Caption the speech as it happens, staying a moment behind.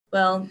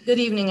Well, good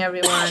evening,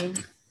 everyone,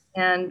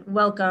 and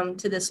welcome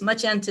to this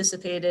much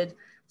anticipated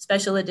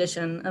special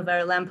edition of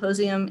our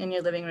LAMposium in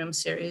Your Living Room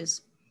series.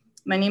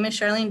 My name is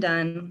Charlene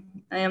Dunn.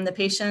 I am the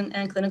Patient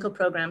and Clinical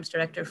Programs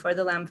Director for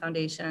the LAM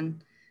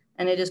Foundation,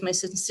 and it is my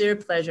sincere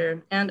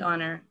pleasure and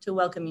honor to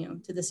welcome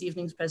you to this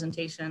evening's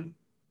presentation.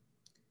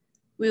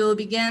 We will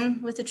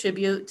begin with a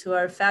tribute to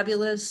our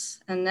fabulous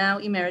and now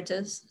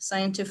emeritus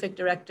scientific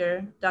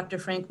director, Dr.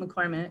 Frank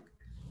McCormack,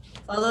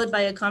 followed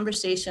by a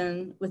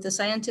conversation with a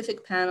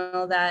scientific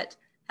panel that,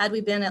 had we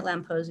been at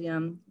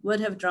LAMposium, would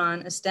have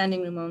drawn a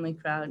standing room only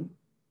crowd.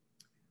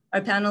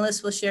 Our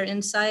panelists will share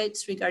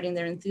insights regarding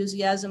their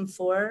enthusiasm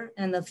for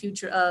and the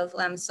future of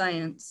LAM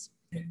science.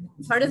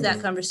 Part of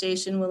that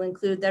conversation will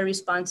include their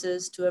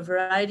responses to a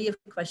variety of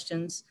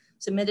questions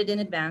submitted in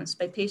advance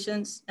by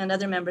patients and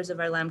other members of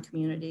our LAM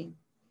community.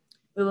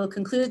 We will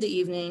conclude the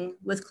evening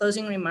with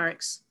closing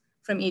remarks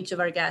from each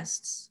of our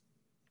guests.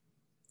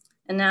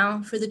 And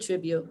now for the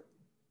tribute.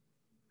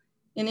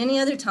 In any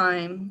other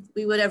time,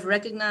 we would have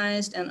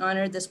recognized and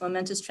honored this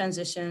momentous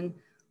transition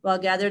while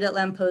gathered at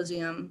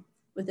LAMposium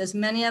with as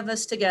many of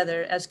us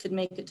together as could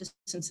make it to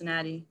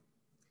Cincinnati.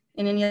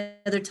 In any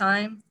other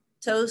time,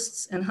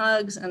 toasts and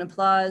hugs and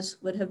applause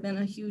would have been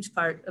a huge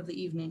part of the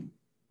evening.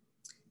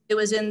 It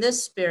was in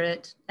this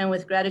spirit and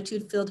with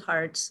gratitude-filled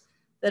hearts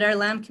that our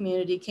LAM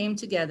community came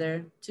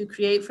together to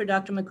create for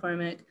Dr.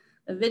 McCormack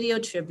a video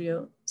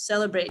tribute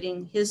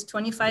celebrating his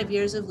 25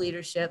 years of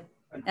leadership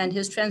and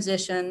his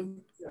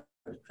transition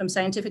from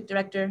scientific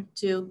director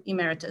to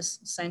emeritus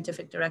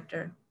scientific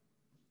director.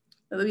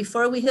 But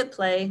before we hit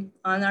play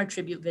on our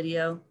tribute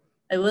video,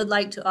 I would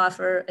like to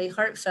offer a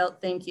heartfelt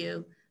thank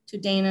you to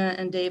Dana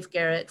and Dave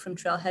Garrett from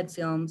Trailhead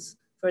Films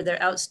for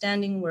their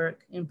outstanding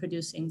work in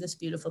producing this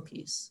beautiful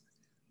piece.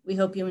 We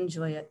hope you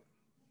enjoy it.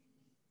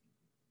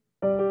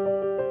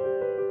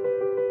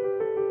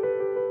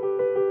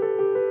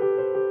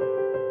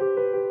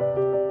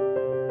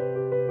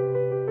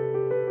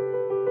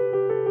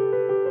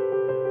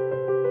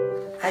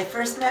 I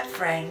first met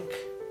Frank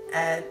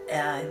at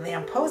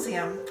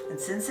LAMposium in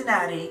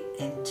Cincinnati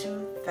in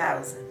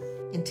 2000.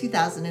 In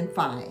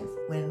 2005,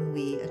 when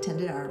we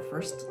attended our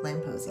first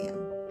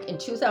LAMposium. In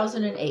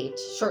 2008,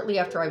 shortly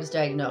after I was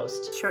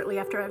diagnosed. Shortly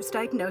after I was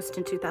diagnosed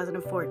in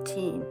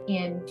 2014.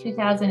 In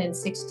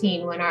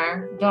 2016, when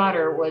our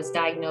daughter was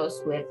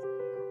diagnosed with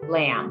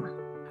LAM.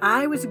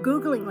 I was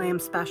Googling LAM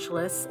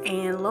specialists,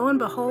 and lo and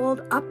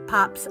behold, up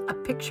pops a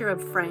picture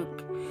of Frank.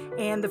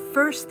 And the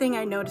first thing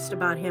I noticed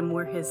about him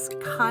were his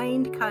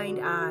kind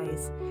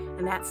eyes,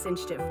 and that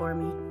cinched it for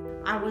me.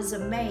 I was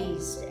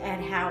amazed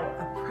at how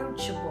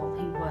approachable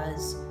he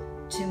was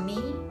to me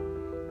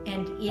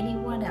and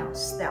anyone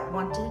else that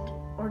wanted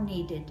or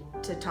needed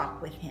to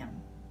talk with him.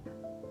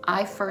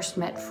 I first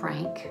met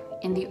Frank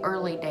in the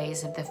early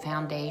days of the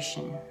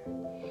foundation.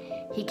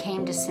 He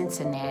came to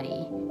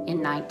Cincinnati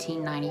in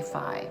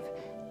 1995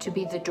 to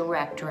be the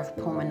director of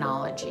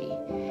pulmonology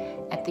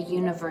at the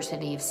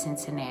University of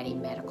Cincinnati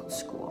Medical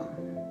School.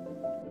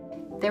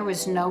 There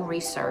was no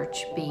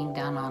research being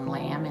done on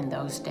LAM in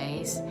those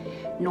days,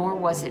 nor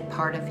was it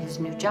part of his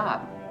new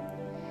job.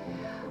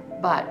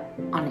 But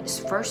on his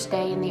first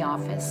day in the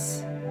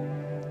office,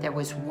 there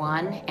was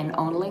one and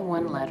only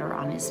one letter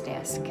on his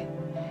desk.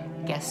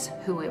 Guess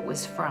who it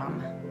was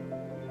from?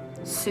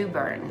 Sue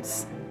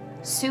Burns.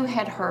 Sue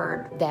had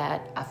heard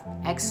that an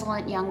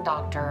excellent young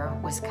doctor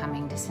was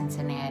coming to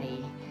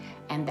Cincinnati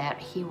and that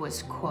he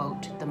was,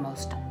 quote, the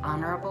most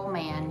honorable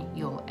man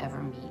you'll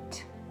ever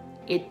meet.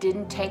 It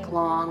didn't take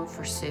long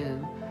for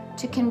Sue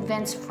to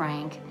convince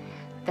Frank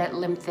that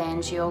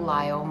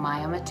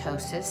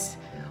lymphangioliomyomatosis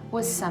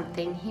was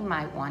something he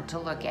might want to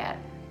look at.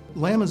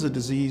 LAM is a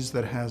disease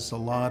that has a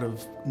lot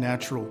of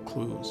natural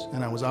clues,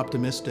 and I was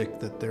optimistic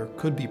that there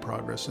could be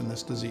progress in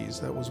this disease.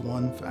 That was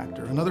one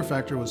factor. Another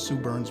factor was Sue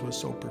Burns was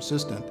so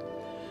persistent.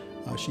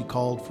 She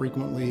called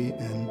frequently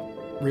and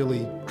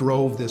really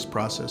drove this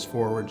process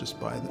forward just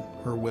by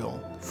her will.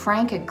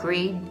 Frank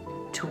agreed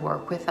to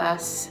work with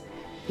us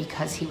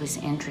because he was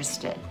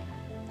interested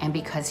and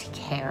because he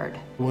cared.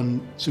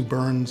 When Sue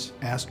Burns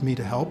asked me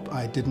to help,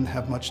 I didn't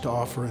have much to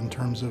offer in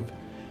terms of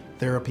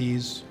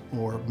therapies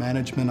or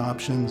management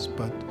options,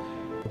 but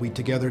we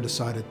together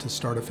decided to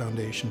start a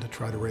foundation to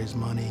try to raise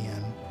money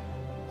and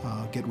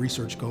get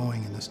research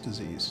going in this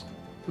disease.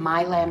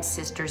 My LAM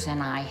sisters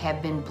and I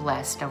have been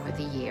blessed over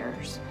the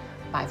years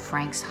by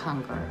Frank's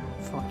hunger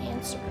for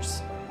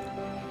answers.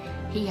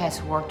 He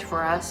has worked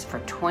for us for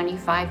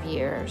 25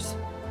 years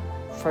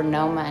for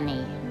no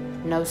money,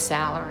 no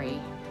salary,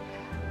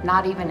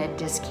 not even a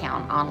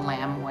discount on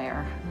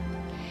LAMware.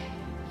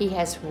 He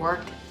has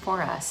worked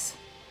for us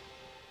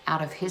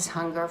out of his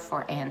hunger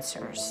for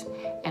answers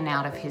and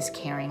out of his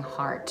caring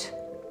heart.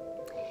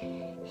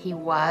 He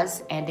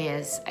was and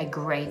is a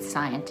great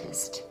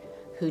scientist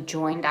who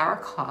joined our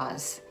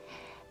cause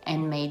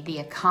and made the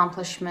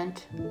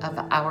accomplishment of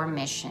our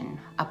mission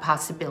a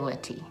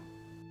possibility.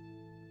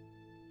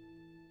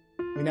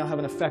 We now have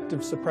an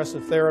effective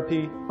suppressive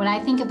therapy. When I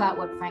think about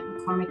what Frank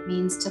McCormack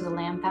means to the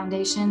LAM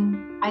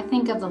Foundation, I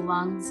think of the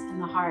lungs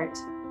and the heart.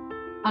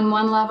 On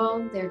one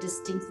level, they're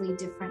distinctly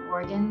different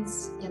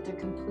organs, yet they're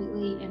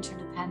completely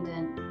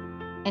interdependent,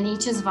 and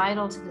each is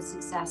vital to the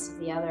success of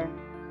the other.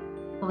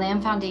 The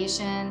LAM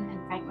Foundation and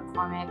Frank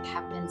McCormack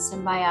have been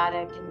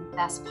symbiotic in the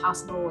best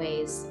possible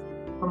ways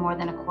for more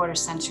than a quarter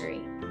century.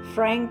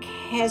 Frank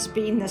has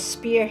been the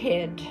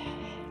spearhead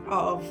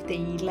of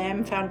the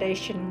LAM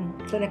Foundation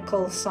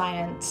clinical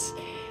science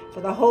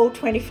for the whole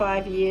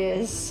 25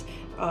 years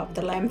of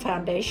the LAM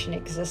Foundation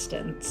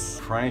existence.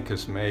 Frank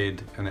has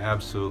made an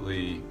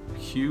absolutely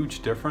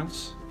huge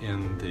difference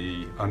in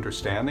the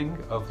understanding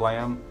of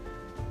LAM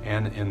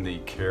and in the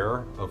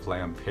care of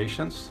LAM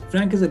patients.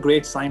 Frank is a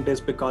great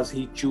scientist because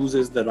he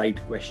chooses the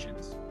right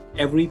questions.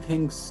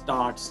 Everything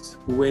starts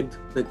with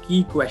the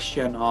key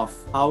question of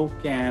how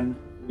can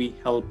we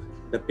help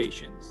the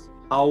patients?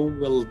 How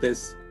will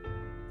this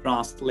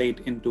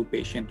translate into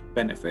patient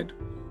benefit?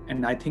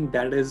 And I think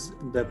that is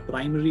the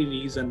primary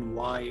reason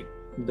why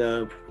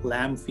the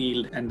LAM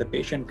field and the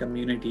patient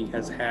community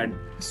has had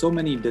so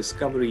many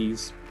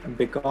discoveries,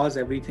 because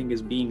everything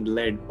is being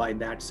led by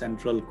that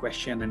central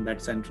question and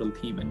that central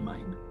theme in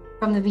mind.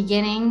 From the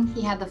beginning,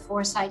 he had the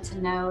foresight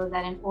to know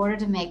that in order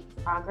to make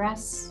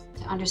progress,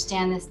 to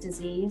understand this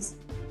disease,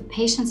 the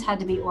patients had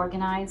to be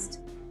organized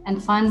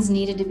and funds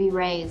needed to be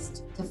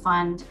raised to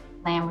fund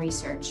LAM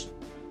research.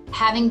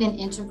 Having been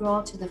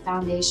integral to the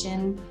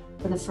foundation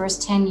for the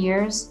first 10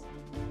 years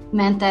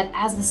meant that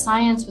as the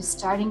science was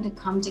starting to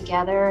come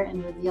together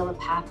and reveal a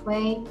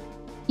pathway,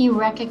 he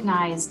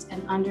recognized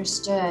and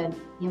understood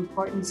the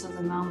importance of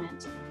the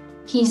moment.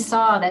 He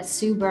saw that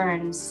Sue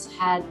Burns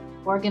had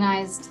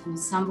organized and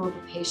assembled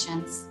the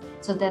patients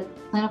so that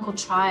clinical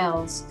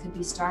trials could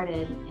be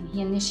started, and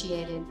he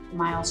initiated the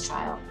MILES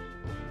trial.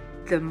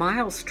 The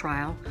MILES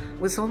trial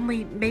was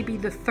only maybe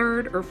the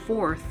third or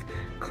fourth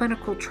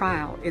clinical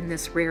trial in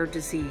this rare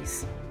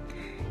disease.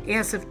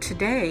 As of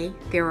today,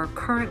 there are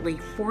currently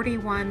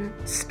 41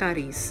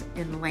 studies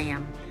in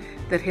LAM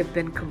that have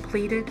been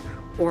completed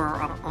or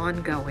are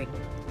ongoing.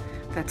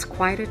 That's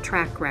quite a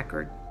track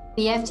record.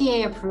 The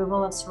FDA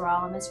approval of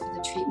sirolimus for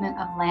the treatment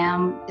of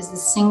LAM is the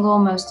single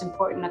most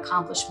important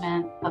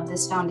accomplishment of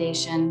this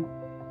foundation,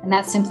 and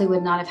that simply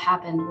would not have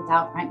happened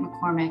without Frank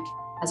McCormack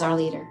as our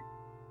leader.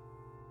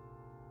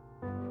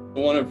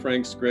 One of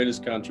Frank's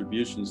greatest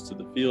contributions to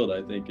the field,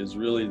 I think, is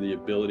really the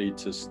ability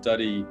to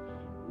study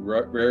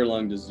rare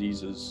lung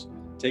diseases,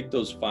 take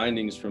those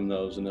findings from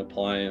those and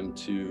apply them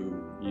to,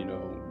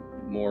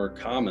 more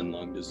common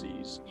lung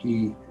disease.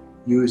 He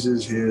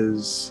uses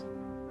his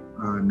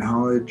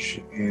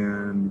knowledge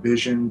and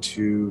vision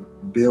to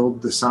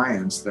build the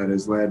science that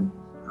has led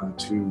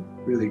to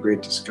really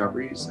great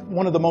discoveries.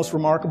 One of the most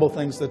remarkable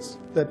things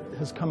that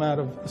has come out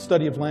of the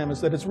study of LAM is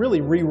that it's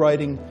really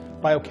rewriting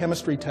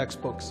biochemistry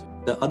textbooks.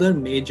 The other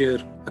major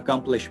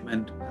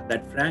accomplishment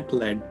that Frank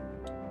led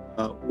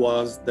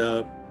was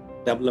the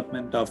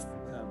development of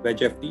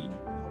VEGF-D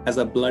as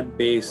a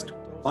blood-based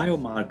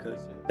biomarker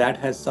that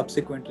has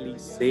subsequently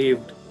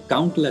saved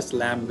countless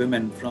LAM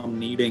women from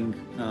needing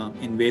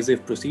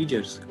invasive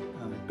procedures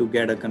to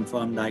get a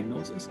confirmed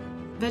diagnosis.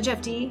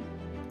 VEGF-D,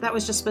 that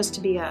was just supposed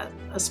to be a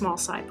small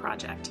side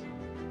project.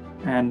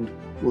 And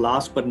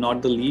last but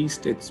not the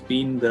least, it's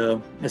been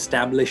the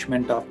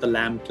establishment of the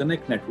LAM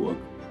Clinic Network,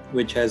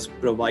 which has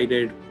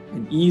provided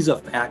an ease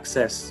of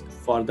access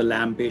for the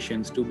LAM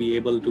patients to be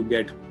able to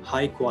get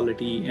high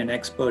quality and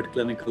expert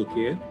clinical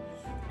care,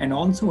 and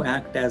also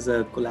act as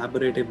a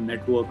collaborative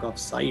network of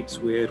sites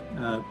where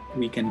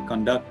we can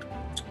conduct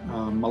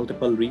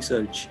multiple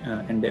research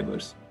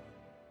endeavors.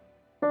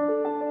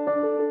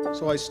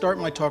 So I start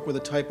my talk with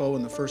a typo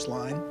in the first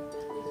line.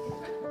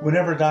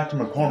 Whenever Dr.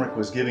 McCormack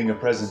was giving a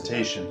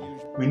presentation,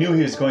 we knew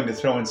he was going to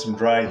throw in some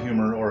dry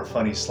humor or a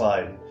funny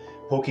slide,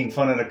 poking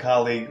fun at a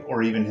colleague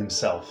or even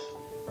himself.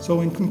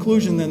 So in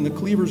conclusion then, the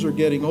cleavers are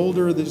getting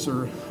older. These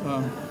are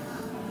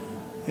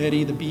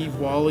Eddie, the Beeve,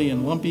 Wally,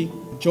 and Lumpy.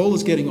 Joel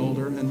is getting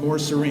older and more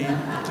serene.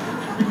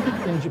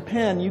 In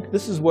Japan,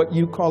 this is what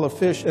you call a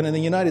fish, and in the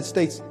United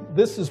States,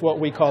 this is what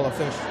we call a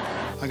fish.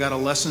 I got a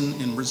lesson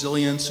in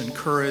resilience and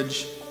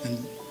courage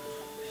and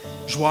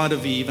joie de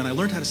vivre, and I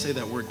learned how to say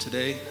that word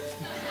today.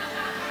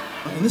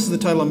 And this is the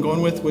title I'm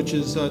going with, which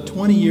is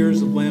 20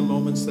 years of LAM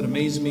moments that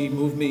amaze me,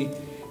 move me,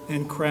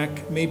 and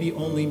crack maybe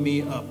only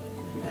me up.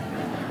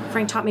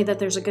 Frank taught me that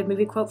there's a good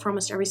movie quote for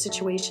almost every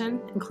situation,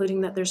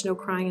 including that there's no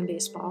crying in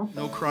baseball.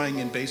 No crying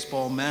in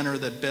baseball, manner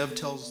that Bev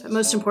tells. But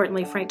most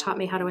importantly, Frank taught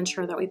me how to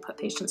ensure that we put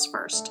patients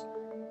first,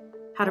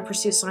 how to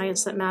pursue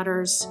science that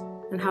matters,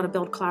 and how to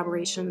build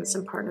collaborations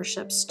and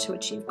partnerships to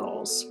achieve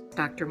goals.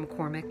 Dr.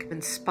 McCormack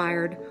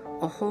inspired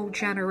a whole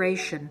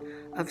generation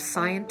of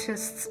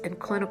scientists and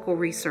clinical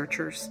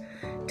researchers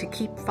to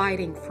keep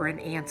fighting for an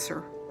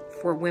answer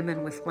for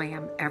women with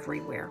LAM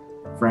everywhere.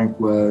 Frank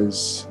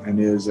was and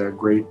is a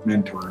great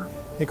mentor.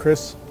 Hey,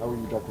 Chris. How are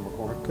you, Dr.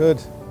 McCormack? Good.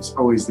 He's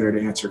always there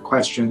to answer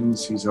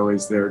questions. He's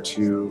always there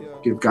to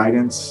give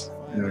guidance,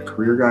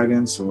 career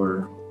guidance,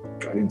 or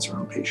guidance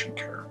around patient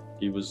care.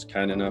 He was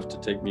kind enough to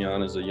take me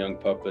on as a young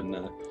pup in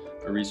a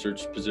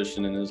research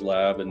position in his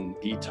lab, and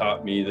he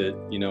taught me that,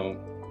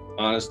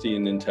 Honesty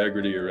and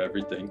integrity are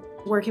everything.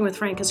 Working with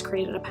Frank has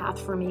created a path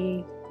for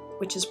me,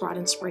 which has brought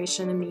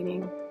inspiration and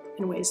meaning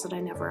in ways that I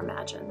never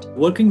imagined.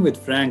 Working with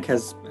Frank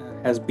has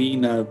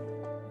been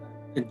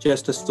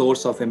just a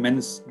source of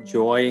immense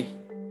joy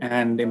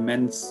and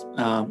immense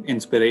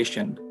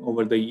inspiration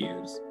over the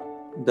years.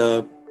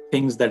 The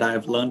things that I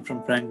have learned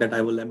from Frank that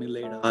I will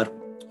emulate are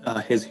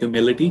his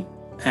humility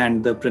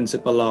and the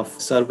principle of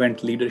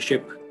servant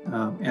leadership,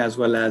 as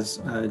well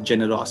as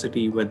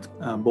generosity with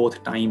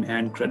both time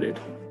and credit.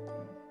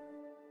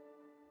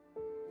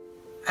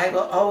 I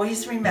will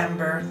always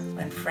remember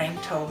when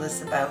Frank told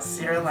us about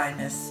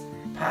sirolimus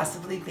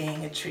possibly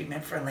being a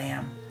treatment for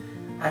LAM.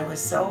 I was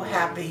so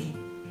happy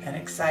and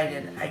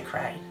excited I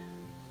cried.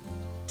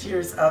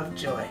 Tears of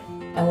joy.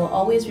 I will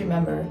always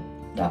remember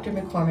Dr.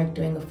 McCormack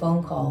doing a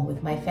phone call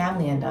with my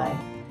family and I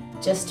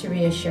just to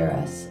reassure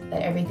us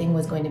that everything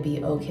was going to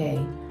be okay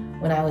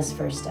when I was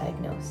first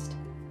diagnosed.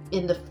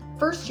 In the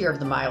first year of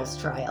the MILES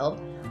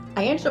trial,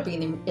 I ended up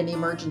being in the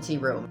emergency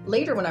room.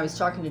 Later, when I was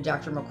talking to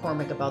Dr.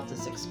 McCormack about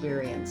this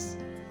experience,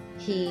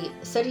 he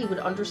said he would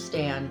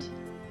understand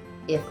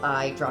if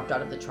I dropped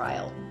out of the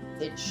trial.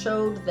 It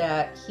showed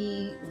that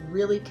he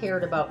really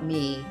cared about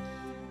me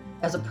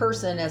as a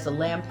person, as a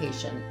LAM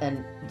patient,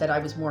 and that I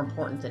was more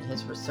important than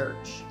his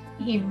research.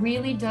 He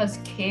really does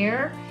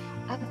care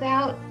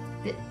about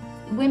the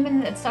women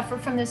that suffer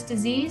from this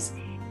disease,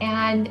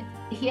 and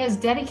he has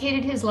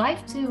dedicated his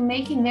life to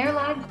making their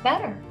lives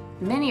better.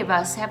 Many of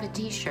us have a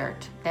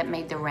t-shirt that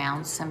made the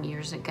rounds some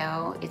years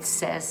ago. It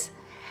says,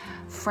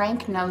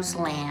 "Frank knows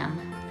LAM,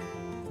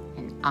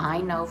 and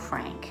I know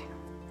Frank."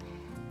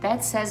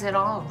 That says it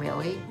all,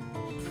 really.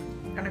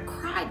 I'm gonna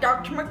cry,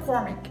 Dr.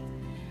 McCormack.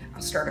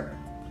 I'll start over.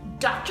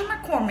 Dr.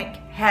 McCormack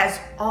has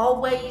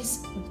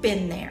always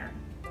been there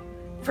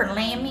for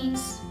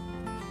LAMmies,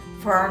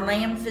 for our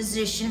LAM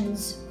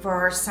physicians, for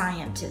our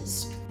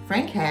scientists.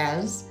 Frank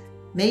has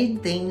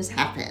made things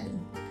happen.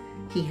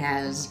 He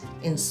has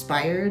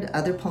inspired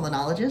other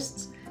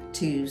pulmonologists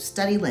to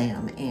study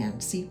LAM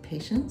and see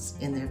patients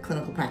in their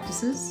clinical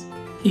practices.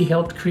 He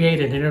helped create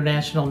an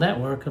international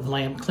network of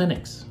LAM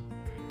clinics.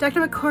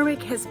 Dr.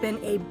 McCormack has been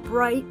a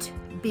bright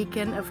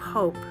beacon of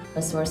hope.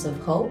 A source of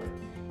hope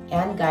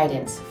and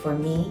guidance for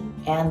me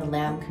and the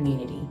LAM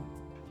community.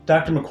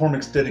 Dr.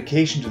 McCormack's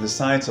dedication to the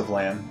science of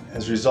LAM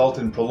has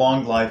resulted in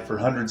prolonged life for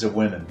hundreds of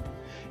women,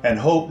 and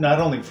hope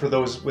not only for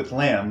those with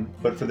LAM,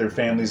 but for their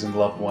families and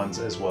loved ones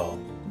as well.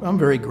 I'm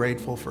very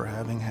grateful for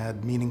having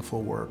had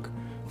meaningful work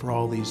for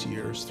all these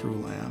years through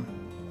LAM,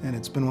 and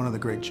it's been one of the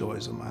great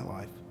joys of my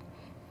life.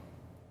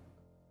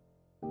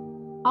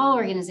 All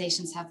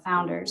organizations have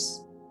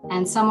founders,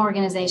 and some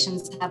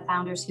organizations have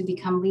founders who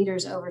become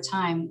leaders over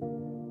time.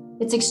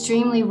 It's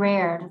extremely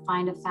rare to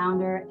find a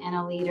founder and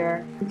a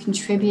leader who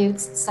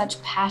contributes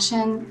such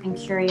passion and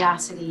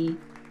curiosity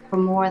for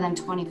more than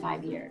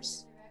 25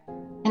 years.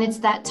 And it's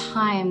that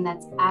time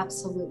that's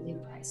absolutely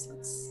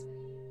priceless.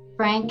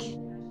 Frank,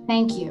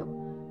 thank you.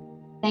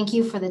 Thank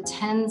you for the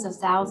tens of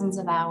thousands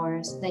of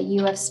hours that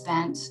you have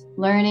spent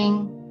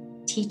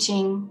learning,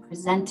 teaching,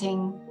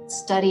 presenting,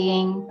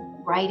 studying,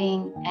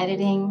 writing,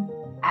 editing,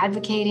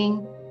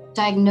 advocating,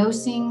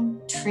 diagnosing,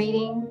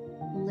 treating,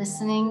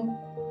 listening,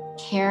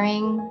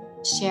 caring,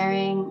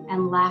 sharing,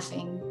 and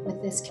laughing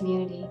with this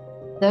community.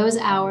 Those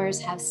hours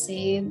have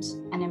saved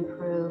and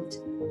improved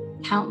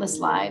countless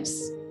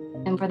lives.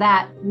 And for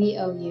that, we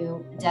owe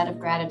you a debt of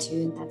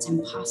gratitude that's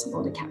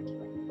impossible to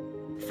calculate.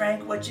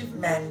 Frank, what you've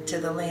meant to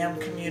the LAM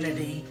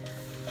community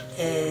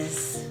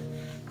is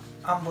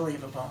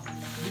unbelievable.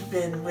 You've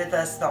been with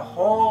us the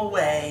whole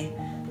way,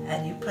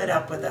 and you put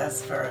up with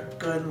us for a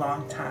good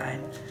long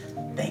time.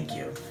 Thank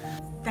you.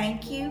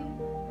 Thank you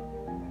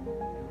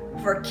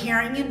for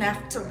caring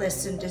enough to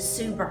listen to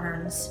Sue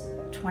Burns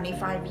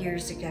 25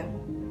 years ago,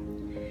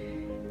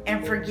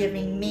 and for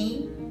giving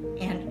me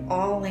and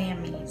all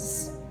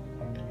LAMmies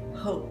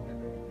hope.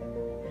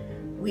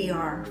 We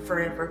are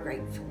forever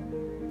grateful.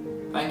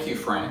 Thank you,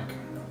 Frank,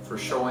 for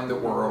showing the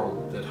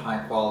world that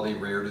high-quality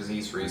rare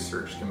disease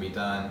research can be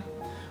done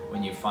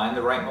when you find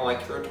the right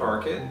molecular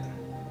target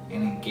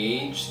and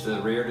engage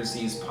the rare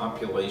disease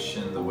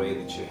population the way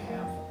that you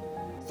have.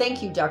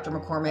 Thank you, Dr.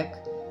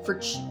 McCormack, for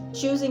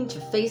choosing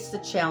to face the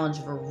challenge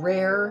of a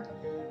rare,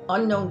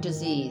 unknown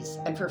disease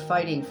and for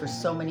fighting for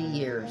so many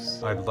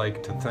years. I'd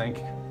like to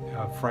thank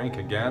Frank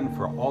again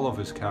for all of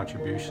his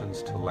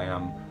contributions to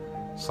LAM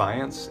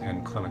science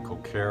and clinical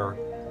care,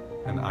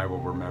 and I will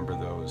remember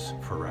those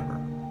forever.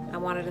 I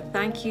wanted to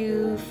thank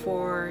you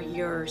for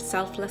your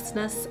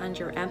selflessness and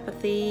your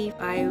empathy.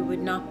 I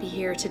would not be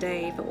here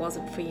today if it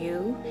wasn't for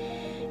you.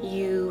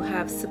 You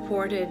have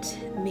supported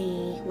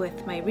me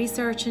with my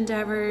research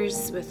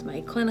endeavors, with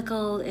my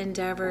clinical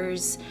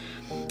endeavors,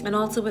 and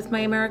also with my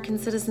American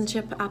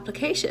citizenship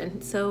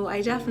application. So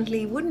I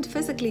definitely wouldn't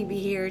physically be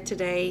here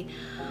today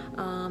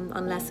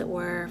unless it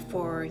were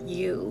for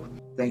you.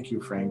 Thank you,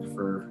 Frank,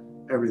 for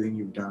everything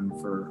you've done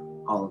for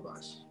all of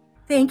us.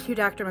 Thank you,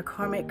 Dr.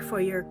 McCormack, for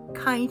your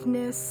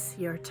kindness,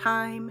 your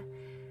time,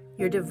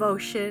 your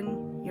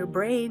devotion, your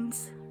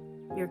brains,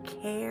 your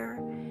care,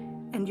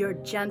 and your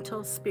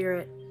gentle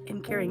spirit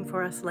in caring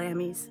for us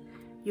Lammies.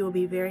 You will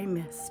be very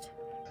missed.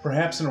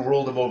 Perhaps in a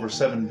world of over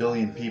 7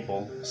 billion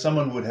people,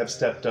 someone would have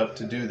stepped up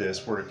to do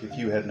this work if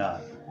you had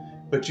not.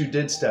 But you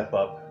did step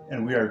up,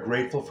 and we are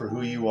grateful for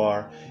who you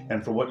are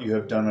and for what you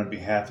have done on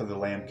behalf of the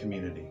LAM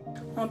community.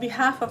 On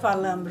behalf of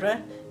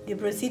Alhambra, the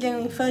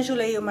Brazilian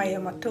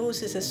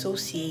Infantile-Myomatosis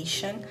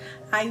Association,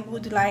 I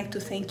would like to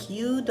thank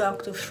you,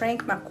 Dr.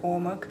 Frank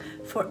McCormack,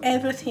 for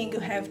everything you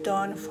have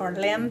done for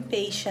LAM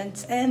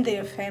patients and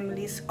their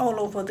families all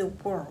over the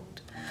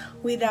world.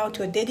 Without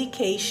your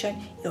dedication,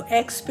 your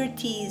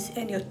expertise,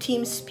 and your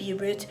team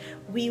spirit,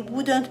 we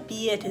wouldn't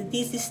be at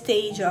this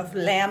stage of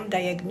LAM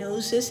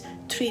diagnosis,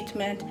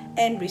 treatment,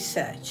 and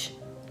research.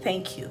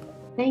 Thank you.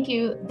 Thank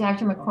you,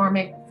 Dr.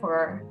 McCormack,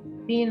 for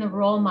being a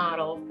role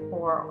model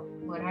for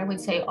what I would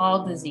say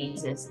all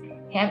diseases,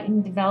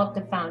 having developed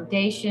a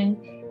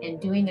foundation and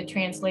doing the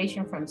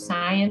translation from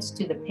science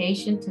to the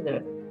patient to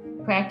the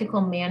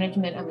practical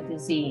management of a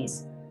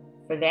disease.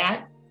 For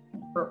that,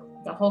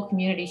 the whole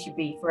community should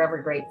be forever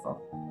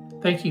grateful.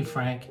 Thank you,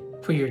 Frank,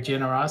 for your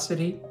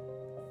generosity,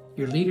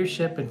 your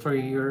leadership, and for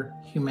your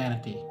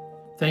humanity.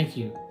 Thank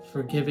you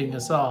for giving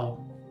us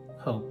all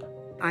hope.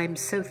 I'm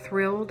so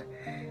thrilled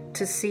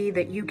to see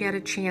that you get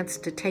a chance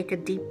to take a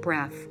deep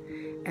breath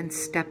and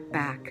step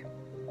back.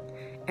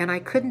 And I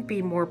couldn't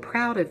be more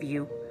proud of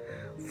you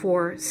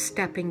for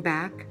stepping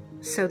back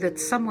so that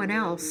someone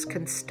else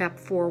can step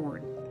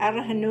forward.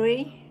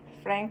 Arahanui,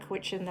 Frank,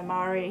 which in the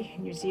Maori,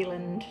 New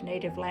Zealand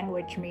native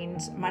language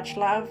means much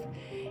love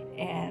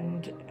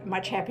and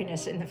much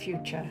happiness in the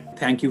future.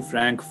 Thank you,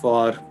 Frank,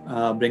 for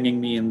bringing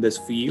me in this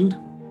field,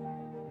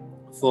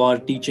 for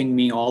teaching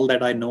me all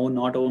that I know,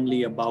 not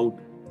only about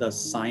the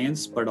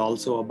science, but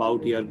also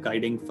about your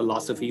guiding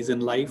philosophies in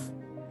life,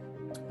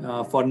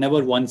 for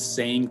never once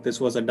saying this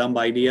was a dumb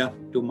idea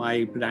to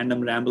my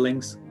random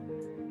ramblings,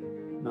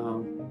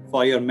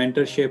 for your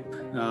mentorship,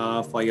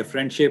 for your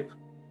friendship,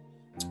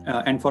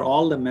 and for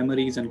all the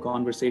memories and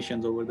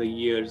conversations over the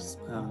years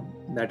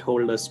that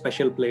hold a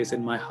special place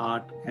in my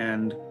heart,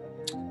 and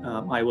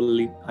I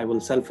will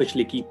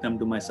selfishly keep them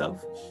to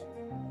myself.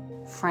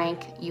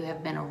 Frank, you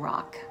have been a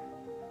rock.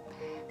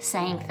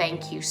 Saying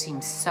thank you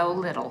seems so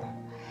little,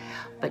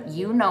 but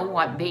you know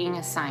what being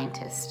a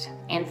scientist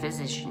and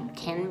physician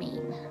can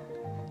mean.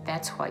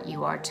 That's what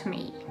you are to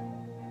me,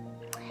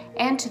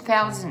 and to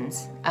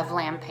thousands of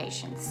LAM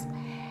patients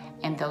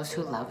and those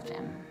who love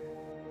them.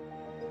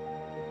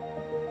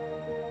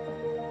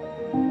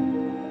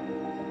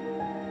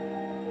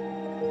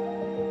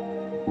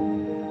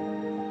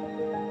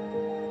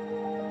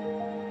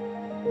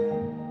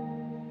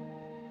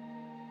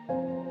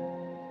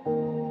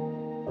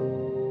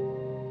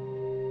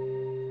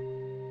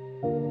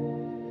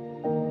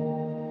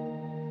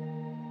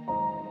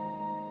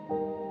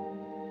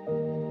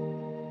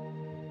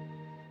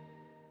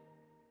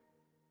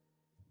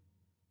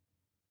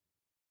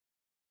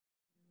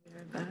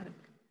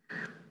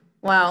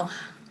 Wow.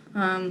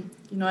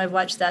 I've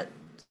watched that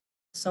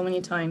so many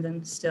times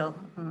and still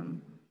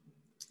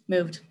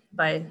moved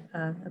by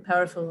a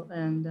powerful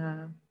and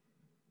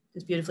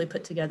just beautifully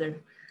put together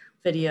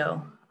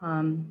video.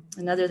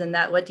 And other than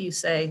that, what do you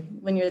say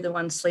when you're the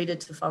one slated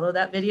to follow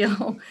that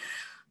video?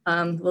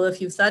 Well, if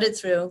you've thought it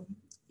through,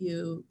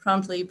 you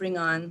promptly bring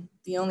on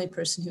the only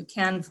person who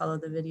can follow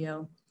the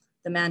video,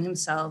 the man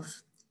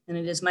himself. And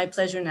it is my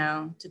pleasure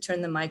now to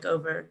turn the mic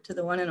over to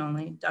the one and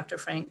only Dr.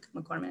 Frank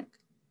McCormack.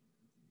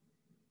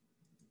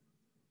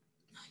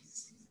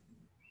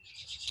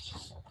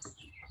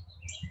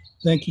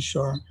 Thank you,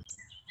 Shar.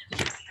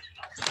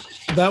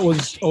 That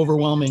was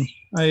overwhelming.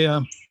 I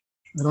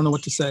don't know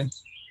what to say.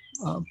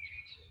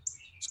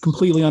 It's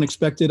completely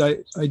unexpected.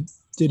 I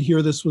did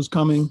hear this was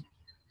coming,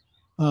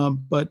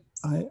 but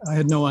I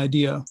had no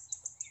idea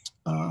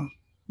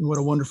what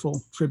a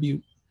wonderful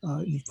tribute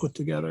you've put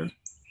together.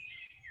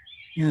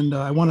 And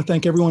I want to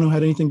thank everyone who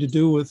had anything to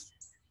do with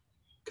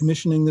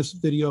commissioning this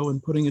video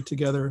and putting it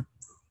together.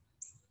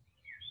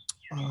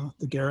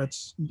 The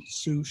Garretts,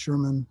 Sue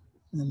Sherman,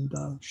 and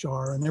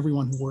Shar, and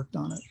everyone who worked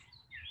on it.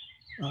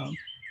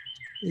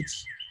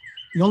 It's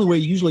the only way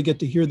you usually get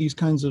to hear these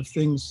kinds of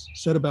things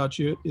said about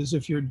you is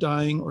if you're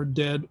dying or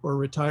dead or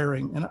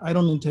retiring. And I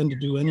don't intend to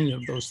do any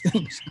of those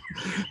things.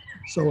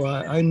 So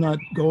I'm not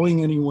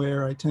going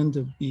anywhere. I tend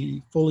to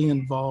be fully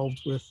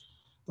involved with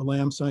the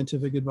LAM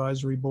Scientific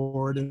Advisory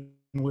Board and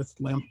with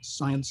LAM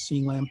Science,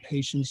 seeing LAM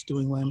patients,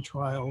 doing LAM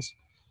trials.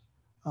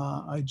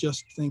 I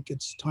just think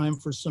it's time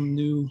for some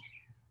new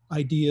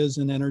ideas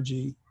and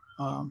energy.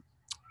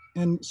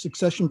 And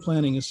succession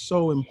planning is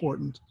so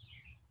important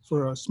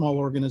for a small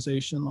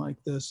organization like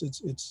this.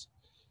 It's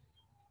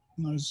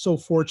I was so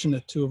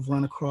fortunate to have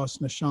run across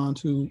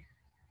Nishant, who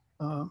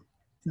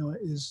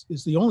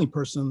is the only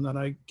person that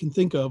I can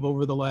think of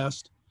over the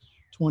last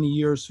 20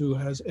 years who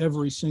has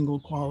every single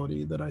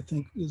quality that I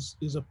think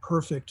is a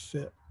perfect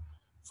fit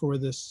for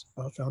this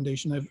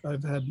foundation.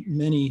 I've had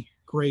many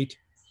great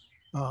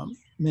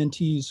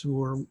mentees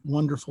who are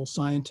wonderful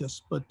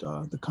scientists, but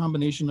the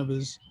combination of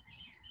his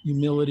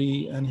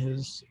humility and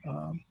his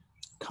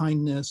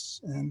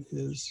kindness and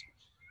his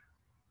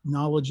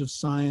knowledge of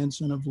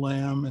science and of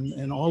LAM,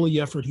 and all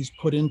the effort he's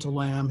put into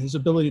LAM, his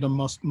ability to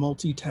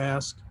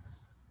multitask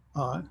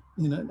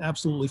in an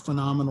absolutely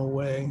phenomenal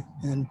way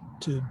and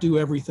to do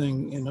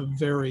everything in a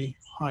very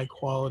high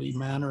quality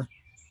manner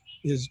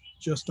is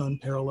just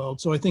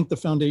unparalleled. So I think the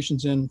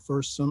foundation's in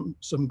for some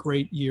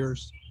great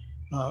years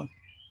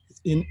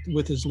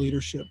with his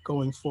leadership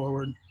going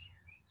forward.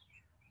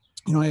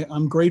 You know,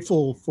 I'm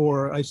grateful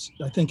for, I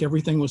think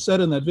everything was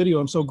said in that video.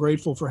 I'm so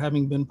grateful for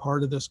having been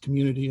part of this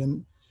community,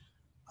 and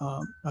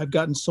I've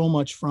gotten so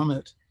much from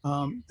it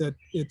that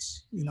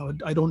it's, you know,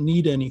 I don't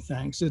need any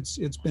thanks.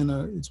 It's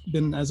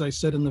been, as I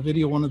said in the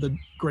video, one of the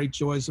great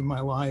joys of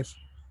my life.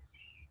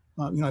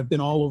 You know, I've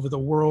been all over the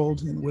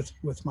world and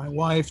with my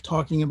wife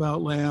talking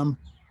about LAM.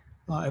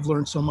 I've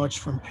learned so much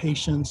from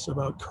patients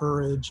about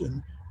courage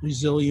and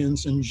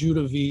resilience and jus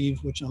de vivre,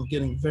 which I'm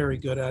getting very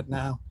good at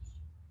now.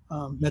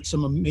 Met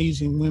some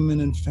amazing women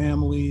and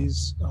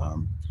families.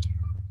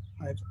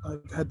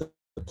 I've had the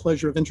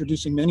pleasure of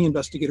introducing many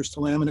investigators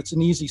to LAM, and it's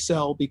an easy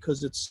sell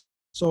because it's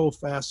so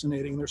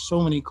fascinating. There's so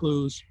many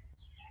clues.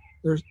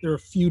 There are a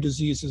few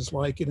diseases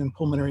like it in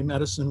pulmonary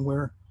medicine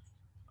where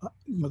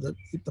you know,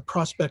 the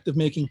prospect of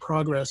making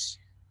progress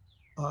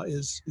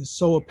is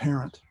so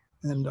apparent.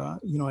 And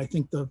you know, I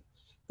think the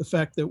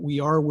fact that we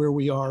are where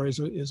we are is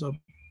a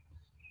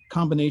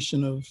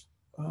combination of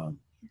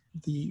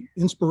the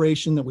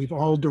inspiration that we've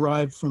all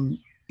derived from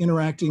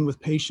interacting with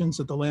patients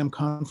at the LAM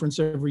conference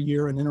every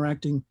year and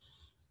interacting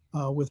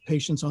with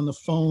patients on the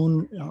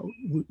phone.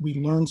 We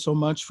learn so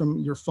much from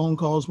your phone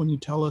calls when you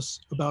tell us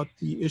about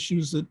the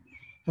issues that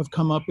have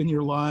come up in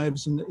your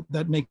lives, and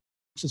that makes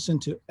us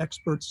into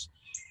experts,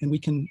 and we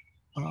can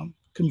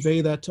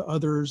convey that to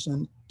others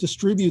and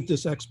distribute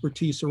this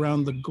expertise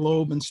around the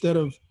globe instead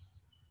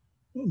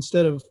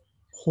of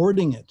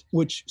hoarding it,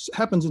 which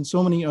happens in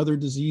so many other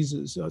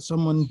diseases.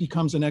 Someone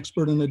becomes an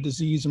expert in a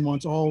disease and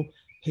wants all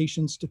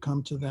patients to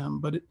come to them,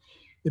 but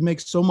it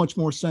makes so much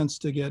more sense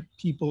to get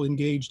people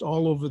engaged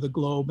all over the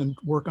globe and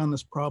work on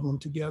this problem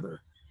together.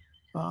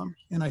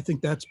 And I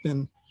think that's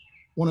been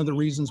one of the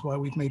reasons why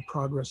we've made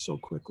progress so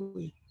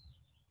quickly.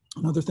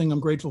 Another thing I'm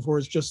grateful for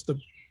is just the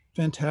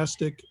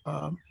fantastic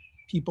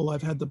people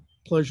I've had the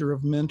pleasure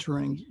of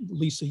mentoring: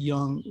 Lisa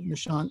Young,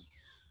 Nishant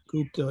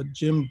Gupta,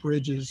 Jim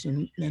Bridges,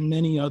 and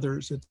many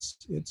others.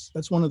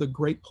 That's one of the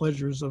great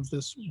pleasures of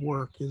this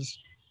work is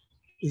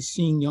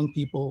seeing young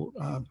people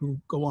who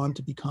go on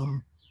to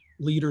become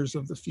leaders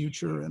of the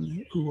future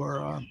and who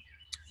are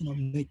you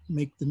know,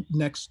 make the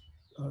next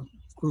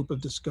group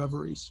of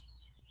discoveries.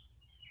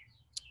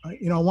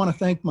 You know, I want to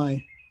thank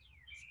my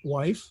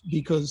wife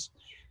because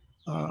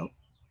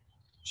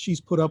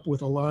she's put up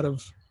with a lot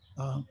of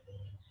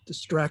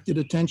distracted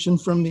attention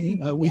from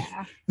me.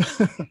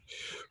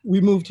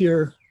 We moved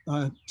here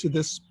to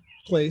this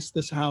place,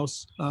 this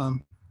house,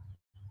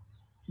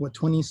 what,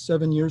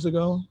 27 years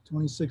ago,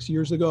 26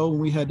 years ago, when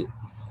we had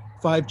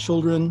 5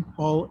 children,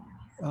 all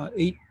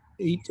 8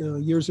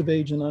 years of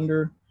age and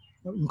under,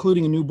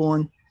 including a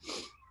newborn.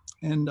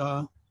 And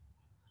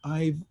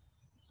I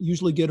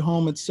usually get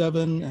home at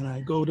 7 and I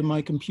go to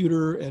my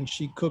computer and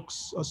she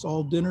cooks us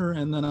all dinner,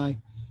 and then I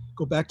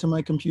go back to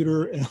my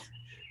computer, and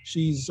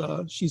she's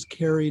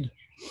carried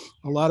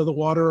a lot of the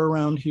water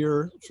around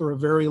here for a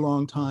very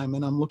long time,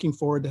 and I'm looking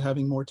forward to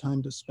having more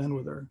time to spend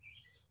with her.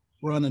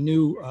 We're on a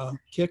new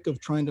kick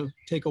of trying to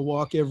take a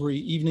walk every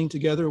evening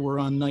together. We're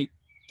on night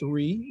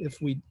 3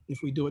 if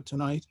we do it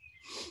tonight,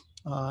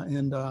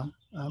 and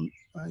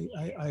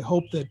I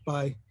hope that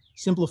by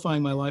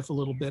simplifying my life a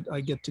little bit, I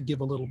get to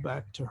give a little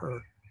back to her.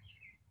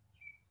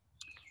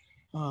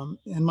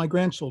 And my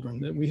grandchildren,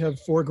 that we have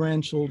 4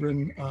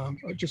 grandchildren,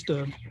 just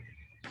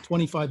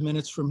 25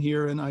 minutes from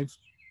here, and I've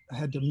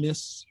had to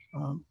miss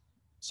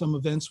some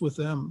events with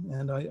them,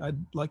 and I'd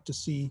like to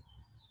see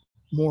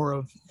more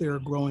of their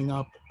growing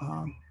up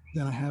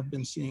than I have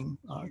been seeing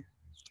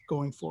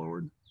going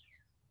forward.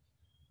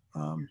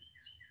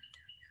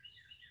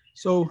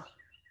 So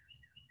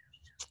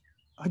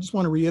I just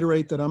want to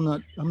reiterate that I'm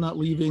not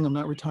leaving, I'm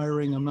not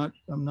retiring, I'm not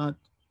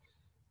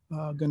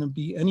going to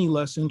be any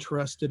less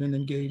interested and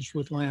engaged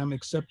with LAM,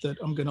 except that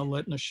I'm going to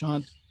let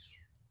Nishant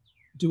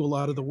do a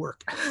lot of the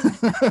work.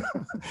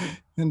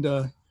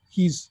 And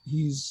he's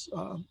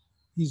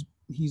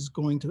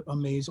going to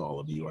amaze all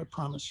of you, I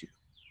promise you.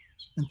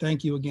 And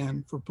thank you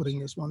again for putting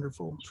this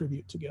wonderful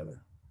tribute together.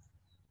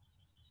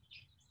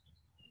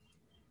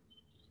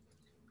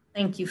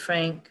 Thank you,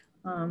 Frank.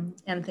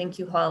 And thank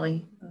you,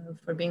 Holly,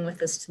 for being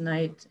with us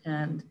tonight,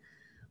 and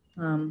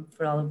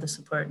for all of the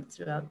support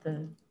throughout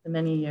the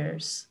many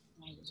years.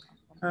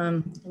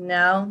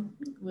 Now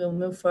we'll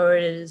move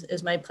forward. It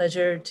is my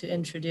pleasure to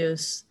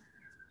introduce,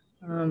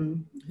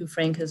 who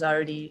Frank has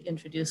already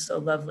introduced so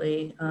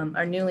lovely,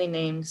 our newly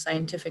named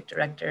scientific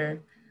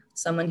director,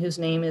 someone whose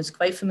name is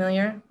quite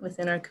familiar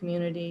within our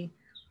community,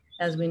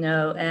 as we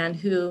know, and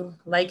who,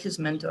 like his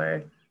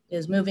mentor,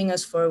 is moving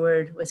us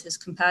forward with his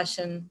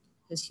compassion,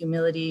 his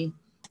humility,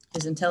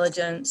 his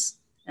intelligence,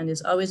 and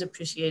his always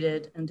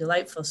appreciated and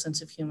delightful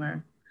sense of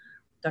humor,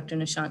 Dr.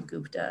 Nishant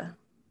Gupta.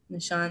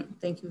 Nishant,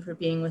 thank you for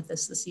being with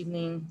us this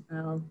evening.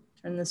 I'll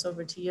turn this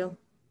over to you.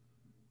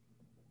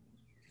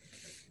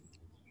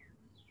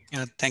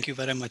 Yeah, thank you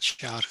very much,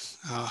 Char.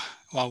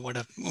 Wow, what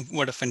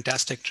a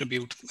fantastic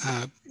tribute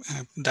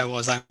that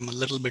was. I'm a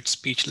little bit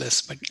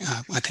speechless, but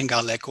I think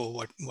I'll echo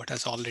what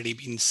has already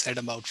been said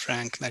about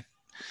Frank. That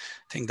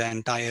I think the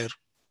entire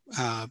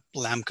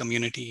LAM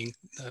community,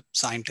 the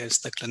scientists,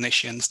 the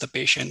clinicians, the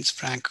patients,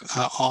 Frank,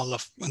 all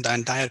of the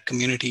entire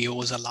community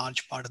owes a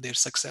large part of their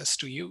success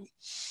to you.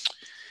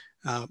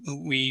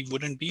 We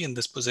wouldn't be in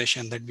this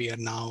position that we are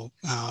now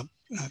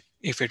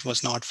if it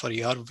was not for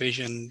your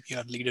vision,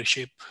 your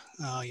leadership,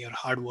 your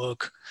hard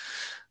work,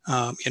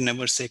 your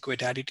never say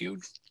quit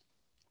attitude.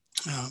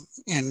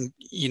 And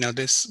you know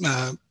this,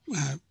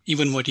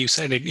 even what you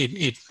said,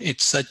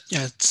 it's such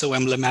so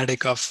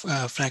emblematic of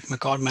Frank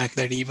McCormack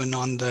that even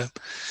on the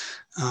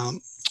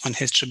on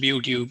his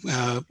tribute, you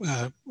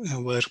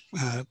were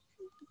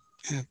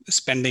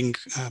spending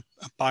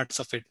parts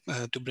of it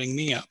to bring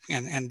me up,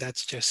 and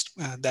that's just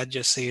that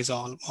just says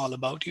all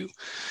about you.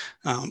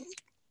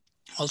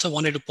 Also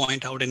wanted to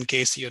point out, in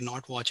case you're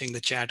not watching the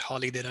chat,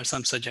 Holly, there are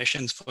some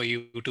suggestions for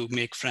you to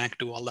make Frank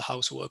do all the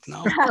housework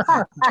now.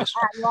 I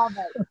love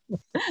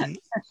it.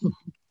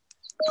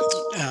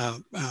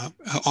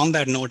 On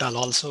that note, I'll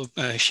also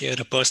share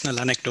a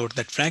personal anecdote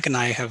that Frank and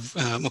I have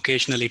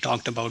occasionally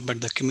talked about, but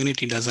the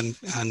community doesn't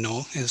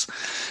know, is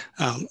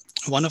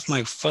one of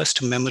my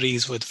first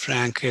memories with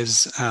Frank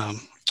is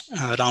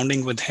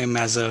rounding with him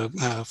as a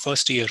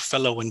first-year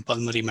fellow in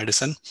pulmonary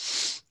medicine.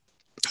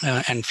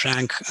 And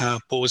Frank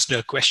posed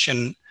a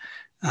question,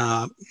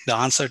 the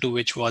answer to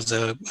which was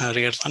a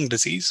rare lung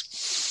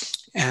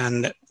disease.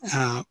 And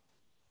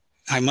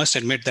I must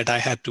admit that I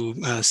had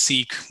to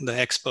seek the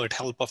expert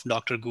help of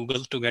Dr.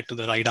 Google to get to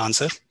the right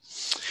answer.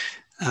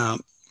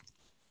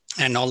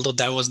 And although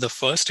that was the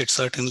first, it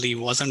certainly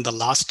wasn't the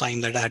last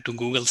time that I had to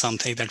Google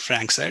something that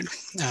Frank said,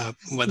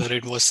 whether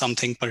it was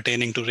something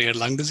pertaining to rare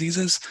lung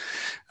diseases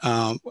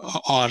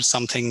or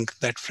something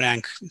that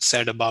Frank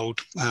said about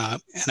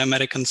an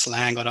American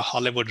slang or a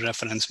Hollywood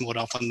reference more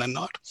often than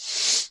not.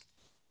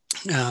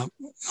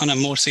 On a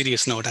more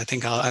serious note, I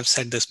think I've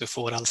said this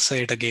before, I'll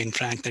say it again,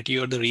 Frank, that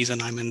you're the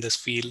reason I'm in this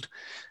field,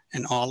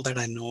 and all that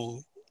I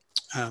know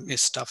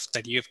is stuff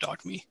that you've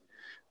taught me.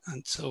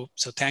 And so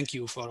thank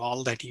you for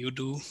all that you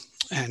do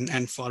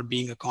and for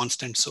being a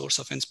constant source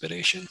of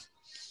inspiration.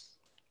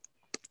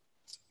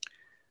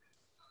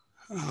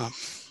 You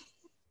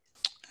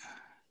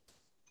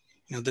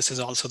know, this is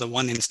also the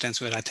one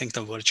instance where I think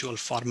the virtual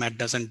format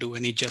doesn't do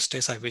any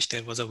justice. I wish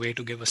there was a way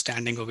to give a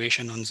standing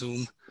ovation on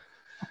Zoom.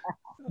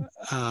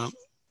 And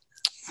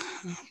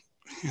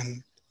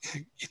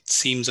it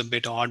seems a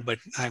bit odd, but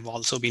I've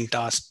also been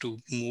tasked to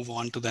move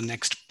on to the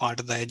next part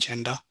of the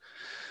agenda.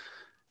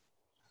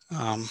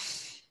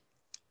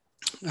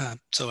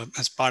 So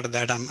as part of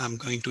that, I'm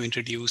going to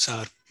introduce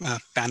our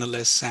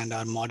panelists and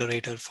our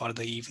moderator for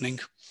the evening.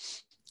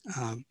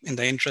 In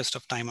the interest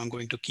of time, I'm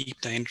going to keep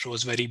the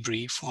intros very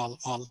brief.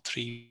 All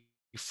three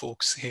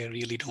folks here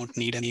really don't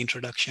need any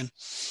introduction.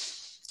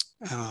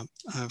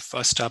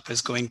 First up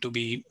is going to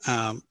be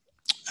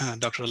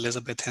Dr.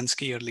 Elizabeth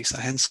Henske, or Lisa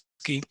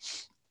Henske.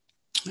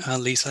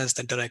 Lisa is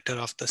the director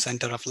of the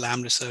Center of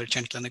LAM Research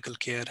and Clinical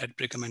Care at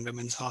Brigham and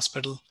Women's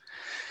Hospital.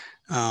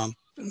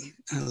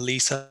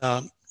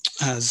 Lisa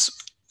has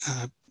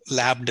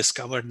lab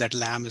discovered that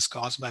LAM is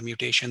caused by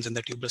mutations in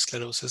the tuberous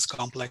sclerosis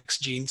complex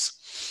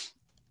genes.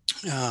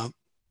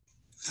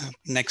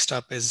 Next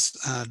up is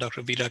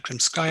Dr. Vera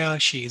Krymskaya.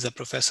 She is a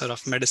professor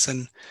of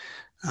medicine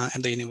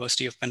at the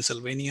University of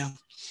Pennsylvania.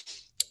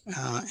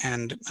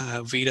 And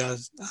Vera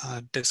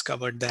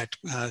discovered that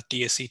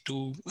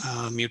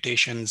TSC2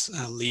 mutations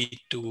lead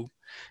to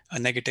a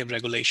negative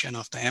regulation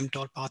of the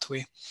mTOR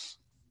pathway.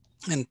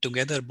 And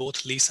together,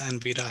 both Lisa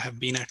and Vera have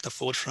been at the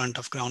forefront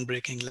of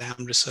groundbreaking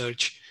LAM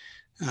research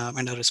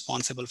and are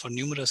responsible for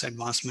numerous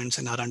advancements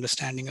in our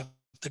understanding of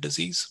the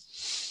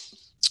disease.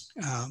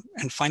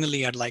 And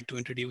finally, I'd like to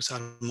introduce our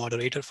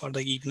moderator for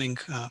the evening,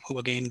 who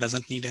again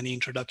doesn't need any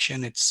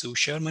introduction. It's Sue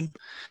Sherman.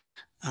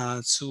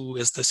 Sue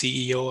is the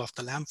CEO of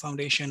the LAM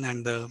Foundation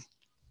and the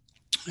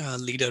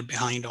leader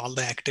behind all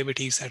the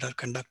activities that are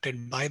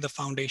conducted by the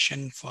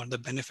foundation for the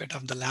benefit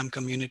of the LAM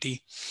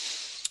community.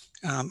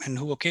 And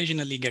who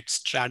occasionally gets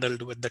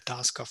straddled with the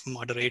task of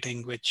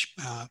moderating, which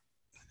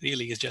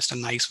really is just a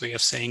nice way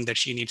of saying that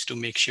she needs to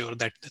make sure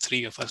that the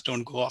three of us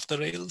don't go off the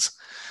rails.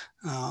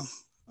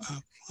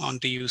 On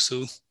to you,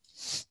 Sue.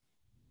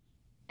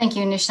 Thank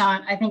you,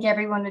 Nishant. I think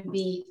everyone would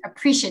be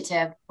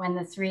appreciative when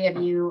the three of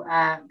you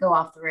go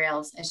off the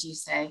rails, as you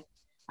say.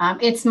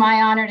 It's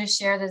my honor to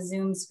share the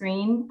Zoom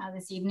screen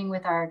this evening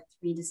with our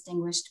three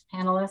distinguished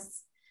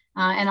panelists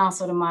and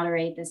also to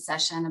moderate this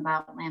session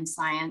about LAM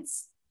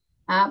science.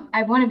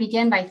 I want to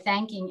begin by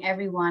thanking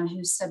everyone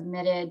who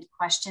submitted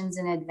questions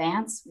in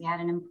advance. We had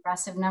an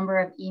impressive number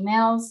of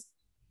emails,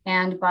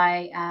 and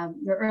by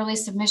your early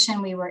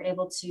submission, we were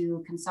able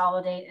to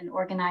consolidate and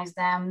organize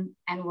them,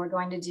 and we're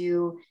going to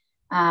do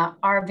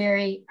our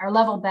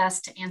level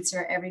best to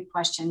answer every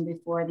question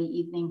before the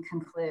evening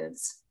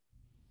concludes.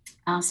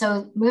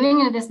 So moving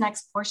into this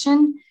next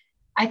portion,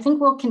 I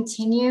think we'll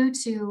continue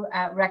to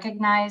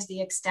recognize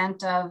the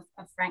extent of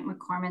Frank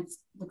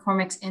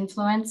McCormack's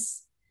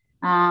influence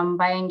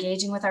by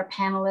engaging with our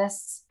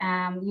panelists.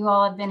 You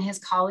all have been his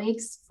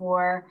colleagues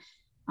for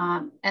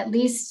at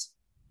least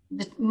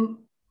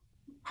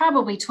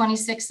probably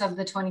 26 of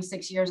the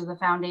 26 years of the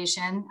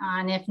foundation.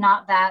 And if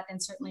not that, then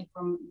certainly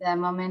from the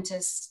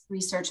momentous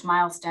research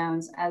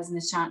milestones as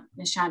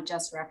Nishant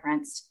just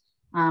referenced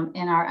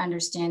in our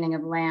understanding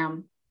of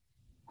LAM.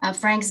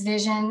 Frank's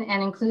vision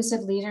and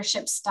inclusive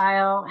leadership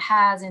style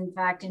has in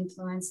fact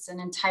influenced an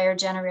entire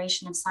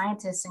generation of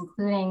scientists,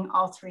 including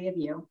all three of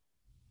you.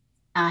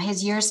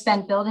 His years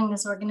spent building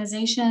this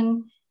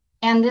organization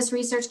and this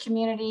research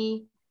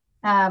community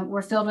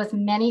were filled with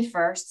many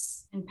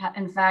firsts.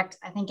 In fact,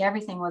 I think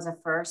everything was a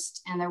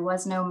first, and there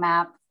was no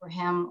map for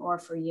him or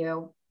for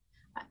you.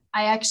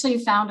 I actually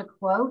found a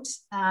quote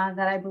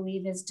that I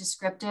believe is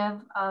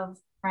descriptive of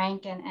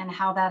Frank and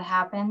how that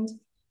happened.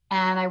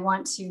 And I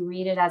want to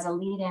read it as a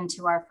lead-in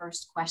to our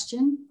first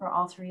question for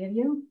all three of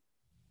you.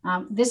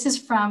 This is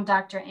from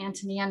Dr.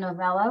 Antonia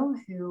Novello,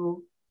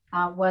 who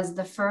was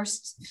the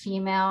first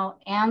female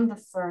and the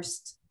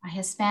first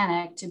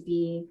Hispanic to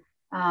be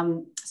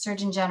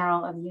Surgeon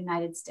General of the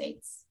United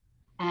States.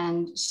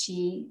 And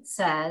she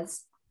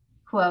says,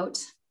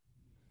 quote,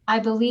 "I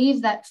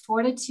believe that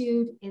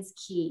fortitude is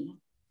key.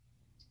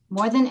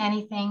 More than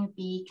anything,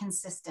 be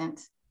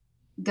consistent.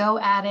 Go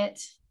at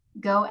it,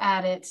 go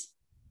at it,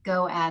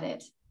 go at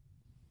it.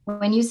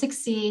 When you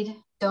succeed,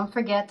 don't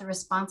forget the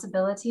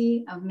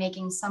responsibility of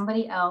making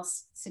somebody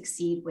else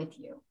succeed with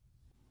you."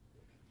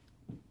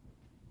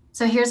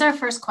 So here's our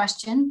first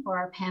question for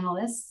our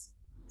panelists.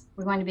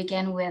 We're going to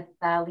begin with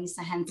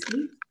Lisa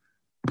Henske.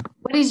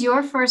 What is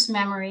your first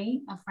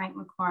memory of Frank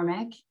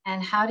McCormack,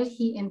 and how did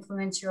he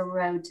influence your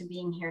road to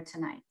being here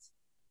tonight?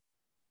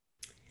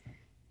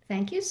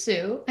 Thank you,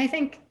 Sue. I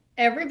think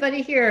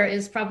everybody here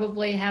is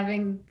probably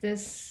having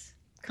this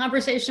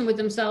conversation with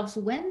themselves.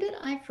 When did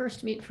I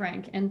first meet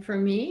Frank? And for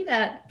me,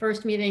 that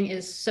first meeting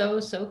is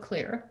so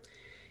clear.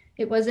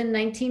 It was in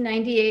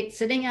 1998,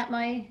 sitting at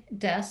my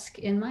desk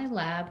in my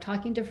lab,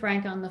 talking to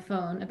Frank on the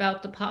phone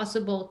about the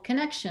possible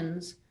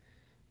connections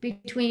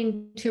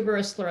between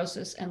tuberous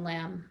sclerosis and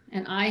LAM.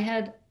 And I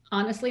had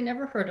honestly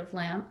never heard of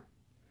LAM.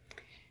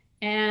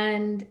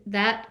 And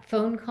that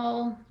phone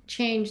call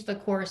changed the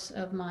course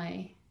of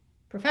my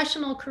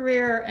professional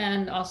career,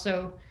 and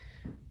also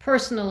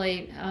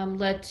personally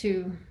led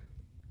to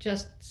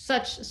just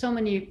so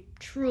many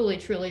truly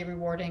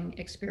rewarding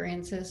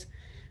experiences.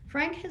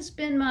 Frank has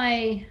been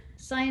my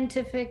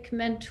scientific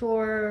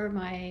mentor,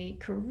 my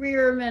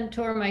career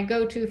mentor, my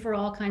go-to for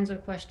all kinds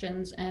of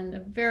questions, and a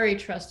very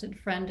trusted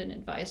friend and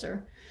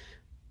advisor.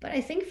 But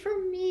I think for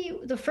me,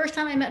 the first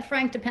time I met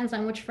Frank depends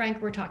on which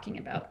Frank we're talking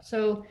about.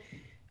 So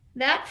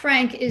that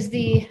Frank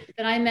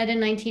that I met in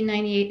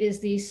 1998 is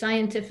the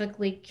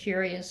scientifically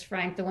curious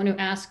Frank, the one who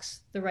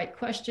asks the right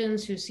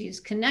questions, who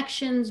sees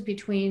connections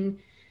between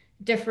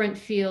different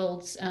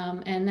fields,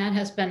 and that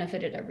has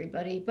benefited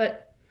everybody.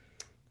 But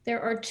there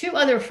are two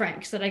other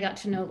Franks that I got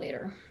to know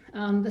later.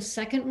 The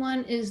second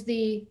one is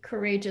the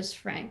courageous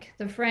Frank,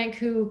 the Frank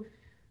who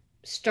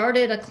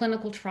started a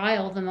clinical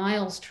trial, the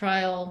MILES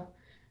trial,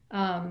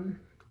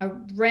 a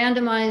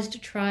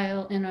randomized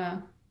trial in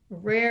a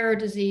rare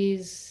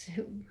disease.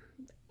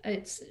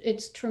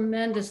 It's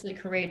tremendously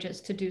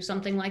courageous to do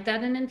something like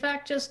that. And in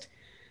fact, just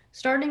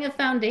starting a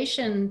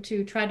foundation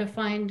to try to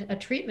find a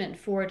treatment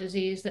for a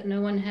disease that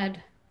no one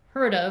had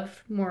heard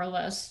of, more or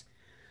less.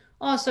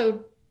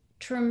 Also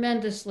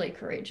tremendously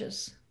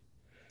courageous.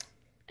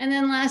 And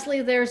then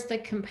lastly, there's the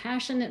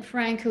compassionate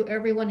Frank, who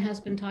everyone has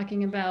been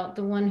talking about,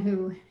 the one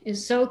who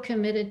is so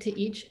committed to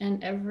each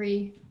and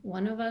every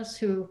one of us,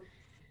 who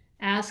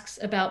asks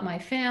about my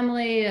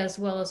family as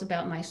well as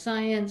about my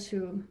science,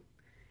 who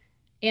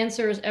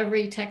answers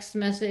every text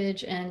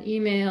message and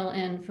email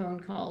and phone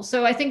call.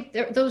 So I think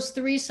those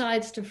three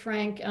sides to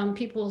Frank,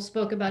 people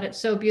spoke about it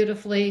so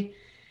beautifully.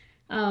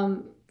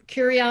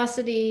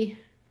 Curiosity,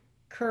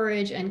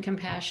 courage, and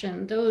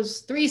compassion. Those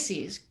three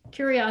C's,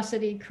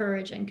 curiosity,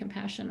 courage, and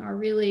compassion, are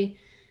really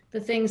the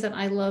things that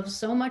I love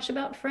so much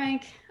about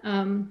Frank.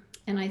 And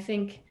I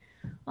think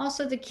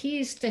also the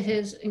keys to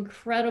his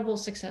incredible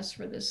success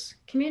for this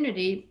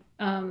community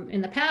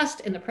in the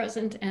past, in the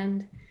present,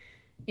 and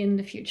in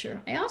the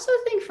future. I also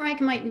think Frank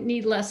might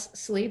need less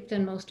sleep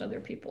than most other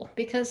people,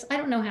 because I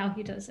don't know how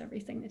he does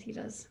everything that he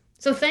does.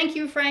 So thank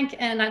you, Frank,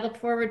 and I look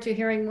forward to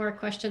hearing more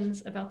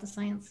questions about the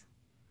science.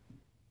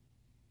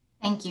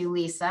 Thank you,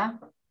 Lisa.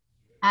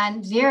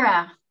 And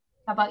Vera,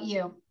 how about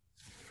you?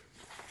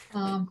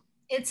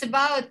 It's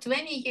about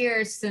 20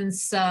 years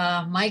since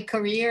my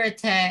career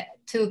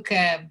took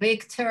a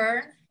big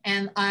turn,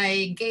 and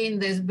I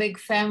gained this big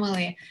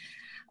family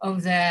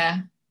of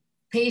the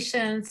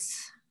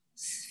patients,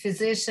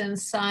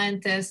 physicians,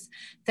 scientists,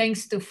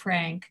 thanks to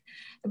Frank.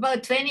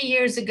 about 20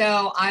 years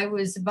ago, I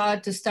was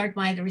about to start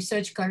my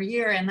research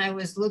career, and I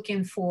was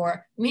looking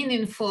for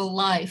meaningful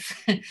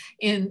life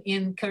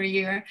in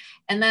career.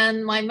 And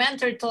then my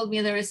mentor told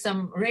me there is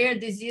some rare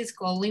disease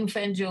called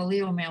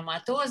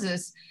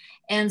lymphangioliomyomatosis.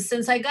 And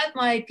since I got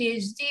my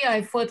PhD,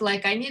 I thought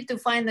like I need to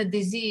find a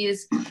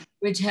disease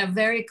which have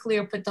very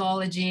clear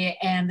pathology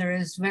and there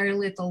is very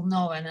little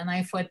known. And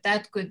I thought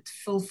that could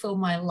fulfill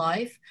my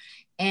life.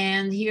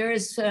 And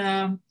here's,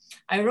 I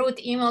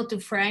wrote email to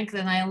Frank,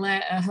 then I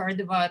heard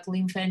about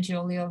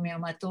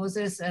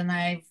lymphangioliomyomatosis, and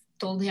I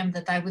told him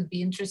that I would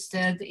be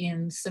interested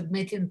in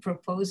submitting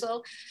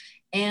proposal.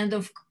 And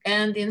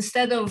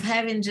instead of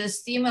having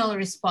just email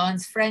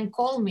response, Frank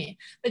called me,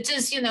 but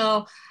just, you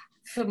know,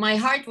 my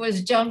heart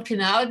was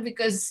jumping out,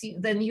 because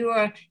then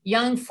you're a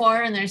young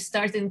foreigner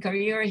starting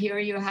career. Here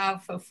you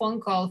have a phone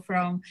call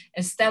from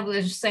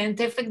established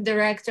scientific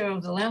director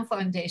of the LAM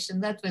Foundation.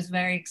 That was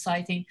very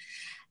exciting.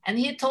 And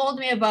he told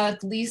me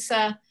about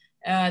Lisa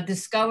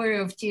discovery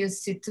of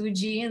TSC2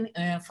 gene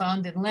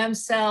found in LAM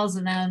cells.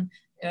 And then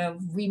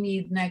we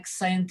need next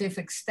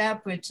scientific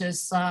step, which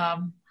is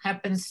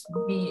happens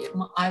to be,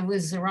 I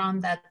was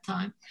around that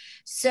time.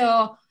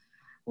 So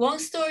long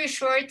story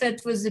short,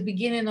 that was the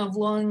beginning of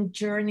long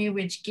journey,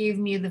 which gave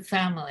me the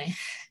family.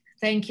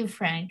 Thank you,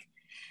 Frank.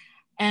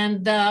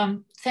 And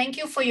thank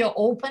you for your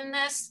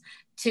openness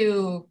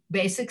to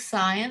basic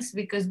science,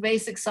 because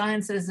basic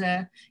science is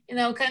a, you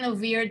know, kind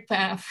of weird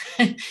path.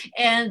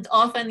 And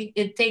often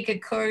it takes a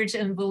courage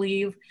and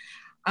belief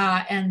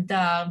and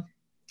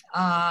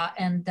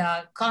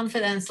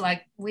confidence,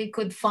 like we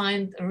could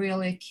find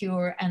really a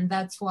cure. And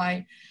that's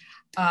why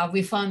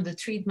we found the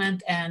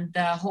treatment, and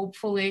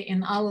hopefully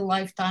in our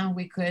lifetime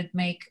we could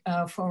make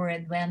forward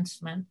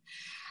advancement.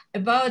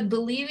 About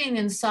believing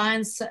in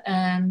science,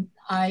 and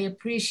I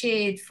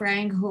appreciate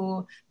Frank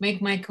who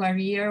make my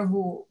career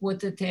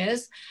what it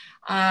is.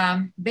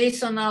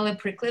 Based on our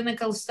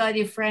preclinical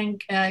study,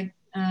 Frank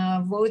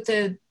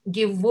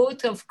give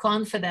vote of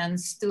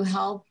confidence to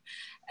help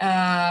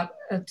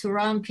to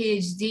run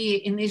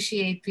PhD,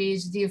 initiate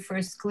PhD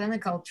first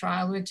clinical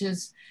trial, which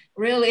is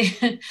really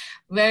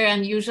very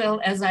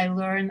unusual as I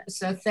learned.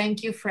 So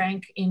thank you,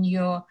 Frank, in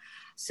your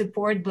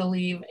support,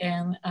 belief,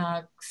 and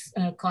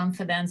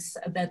confidence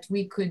that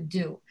we could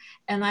do.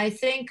 And I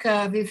think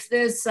with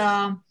this,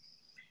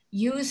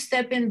 you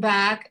stepping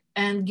back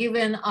and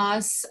giving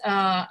us,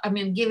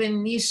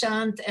 giving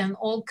Nishant and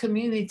all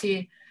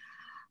community,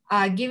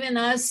 giving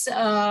us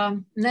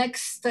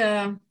next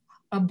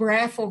a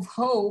breath of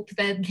hope,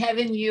 that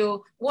having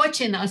you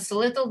watching us a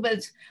little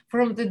bit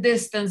from the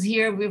distance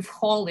here with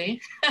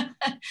Holly,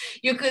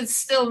 you could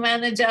still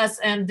manage us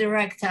and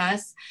direct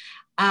us.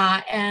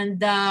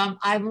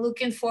 I'm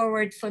looking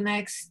forward for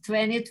next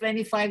 20,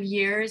 25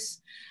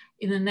 years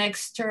in the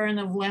next turn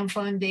of LAM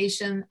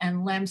Foundation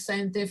and LAM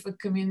scientific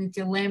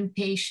community, LAM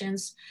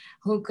patients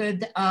who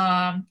could,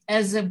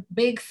 as a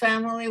big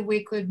family,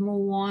 we could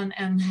move on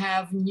and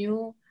have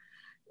new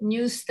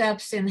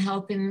steps in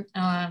helping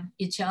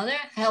each other,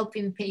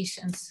 helping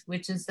patients,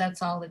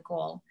 that's all the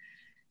goal.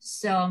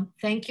 So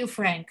thank you,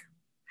 Frank.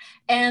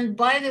 And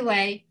by the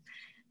way,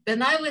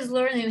 when I was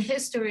learning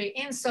history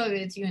in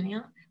Soviet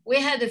Union, we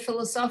had a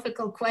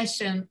philosophical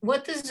question: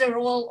 what is the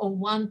role of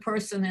one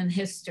person in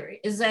history?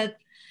 Is that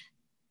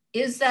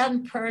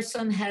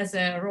person has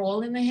a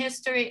role in the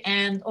history?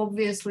 And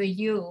obviously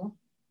you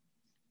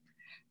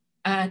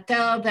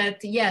tell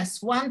that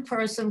yes, one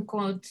person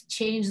could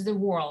change the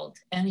world,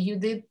 and you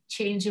did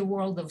change the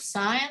world of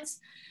science,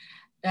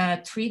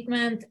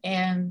 treatment,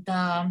 and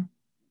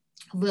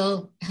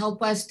will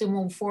help us to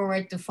move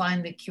forward to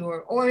find the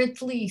cure, or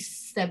at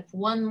least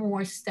one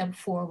more step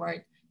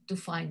forward to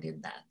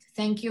finding that.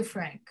 Thank you,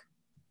 Frank.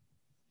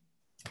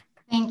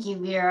 Thank you,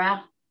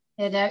 Vera.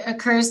 It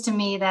occurs to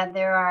me that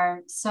there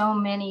are so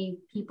many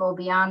people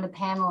beyond the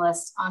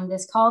panelists on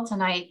this call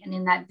tonight and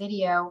in that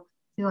video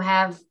who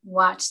have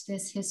watched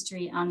this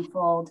history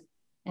unfold.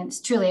 And it's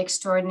truly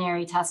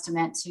extraordinary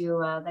testament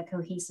to the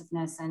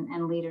cohesiveness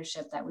and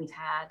leadership that we've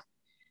had.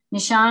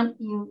 Nishant,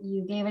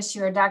 you gave us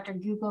your Dr.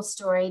 Google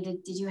story.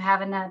 Did you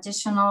have an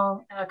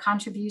additional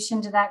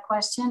contribution to that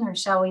question, or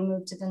shall we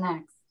move to the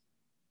next?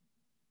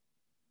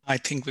 I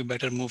think we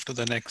better move to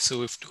the next,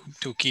 so if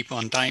to keep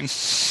on time.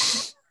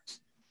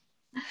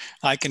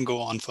 I can go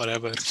on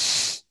forever.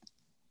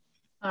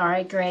 All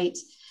right, great.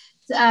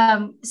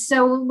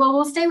 So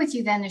we'll stay with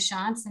you then,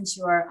 Nishant, since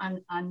you are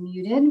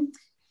unmuted.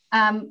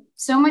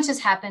 So much has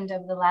happened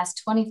over the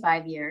last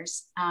 25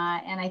 years,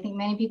 and I think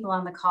many people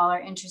on the call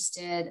are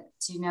interested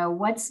to know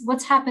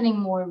what's happening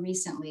more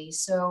recently.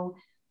 So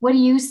what do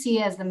you see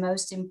as the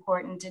most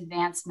important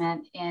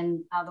advancement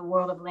in the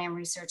world of LAM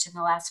research in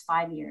the last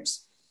 5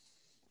 years?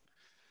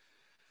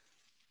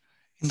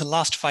 In the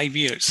last 5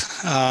 years,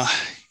 I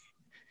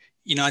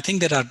think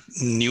there are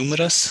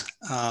numerous,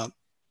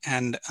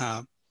 and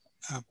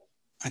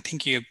I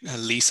think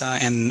Lisa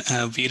and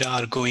Vera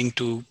are going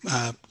to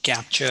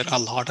capture a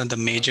lot of the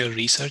major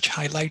research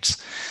highlights.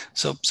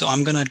 So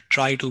I'm going to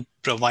try to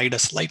provide a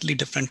slightly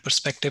different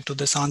perspective to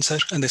this answer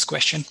and this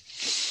question.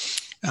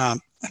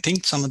 I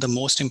think some of the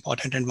most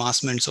important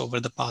advancements over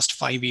the past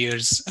 5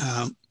 years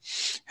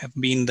have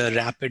been the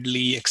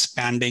rapidly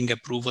expanding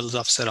approvals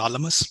of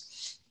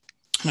sirolimus,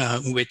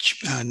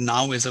 which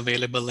now is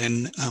available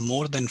in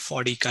more than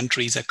 40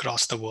 countries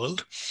across the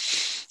world,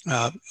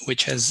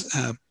 which has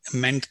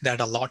meant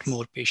that a lot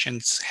more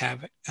patients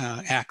have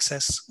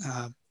access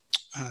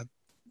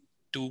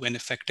to an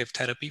effective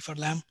therapy for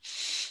LAM.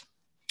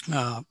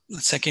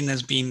 Second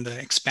has been the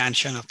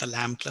expansion of the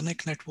LAM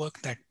clinic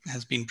network that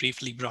has been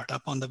briefly brought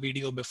up on the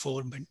video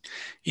before, but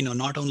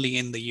not only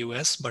in the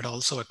US, but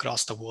also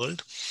across the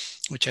world,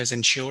 which has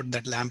ensured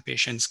that LAM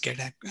patients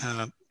get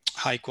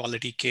high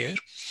quality care.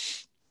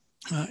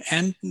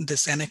 And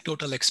this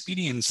anecdotal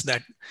experience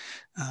that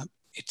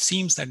it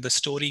seems that the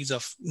stories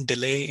of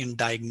delay in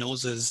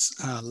diagnosis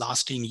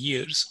lasting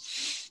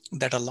years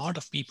that a lot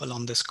of people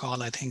on this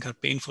call, I think, are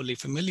painfully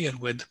familiar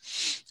with,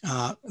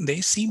 they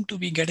seem to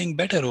be getting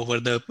better over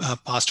the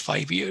past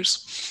 5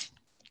 years.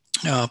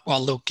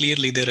 Although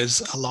clearly there is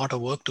a lot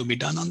of work to be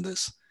done on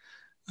this.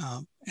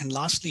 And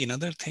lastly,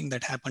 another thing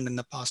that happened in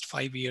the past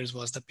 5 years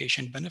was the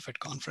Patient Benefit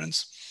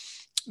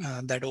Conference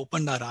that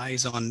opened our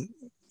eyes on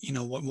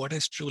what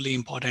is truly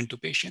important to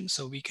patients.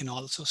 So we can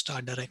also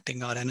start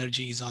directing our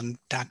energies on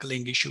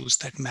tackling issues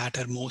that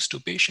matter most to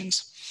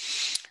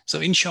patients. So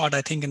in short,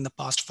 I think in the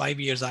past 5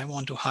 years, I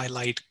want to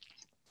highlight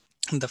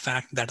the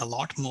fact that a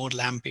lot more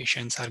LAM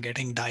patients are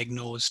getting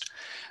diagnosed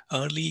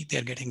early,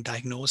 they're getting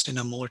diagnosed in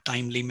a more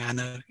timely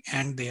manner,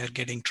 and they are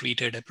getting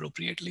treated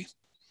appropriately.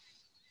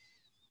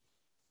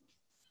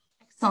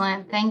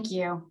 Excellent, thank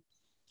you.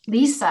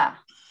 Lisa,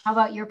 how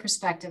about your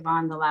perspective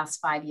on the last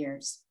 5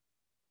 years?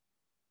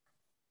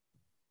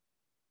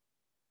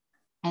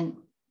 And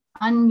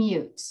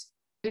unmute.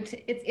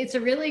 It's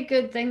a really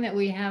good thing that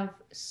we have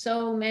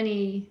so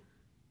many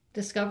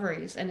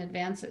discoveries and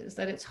advances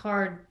that it's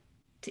hard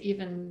to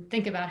even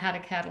think about how to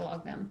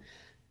catalog them.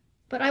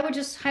 But I would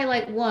just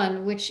highlight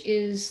one, which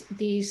is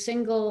the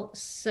single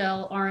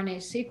cell RNA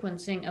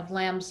sequencing of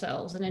LAM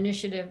cells, an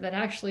initiative that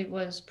actually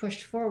was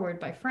pushed forward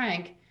by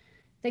Frank,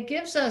 that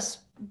gives us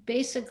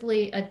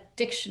basically a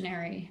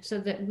dictionary so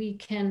that we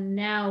can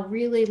now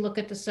really look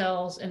at the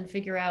cells and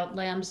figure out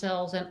LAM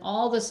cells and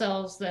all the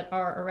cells that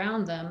are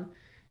around them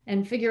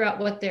and figure out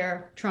what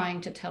they're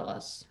trying to tell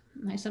us.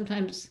 And I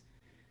sometimes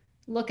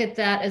look at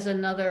that as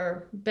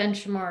another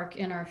benchmark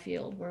in our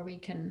field where we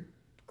can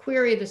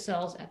query the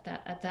cells at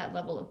that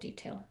level of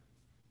detail.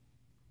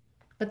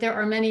 But there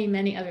are many,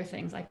 many other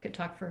things. I could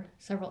talk for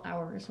several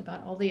hours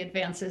about all the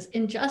advances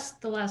in just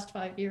the last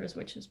 5 years,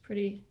 which is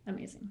pretty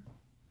amazing.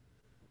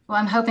 Well,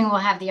 I'm hoping we'll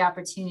have the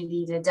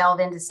opportunity to delve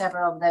into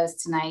several of those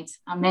tonight.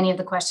 Many of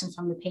the questions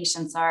from the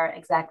patients are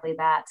exactly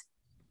that.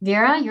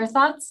 Vera, your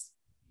thoughts?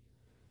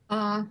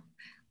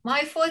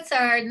 My thoughts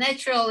are a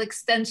natural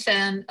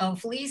extension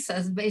of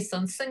Lisa's based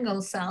on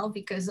single cell,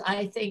 because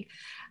I think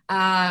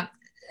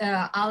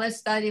our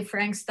study,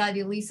 Frank's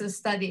study, Lisa's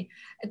study,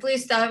 at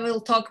least I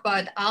will talk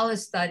about our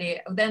study.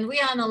 Then we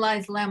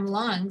analyzed LAM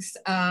lungs.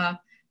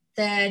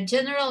 The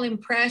general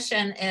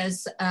impression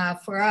is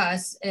for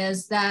us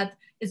is that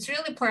it's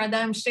really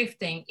paradigm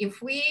shifting.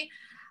 If we,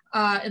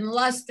 in the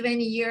last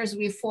 20 years,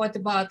 we thought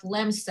about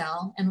LAM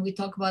cell and we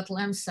talk about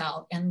LAM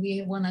cell and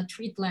we wanna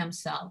treat LAM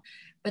cell.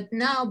 But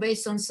now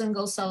based on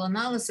single cell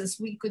analysis,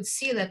 we could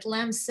see that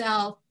LAM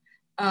cell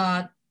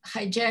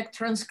hijack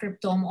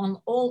transcriptome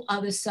on all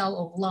other cell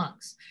of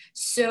lungs.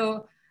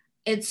 So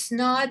it's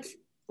not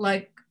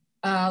like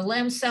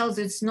LAM cells,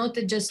 it's not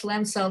just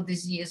LAM cell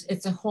disease,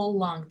 it's a whole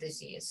lung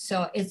disease.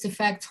 So it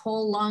affects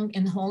whole lung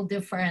and whole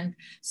different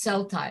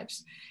cell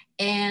types.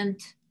 And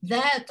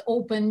that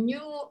opened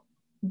new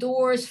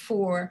doors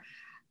for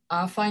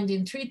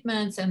finding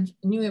treatments and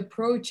new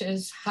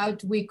approaches how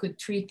we could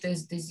treat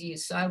this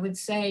disease. So I would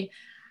say,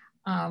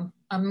 I'm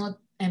not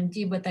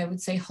MD, but I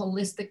would say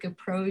holistic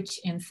approach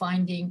in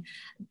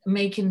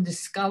making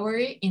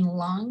discovery in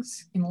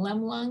lungs, in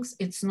LAM lungs.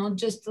 It's not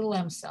just the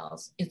LAM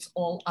cells, it's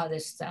all other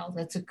cells.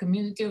 It's a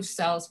community of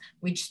cells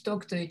which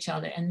talk to each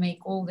other and make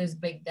all this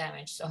big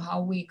damage. So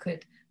how we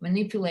could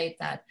manipulate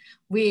that.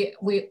 We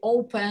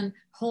open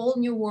whole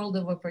new world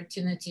of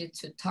opportunity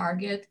to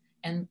target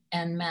and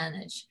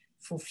manage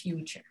for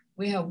future.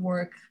 We have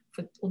work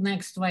for the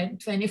next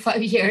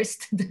 25 years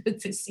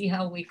to see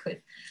how we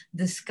could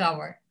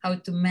discover how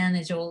to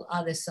manage all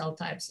other cell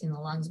types in the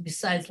lungs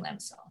besides LAM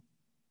cell.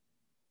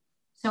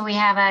 So we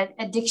have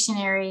a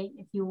dictionary,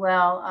 if you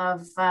will,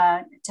 of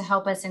to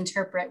help us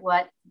interpret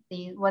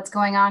what's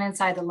going on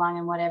inside the lung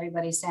and what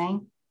everybody's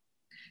saying.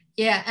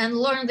 Yeah, and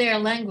learn their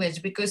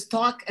language, because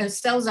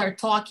cells are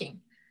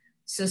talking.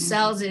 So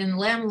cells in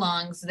LAM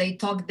lungs, they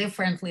talk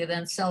differently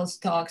than cells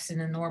talks in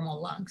the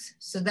normal lungs.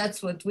 So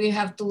that's what we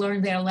have to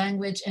learn their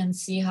language and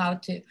see how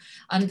to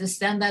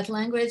understand that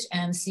language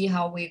and see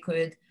how we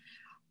could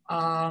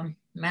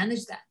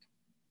manage that.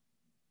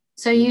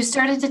 So you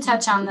started to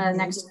touch on the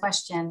next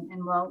question,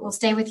 and we'll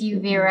stay with you,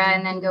 Vera,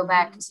 and then go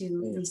back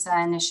to Lisa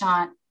and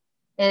Nishant,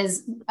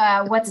 is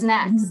what's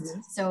next?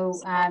 So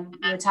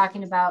we're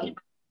talking about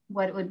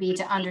what it would be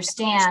to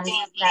understand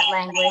that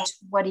language.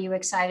 What are you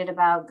excited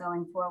about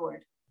going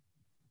forward?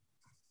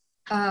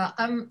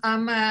 I'm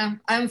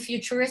a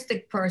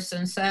futuristic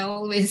person, so I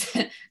always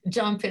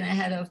jump in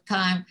ahead of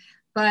time.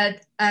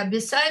 But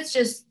besides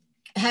just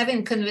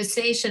having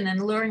conversation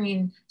and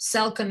learning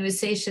cell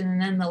conversation and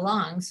then the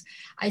lungs,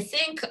 I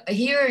think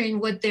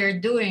hearing what they're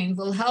doing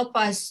will help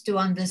us to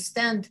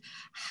understand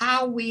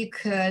how we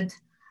could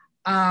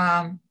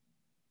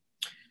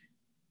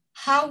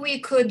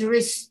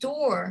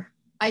restore.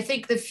 I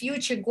think the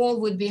future goal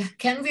would be,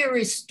 can we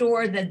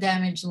restore the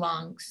damaged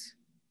lungs?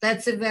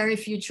 That's a very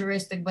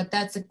futuristic, but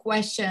that's a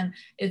question.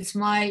 It's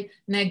my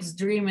next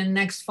dream in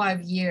next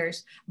 5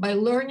 years. By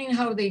learning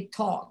how they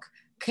talk,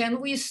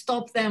 can we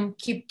stop them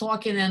keep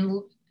talking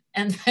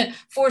and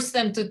force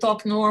them to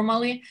talk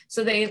normally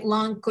so the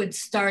lung could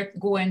start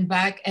going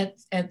back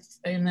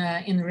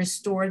and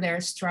restore their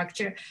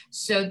structure?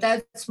 So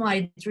that's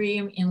my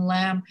dream in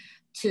LAM,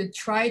 to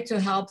try to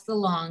help the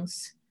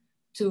lungs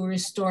to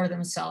restore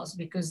themselves,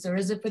 because there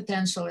is a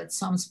potential at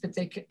some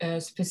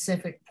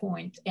specific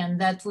point. And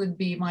that would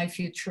be my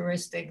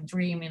futuristic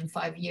dream in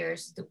 5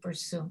 years to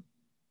pursue.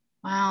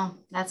 Wow,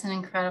 that's an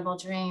incredible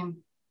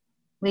dream.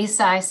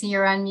 Lisa, I see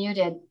you're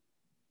unmuted.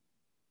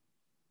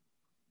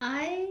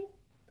 I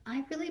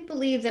really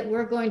believe that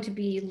we're going to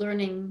be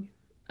learning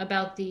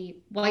about the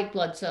white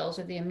blood cells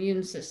or the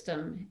immune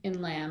system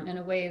in LAM in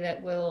a way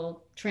that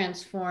will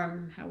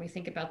transform how we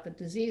think about the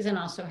disease and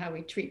also how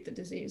we treat the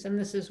disease. And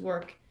this is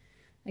work,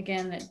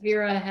 again, that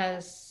Vera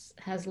has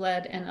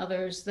led, and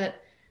others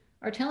that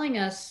are telling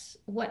us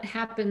what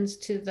happens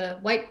to the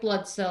white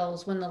blood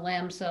cells when the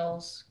LAM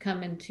cells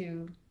come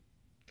into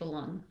the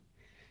lung.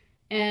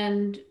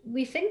 And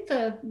we think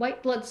the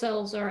white blood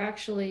cells are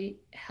actually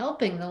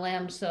helping the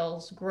LAM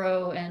cells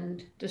grow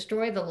and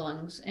destroy the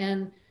lungs.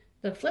 And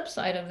the flip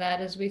side of that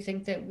is we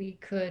think that we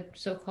could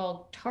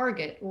so-called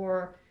target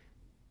or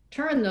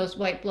turn those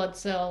white blood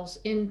cells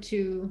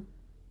into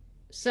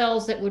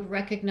cells that would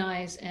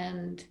recognize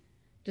and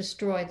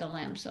destroy the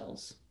LAM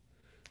cells.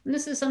 And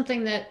this is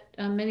something that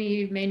many of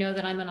you may know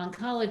that I'm an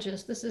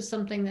oncologist. This is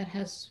something that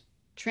has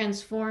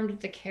transformed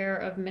the care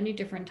of many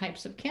different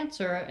types of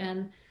cancer.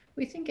 And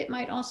we think it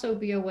might also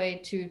be a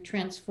way to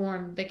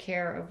transform the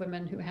care of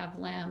women who have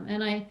LAM.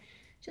 And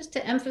just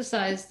to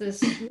emphasize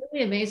this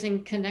really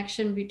amazing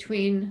connection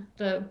between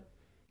the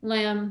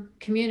LAM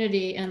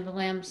community and the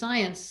LAM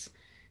science,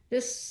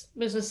 this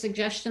was a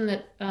suggestion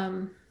that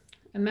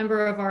a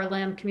member of our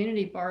LAM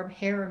community, Barb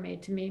Hare,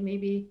 made to me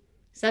maybe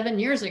 7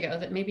 years ago,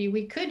 that maybe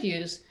we could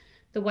use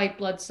the white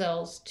blood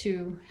cells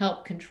to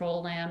help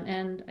control LAM.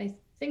 And I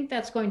think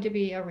that's going to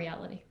be a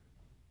reality.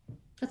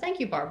 So thank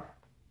you, Barb.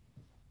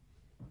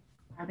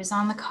 Barb is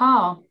on the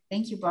call.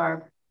 Thank you,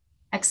 Barb.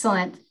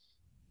 Excellent.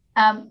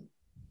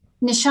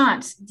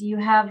 Nishant, do you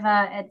have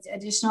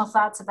additional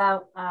thoughts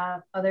about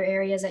other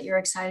areas that you're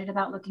excited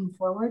about looking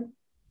forward?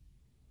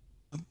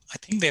 I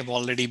think they've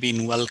already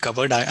been well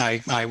covered.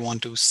 I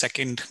want to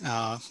second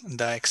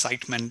the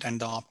excitement and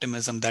the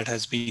optimism that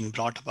has been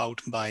brought about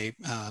by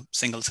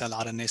single cell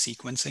RNA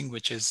sequencing,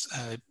 which is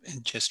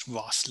just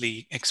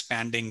vastly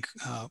expanding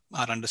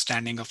our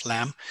understanding of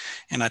LAM.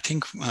 And I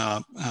think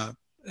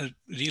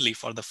really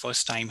for the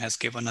first time has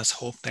given us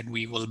hope that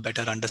we will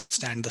better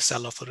understand the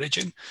cell of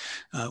origin,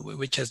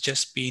 which has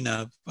just been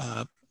a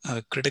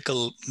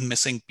critical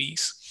missing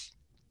piece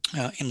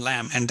in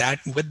LAM. And that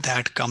with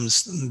that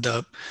comes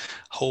the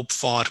hope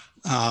for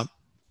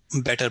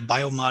better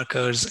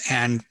biomarkers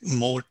and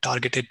more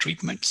targeted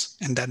treatments.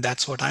 And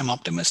that's what I'm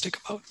optimistic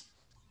about.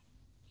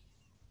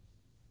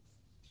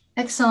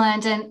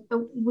 Excellent. And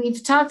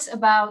we've talked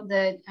about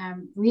the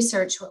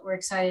research, what we're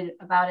excited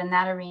about in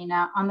that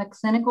arena. On the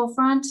clinical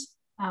front,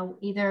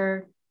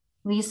 either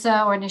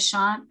Lisa or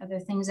Nishant, are there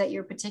things that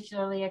you're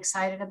particularly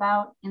excited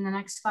about in the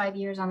next 5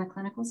 years on the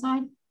clinical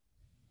side?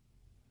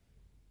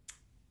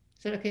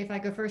 Is it okay if I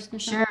go first,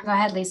 Nishant? Sure, go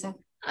ahead, Lisa.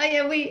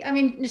 Yeah,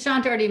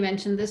 Nishant already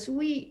mentioned this.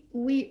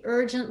 We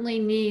urgently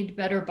need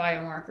better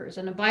biomarkers.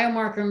 And a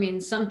biomarker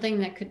means something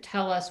that could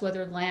tell us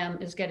whether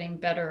LAM is getting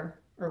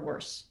better or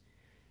worse.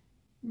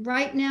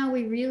 Right now,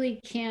 we really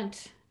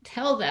can't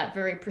tell that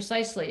very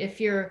precisely. If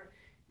your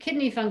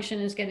kidney function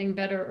is getting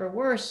better or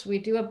worse, we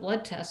do a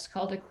blood test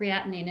called a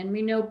creatinine, and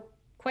we know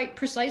quite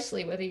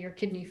precisely whether your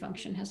kidney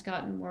function has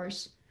gotten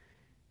worse.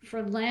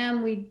 For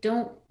LAM, we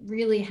don't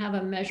really have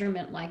a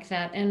measurement like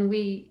that, and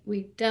we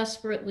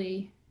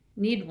desperately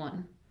need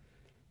one,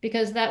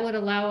 because that would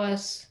allow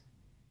us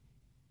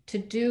to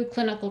do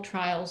clinical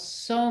trials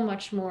so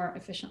much more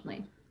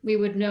efficiently. We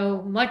would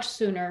know much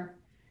sooner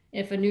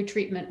if a new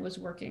treatment was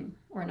working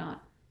or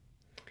not.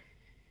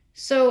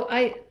 So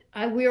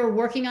we are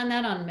working on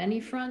that on many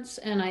fronts,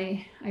 and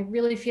I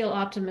really feel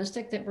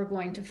optimistic that we're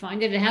going to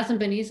find it. It hasn't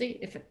been easy.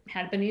 If it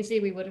had been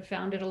easy, we would have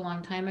found it a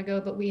long time ago,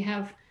 but we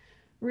have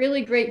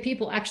really great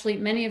people, actually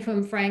many of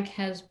whom Frank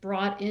has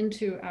brought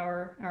into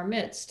our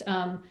midst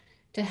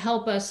to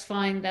help us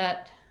find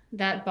that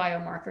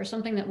biomarker,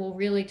 something that will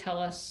really tell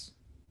us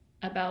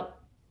about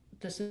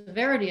the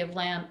severity of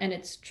LAM and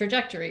its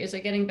trajectory. Is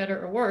it getting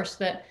better or worse?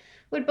 That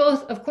would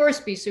both, of course,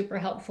 be super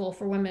helpful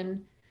for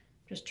women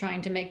just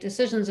trying to make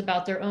decisions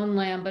about their own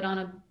LAM, but on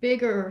a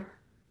bigger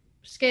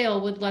scale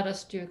would let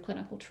us do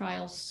clinical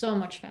trials so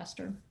much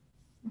faster.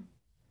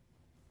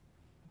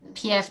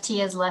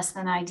 PFT is less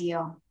than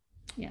ideal.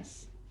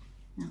 Yes.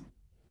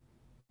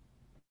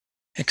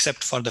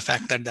 Except for the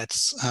fact that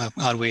that's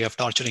our way of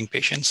torturing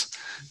patients.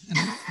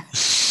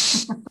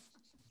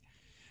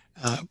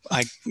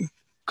 I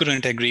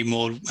couldn't agree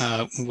more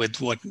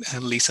with what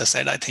Lisa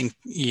said. I think,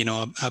 you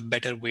know, a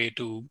better way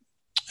to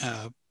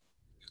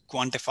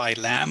quantify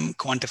LAM,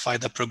 quantify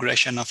the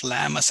progression of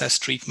LAM, assess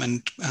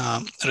treatment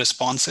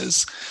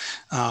responses,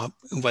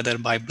 whether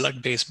by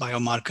blood-based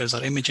biomarkers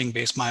or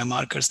imaging-based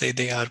biomarkers,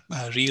 they are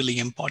really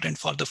important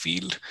for the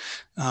field.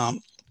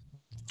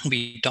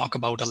 We talk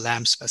about a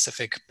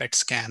LAM-specific PET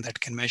scan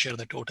that can measure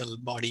the total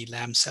body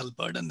LAM cell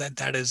burden.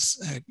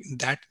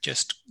 That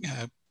just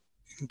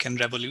can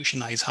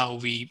revolutionize how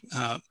we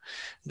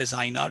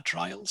design our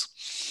trials.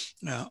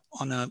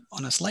 On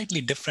a slightly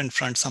different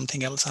front,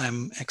 something else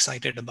I'm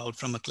excited about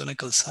from a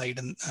clinical side,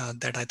 and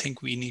that I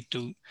think we need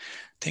to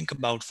think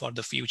about for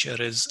the future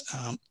is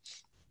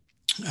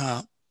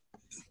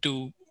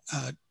to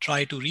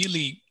try to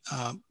really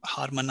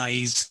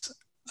harmonize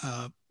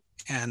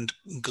and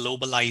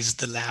globalize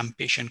the LAM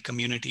patient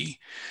community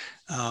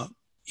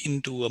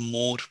into a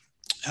more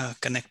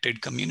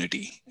connected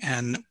community.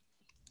 And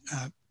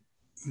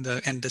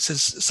this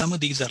is, some of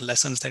these are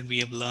lessons that we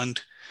have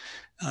learned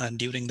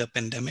during the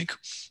pandemic.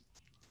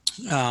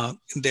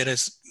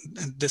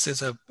 This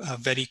is a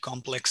very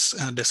complex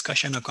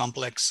discussion, a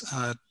complex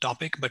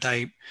topic, but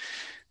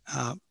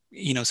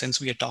you know, since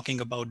we are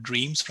talking about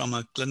dreams from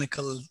a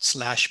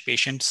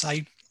clinical/patient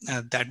side,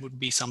 that would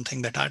be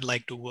something that I'd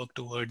like to work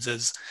towards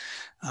is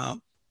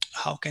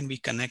how can we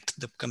connect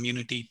the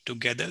community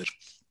together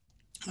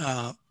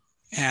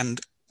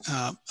and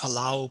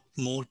allow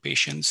more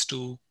patients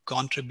to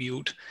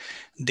contribute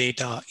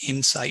data,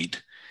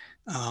 insight,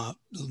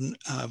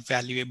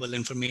 valuable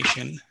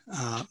information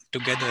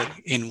together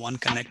in one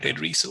connected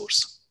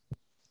resource.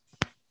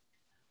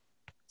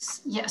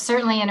 Yeah,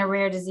 certainly in a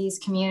rare disease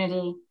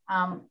community,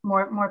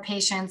 more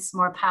patients,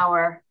 more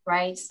power,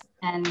 right?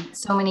 And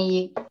so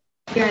many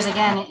years,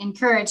 again,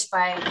 encouraged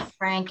by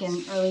Frank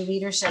and early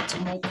leadership to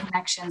make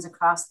connections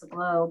across the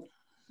globe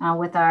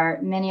with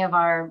many of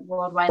our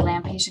Worldwide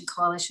LAM Patient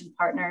Coalition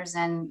partners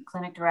and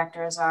clinic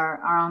directors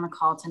are on the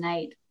call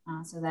tonight.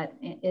 So that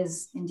it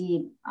is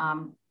indeed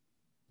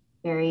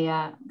very,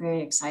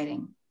 very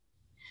exciting.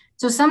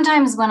 So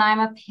sometimes when I'm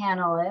a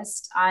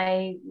panelist,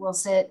 I will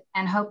sit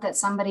and hope that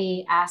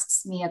somebody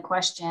asks me a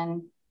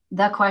question,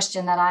 the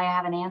question that I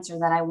have an answer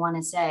that I want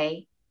to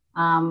say.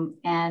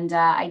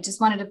 I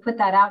just wanted to put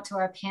that out to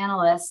our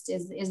panelists.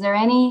 Is there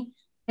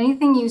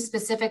anything you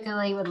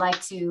specifically would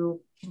like to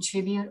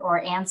contribute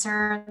or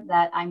answer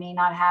that I may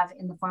not have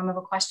in the form of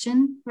a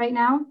question right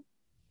now?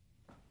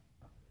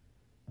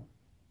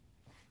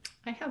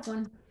 I have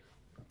one.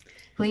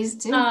 Please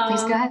do.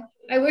 Please go ahead.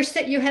 I wish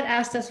that you had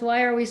asked us,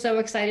 why are we so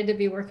excited to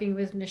be working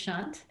with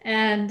Nishant?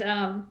 And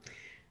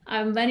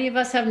many of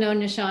us have known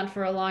Nishant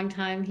for a long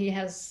time. He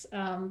has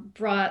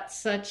brought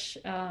such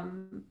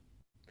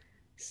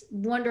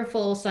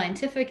wonderful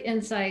scientific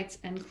insights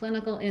and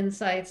clinical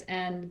insights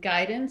and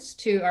guidance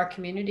to our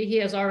community. He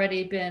has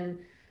already been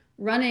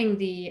running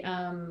the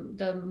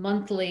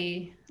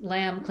monthly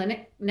LAM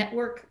clinic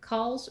network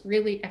calls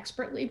really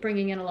expertly,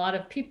 bringing in a lot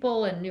of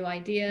people and new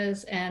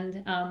ideas.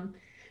 And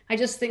I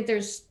just think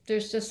there's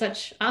just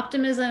such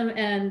optimism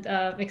and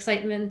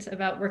excitement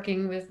about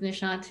working with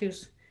Nishant,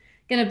 who's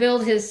going to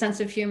build his sense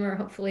of humor,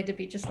 hopefully, to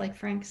be just like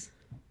Frank's.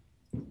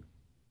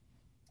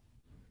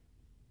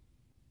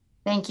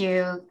 Thank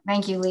you.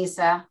 Thank you,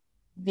 Lisa.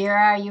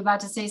 Vera, are you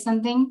about to say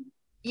something?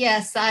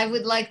 Yes, I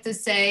would like to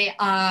say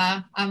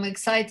I'm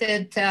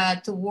excited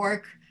to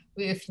work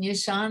with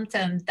Nishant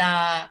and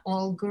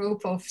all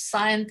group of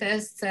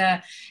scientists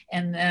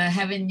and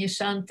having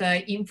Nishant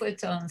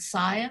input on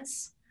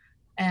science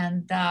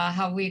and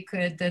how we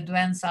could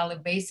advance our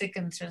basic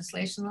and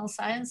translational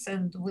science,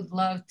 and would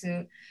love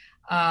to,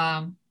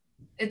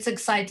 it's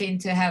exciting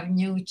to have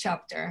new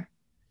chapter.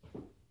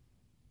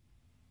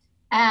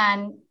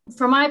 And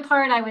for my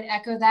part, I would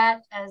echo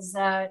that as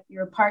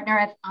your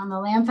partner on the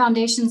LAM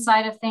Foundation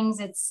side of things.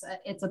 It's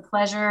a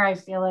pleasure. I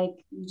feel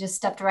like you just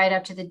stepped right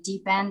up to the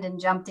deep end and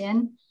jumped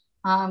in.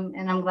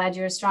 And I'm glad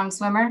you're a strong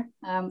swimmer.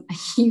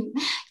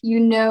 You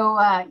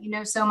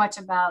know so much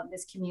about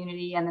this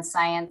community and the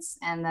science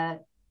and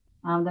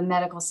the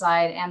medical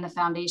side and the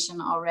foundation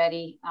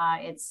already.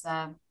 It's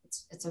a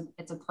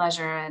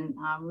pleasure, and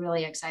I'm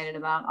really excited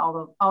about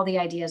all the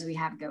ideas we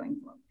have going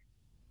forward.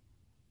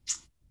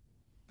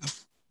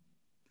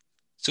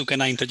 So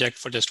can I interject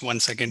for just 1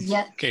 second?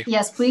 Yeah. Okay.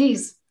 Yes,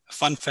 please.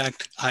 Fun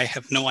fact, I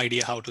have no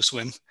idea how to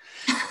swim.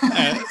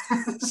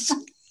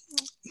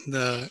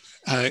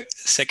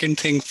 second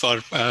thing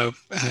for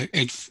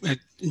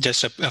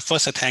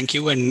first a thank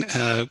you, and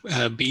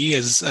B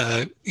is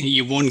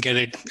you won't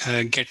get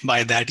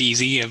by that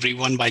easy,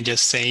 everyone, by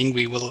just saying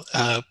we will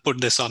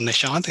put this on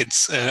Nishant.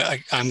 It's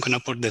I'm gonna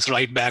put this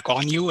right back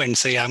on you and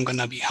say I'm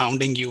gonna be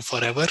hounding you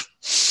forever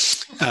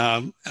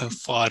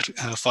for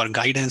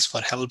guidance,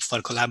 for help,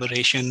 for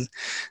collaboration.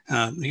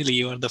 Really,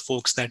 you are the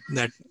folks that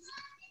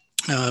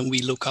we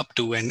look up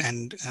to,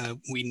 and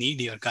we need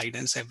your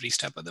guidance every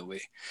step of the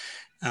way.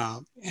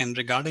 And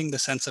regarding the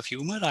sense of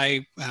humor,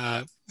 I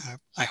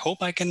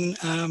hope I can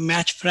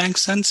match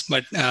Frank's sense,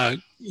 but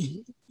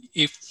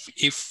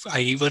if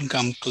I even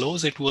come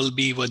close, it will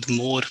be with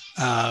more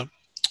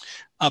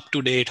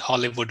up-to-date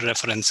Hollywood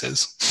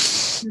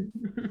references.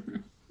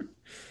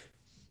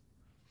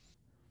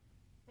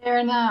 Fair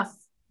enough.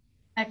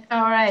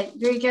 All right,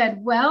 very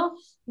good. Well,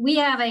 we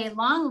have a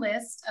long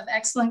list of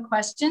excellent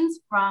questions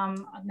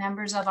from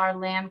members of our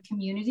LAM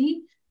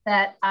community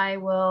that I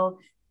will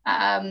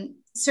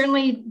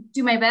certainly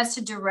do my best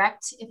to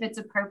direct if it's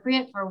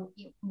appropriate for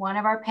one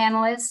of our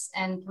panelists.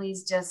 And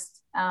please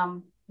just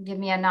give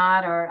me a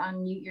nod or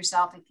unmute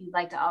yourself if you'd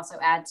like to also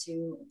add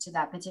to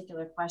that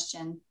particular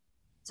question.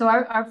 So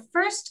our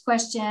first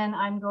question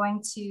I'm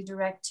going to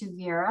direct to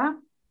Vera,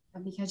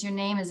 because your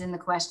name is in the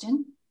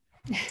question.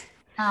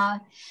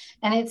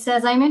 And it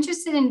says, I'm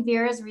interested in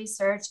Vera's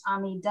research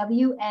on the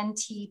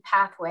WNT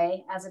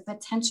pathway as a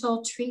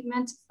potential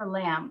treatment for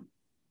LAM.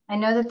 I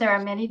know that there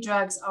are many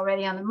drugs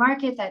already on the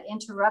market that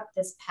interrupt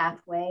this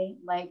pathway,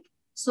 like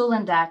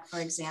Sulindac, for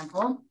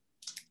example.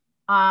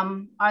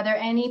 Are there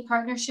any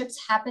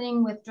partnerships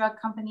happening with drug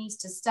companies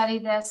to study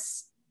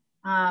this,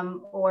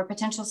 or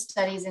potential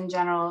studies in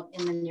general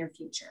in the near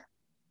future?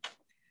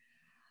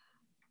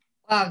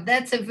 Wow,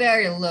 that's a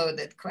very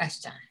loaded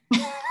question.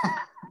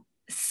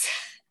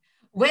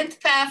 Wnt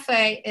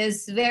pathway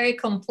is very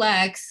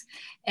complex,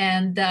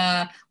 and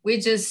we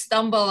just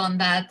stumbled on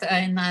that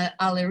in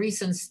our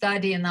recent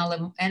study in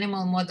our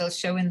animal model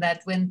showing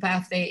that Wnt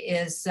pathway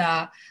is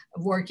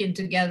working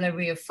together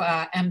with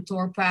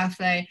mTOR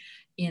pathway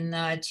in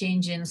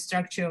changing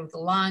structure of the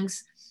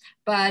lungs.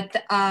 But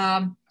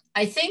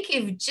I think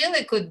if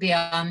Jilly could be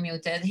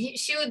unmuted,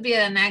 she would be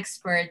an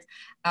expert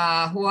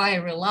who I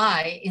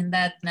rely in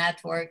that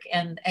network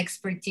and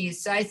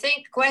expertise. So I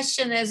think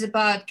question is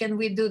about, can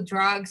we do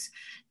drugs?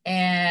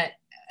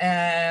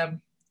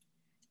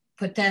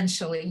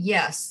 Potentially,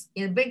 yes.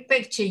 In big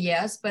picture,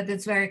 yes, but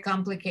it's very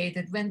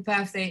complicated. Wnt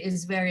pathway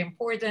is very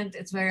important.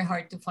 It's very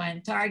hard to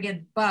find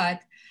target,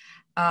 but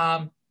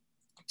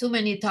too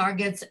many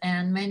targets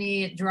and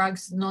many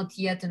drugs not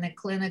yet in a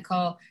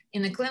clinical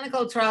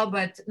trial,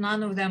 but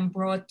none of them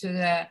brought to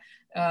the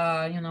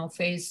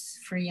phase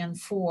 3 and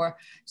 4.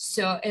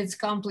 So it's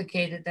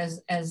complicated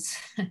as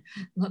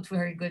not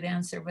very good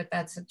answer, but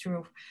that's the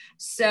truth.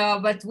 So,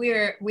 but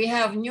we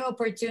have new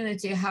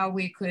opportunity how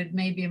we could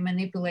maybe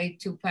manipulate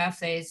two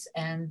pathways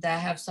and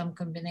have some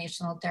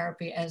combinational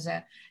therapy as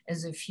a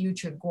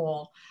future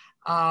goal.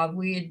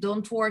 We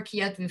don't work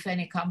yet with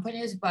any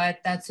companies, but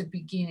that's a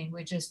beginning.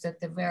 We're just at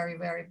the very,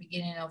 very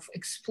beginning of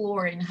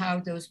exploring how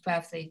those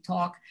pathways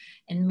talk,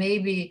 and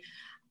maybe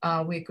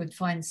we could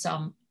find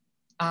some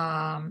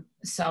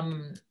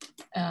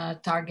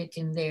target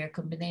in there,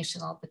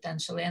 combinational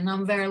potentially. And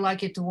I'm very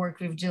lucky to work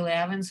with Jill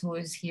Evans, who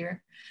is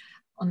here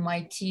on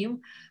my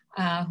team,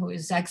 who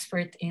is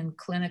expert in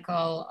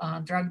clinical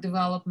drug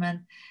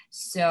development.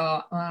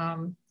 So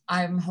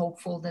I'm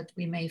hopeful that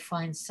we may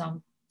find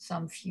some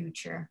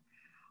future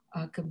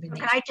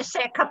combination. Can I just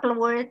say a couple of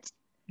words?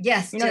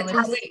 Yes, Jill,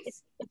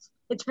 please.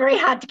 It's very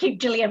hard to keep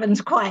Jill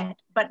Evans quiet,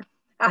 but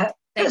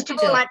first of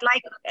all,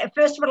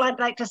 I'd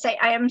like to say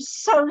I am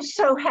so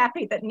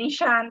happy that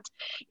Nishant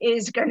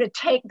is going to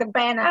take the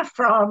banner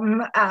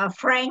from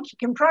Frank. He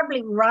can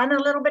probably run a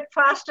little bit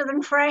faster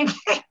than Frank.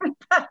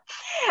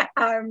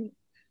 And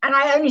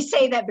I only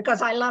say that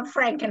because I love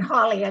Frank and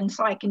Holly, and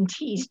so I can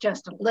tease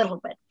just a little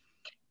bit.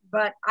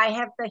 But I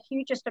have the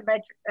hugest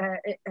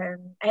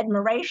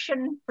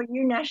admiration for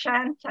you,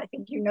 Nishant. I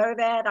think you know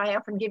that. I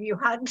often give you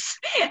hugs,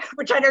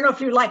 which I don't know if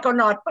you like or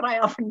not, but I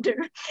often do.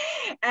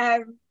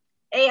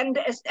 And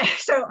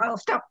so I'll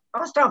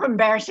stop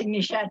embarrassing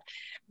Nishant.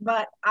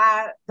 But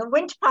the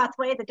Wnt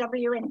pathway, the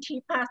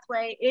WNT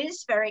pathway,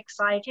 is very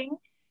exciting.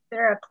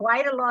 There are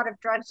quite a lot of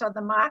drugs on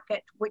the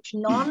market which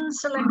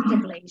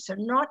non-selectively, so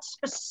not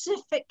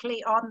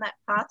specifically on that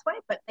pathway,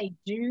 but they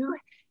do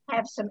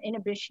have some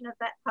inhibition of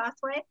that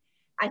pathway.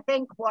 I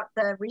think what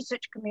the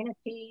research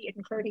community,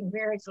 including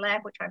Vera's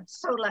lab, which I'm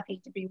so lucky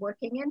to be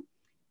working in,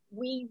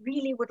 we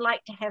really would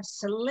like to have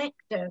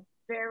selective,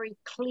 very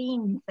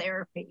clean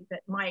therapy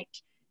that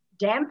might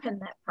dampen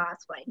that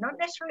pathway, not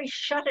necessarily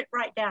shut it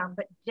right down,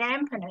 but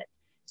dampen it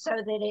so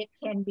that it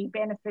can be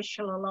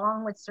beneficial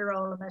along with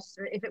sirolimus.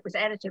 If it was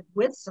additive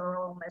with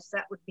sirolimus,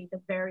 that would be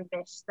the very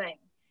best thing.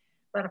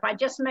 But if I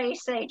just may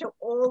say to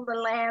all the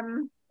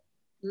LAM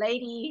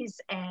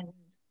ladies and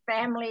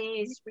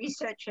families,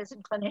 researchers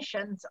and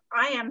clinicians,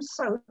 I am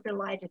so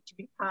delighted to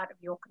be part of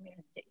your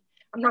community.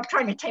 I'm not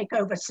trying to take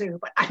over, Sue,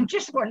 but I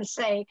just want to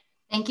say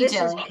Thank you,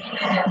 Jill.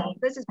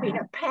 This has been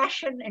a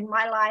passion in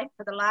my life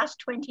for the last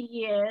 20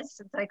 years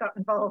since I got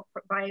involved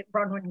by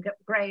Bronwyn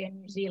Gray in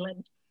New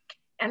Zealand.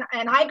 And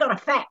I got a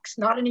fax,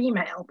 not an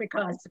email,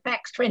 because the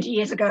fax 20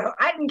 years ago,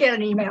 I didn't get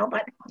an email,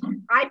 but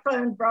I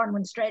phoned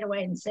Bronwyn straight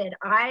away and said,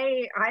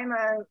 I'm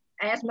a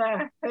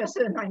asthma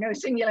person. I know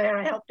Singular,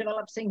 I helped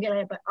develop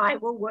Singular, but I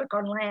will work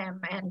on LAM.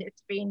 And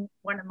it's been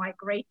one of my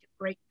great,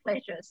 great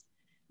pleasures,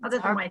 other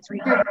than my 3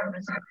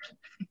 cameras.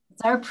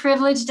 It's our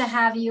privilege to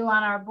have you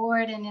on our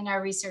board and in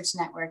our research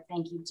network.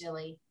 Thank you,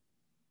 Jilly.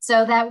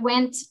 So that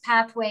WENT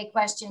pathway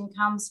question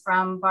comes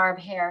from Barb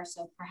Hare.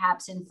 So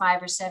perhaps in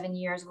 5 or 7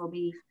 years, we'll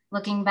be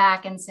looking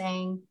back and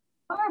saying,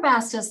 Barb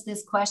asked us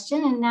this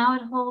question and now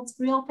it holds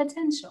real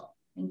potential.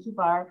 Thank you,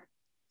 Barb.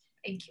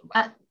 Thank you.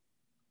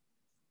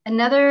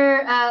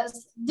 Another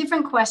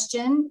different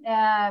question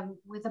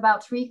with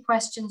about 3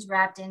 questions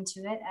wrapped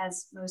into it,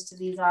 as most of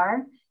these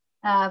are.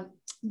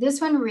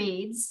 This one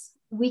reads,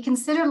 we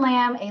consider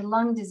LAM a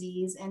lung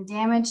disease and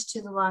damage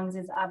to the lungs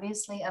is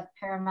obviously of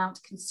paramount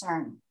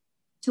concern.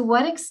 To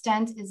what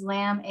extent is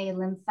LAM a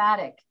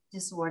lymphatic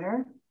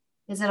disorder?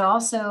 Is it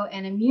also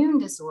an immune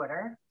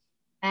disorder?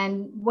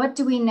 And what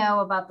do we know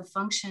about the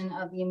function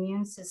of the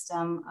immune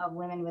system of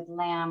women with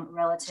LAM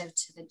relative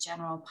to the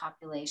general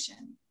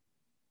population?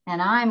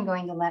 And I'm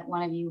going to let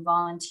one of you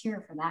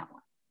volunteer for that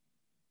one.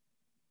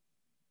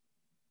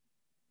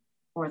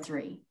 Or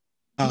 3.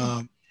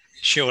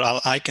 Sure,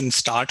 I can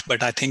start,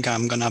 but I think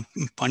I'm going to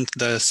punt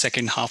the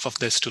second half of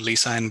this to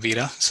Lisa and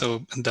Vera. So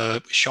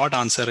the short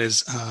answer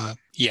is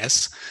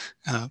yes.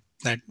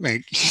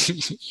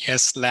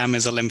 Yes, LAM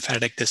is a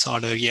lymphatic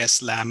disorder.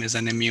 Yes, LAM is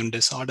an immune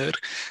disorder.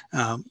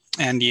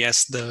 And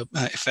yes, the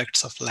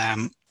effects of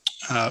LAM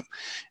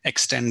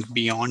extend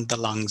beyond the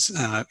lungs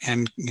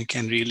and you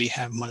can really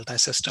have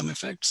multi-system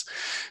effects.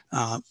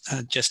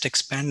 Just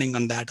expanding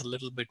on that a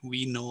little bit,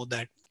 we know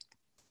that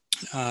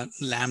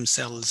LAM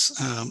cells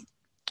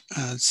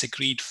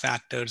secrete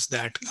factors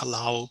that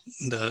allow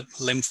the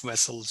lymph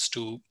vessels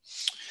to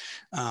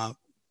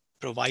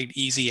provide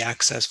easy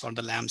access for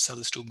the LAM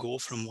cells to go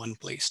from one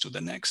place to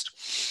the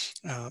next.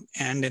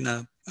 And in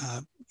a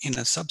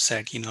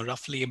subset,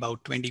 roughly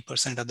about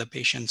 20% of the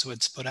patients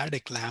with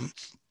sporadic LAM,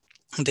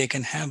 they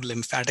can have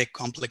lymphatic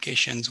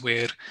complications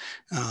where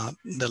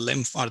the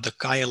lymph or the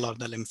chyle or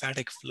the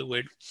lymphatic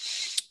fluid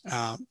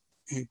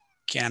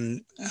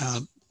can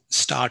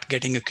start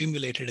getting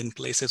accumulated in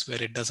places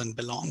where it doesn't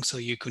belong. So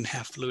you can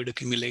have fluid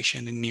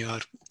accumulation in your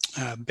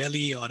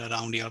belly or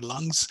around your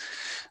lungs.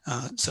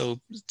 So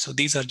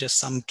these are just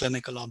some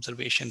clinical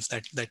observations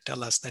that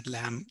tell us that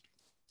LAM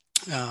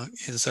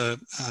is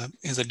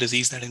a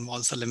disease that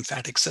involves the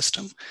lymphatic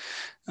system.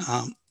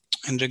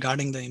 And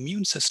regarding the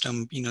immune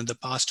system, the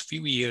past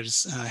few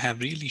years have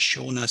really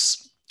shown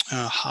us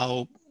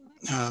how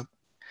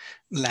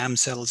LAM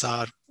cells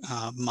are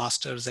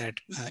masters at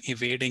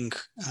evading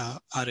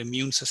our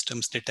immune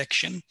system's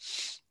detection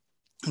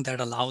that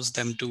allows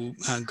them to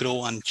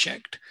grow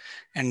unchecked.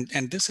 And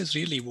this is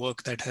really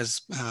work that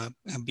has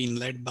been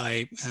led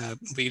by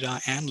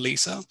Vera and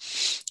Lisa.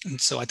 And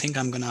so I think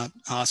I'm going to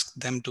ask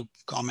them to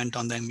comment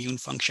on the immune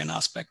function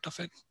aspect of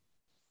it.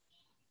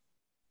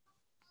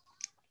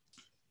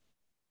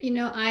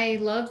 I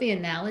love the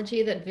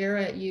analogy that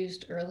Vera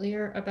used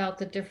earlier about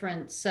the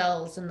different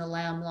cells in the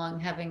LAM lung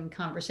having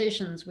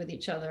conversations with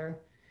each other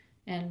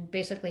and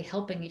basically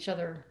helping each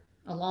other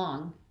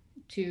along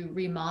to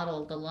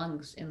remodel the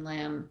lungs in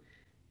LAM.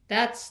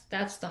 That's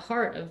the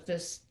heart of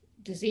this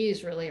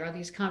disease, really, are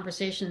these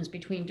conversations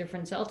between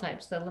different cell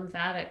types, the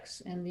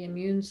lymphatics and the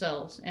immune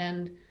cells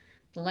and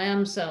the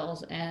LAM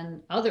cells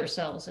and other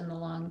cells in the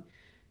lung.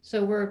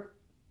 So we're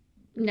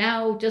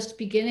now just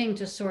beginning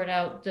to sort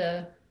out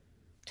the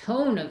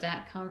tone of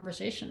that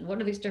conversation. What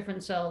are these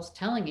different cells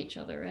telling each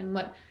other? And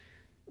what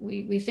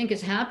we think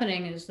is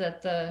happening is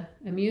that the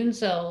immune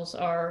cells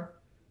are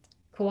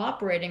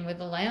cooperating with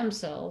the LAM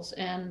cells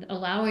and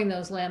allowing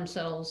those LAM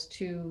cells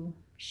to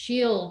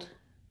shield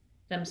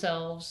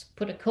themselves,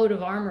 put a coat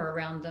of armor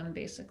around them,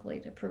 basically,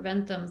 to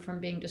prevent them from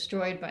being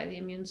destroyed by the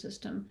immune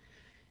system.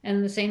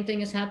 And the same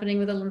thing is happening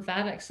with the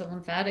lymphatics. The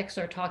lymphatics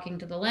are talking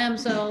to the LAM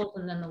cells,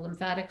 and then the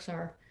lymphatics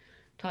are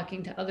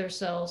talking to other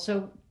cells.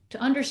 So to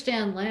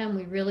understand LAM,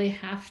 we really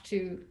have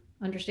to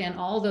understand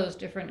all those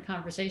different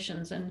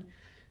conversations. And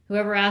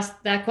whoever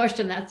asked that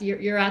question, that's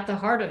you're at the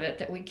heart of it.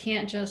 That we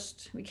can't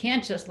just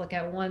look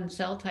at one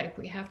cell type.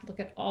 We have to look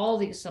at all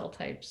these cell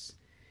types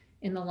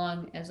in the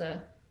lung as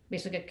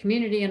basically a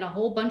community and a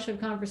whole bunch of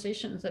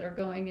conversations that are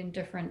going in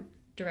different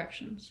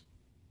directions.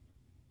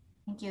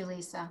 Thank you,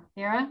 Lisa.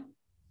 Vera?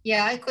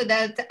 Yeah, I could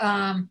add.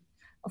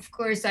 Of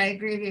course, I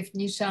agree with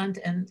Nishant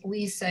and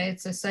Lisa.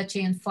 It's such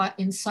an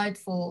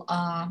insightful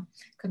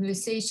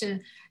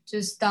conversation.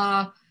 Just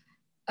I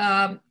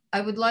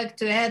would like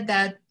to add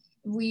that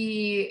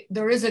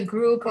there is a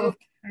group of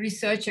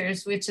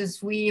researchers, which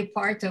is we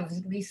part of,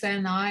 Lisa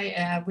and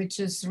I,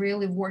 which is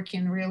really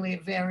working really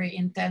very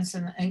intense,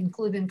 and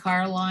including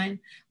Caroline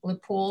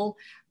LePaul,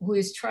 who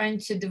is trying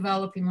to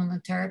develop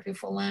immunotherapy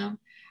for LAM.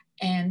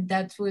 And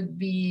that would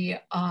be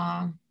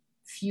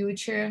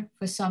future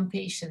for some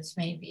patients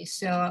maybe.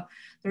 So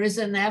there is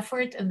an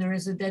effort and there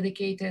is a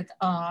dedicated,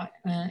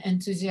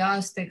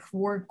 enthusiastic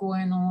work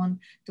going on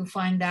to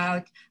find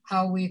out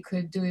how we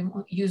could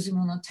use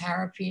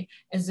immunotherapy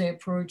as an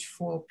approach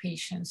for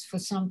patients. For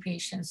some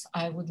patients,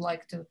 I would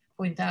like to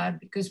point out,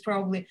 because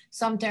probably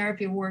some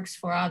therapy works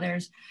for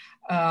others.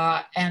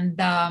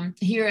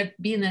 Here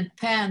at being at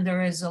Penn,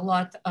 there is a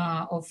lot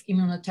of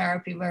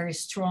immunotherapy, very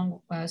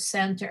strong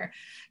center.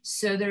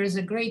 So there is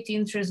a great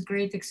interest,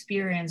 great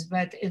experience,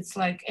 but it's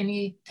like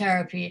any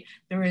therapy,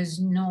 there is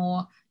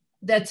no,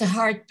 that's a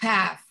hard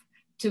path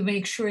to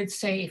make sure it's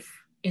safe.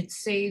 It's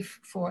safe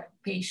for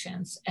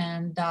patients,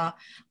 and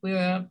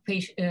we're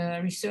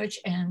research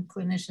and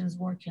clinicians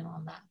working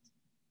on that.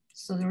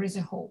 So there is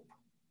a hope.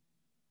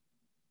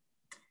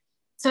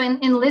 So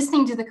in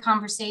listening to the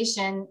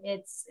conversation,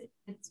 it's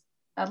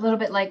a little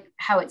bit like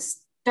how it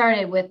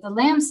started with the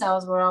LAM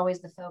cells were always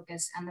the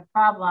focus and the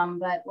problem,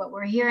 but what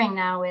we're hearing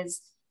now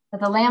is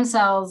that the LAM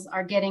cells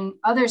are getting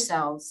other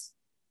cells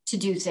to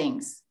do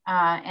things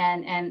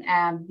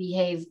and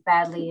behave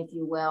badly, if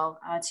you will,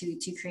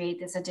 to create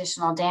this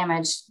additional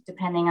damage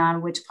depending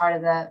on which part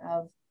of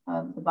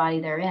the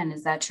body they're in.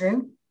 Is that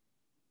true?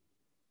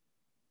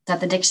 Is that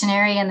the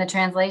dictionary and the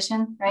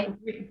translation, right?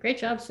 Great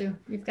job, Sue.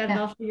 You've got it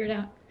all figured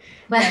out.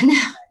 But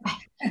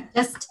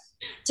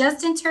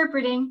just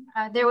interpreting.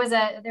 There was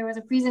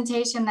a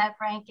presentation that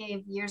Frank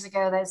gave years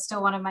ago that's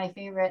still one of my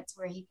favorites,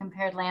 where he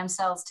compared LAM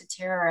cells to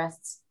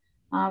terrorists,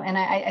 and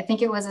I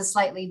think it was a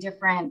slightly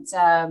different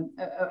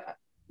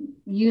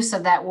use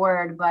of that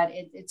word, but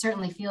it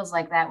certainly feels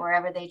like that.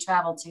 Wherever they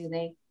travel to,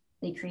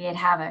 they create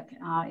havoc,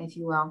 if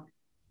you will.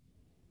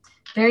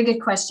 Very good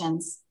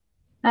questions.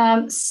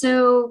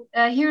 So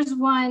here's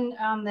one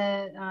on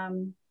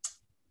the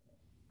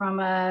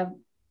from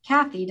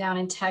Kathy down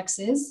in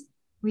Texas,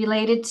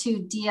 related to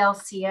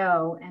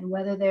DLCO and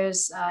whether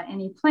there's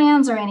any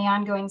plans or any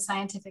ongoing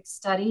scientific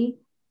study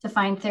to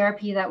find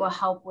therapy that will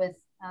help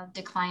with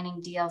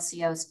declining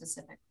DLCO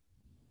specifically.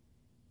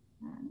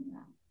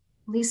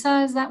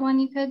 Lisa, is that one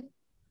you could?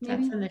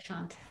 Maybe? That's a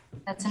Nishant.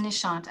 That's a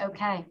Nishant,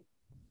 okay.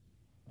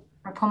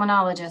 Our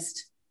pulmonologist.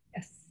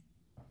 Yes.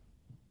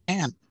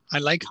 And I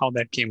like how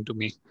that came to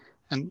me.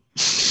 And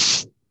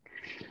first,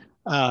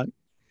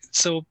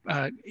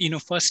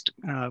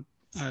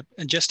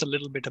 just a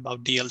little bit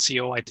about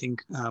DLCO. I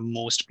think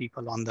most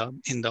people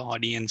in the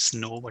audience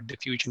know what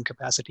diffusion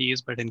capacity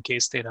is, but in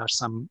case there are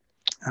some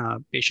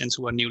patients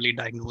who are newly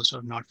diagnosed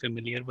or not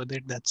familiar with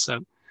it, that's a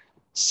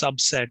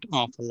subset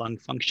of a lung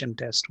function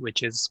test,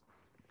 which is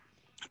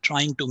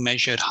trying to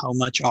measure how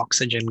much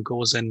oxygen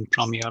goes in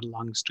from your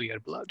lungs to your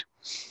blood.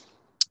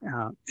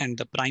 And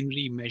the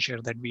primary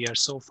measure that we are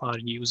so far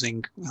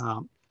using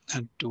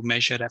to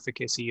measure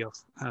efficacy of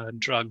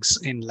drugs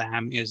in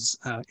LAM is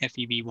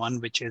FEV1,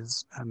 which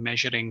is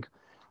measuring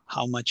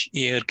how much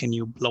air can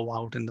you blow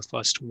out in the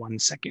first 1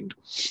 second.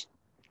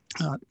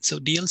 So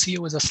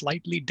DLCO is a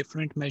slightly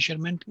different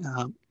measurement.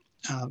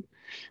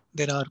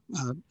 There are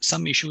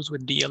some issues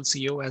with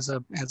DLCO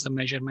as a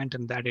measurement,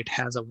 in that it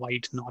has a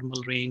wide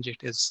normal range.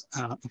 It is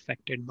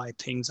affected by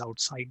things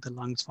outside the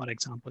lungs, for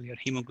example, your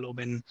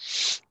hemoglobin,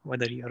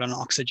 whether you're on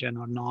oxygen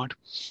or not.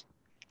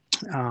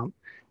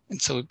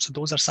 And so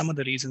those are some of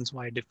the reasons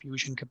why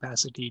diffusion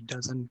capacity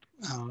doesn't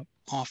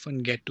often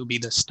get to be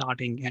the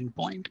starting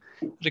endpoint.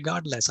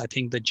 Regardless, I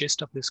think the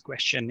gist of this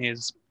question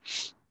is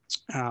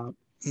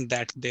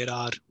that there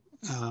are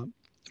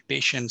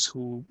patients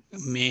who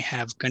may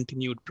have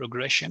continued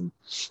progression,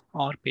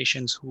 or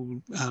patients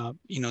who,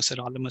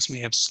 sirolimus may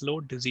have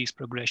slowed disease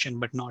progression,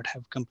 but not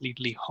have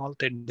completely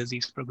halted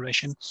disease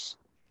progression,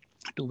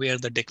 to where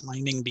the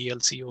declining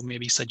DLCO may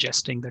be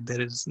suggesting that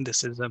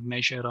this is a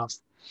measure of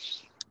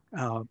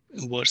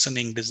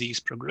worsening disease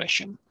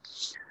progression.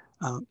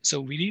 So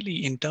we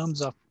really, in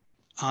terms of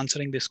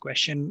answering this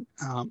question,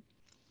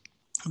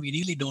 we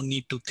really don't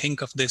need to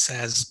think of this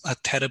as a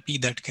therapy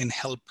that can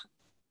help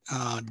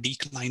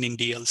declining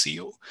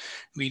DLCO.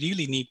 We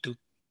really need to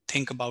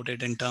think about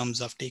it in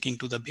terms of taking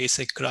to the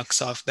basic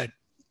crux of that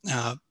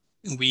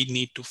we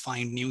need to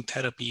find new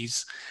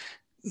therapies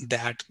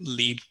that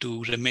lead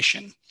to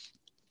remission.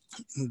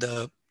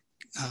 The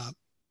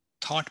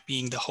thought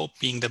being, the hope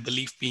being, the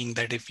belief being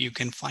that if you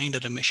can find a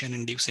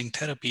remission-inducing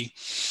therapy,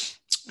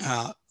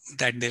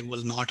 that there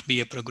will not be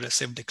a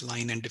progressive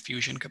decline in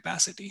diffusion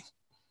capacity.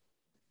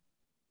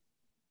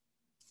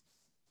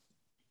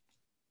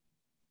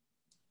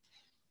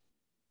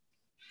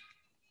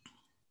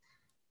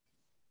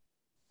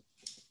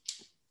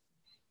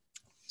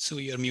 Sue,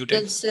 you're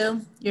muted.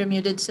 Sue, you're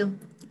muted, Sue.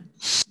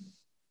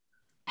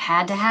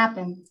 Had to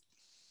happen.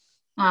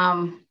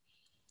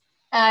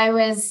 I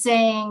was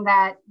saying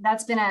that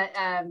that's been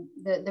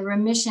the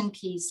remission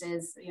piece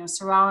is,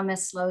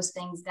 sirolimus slows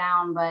things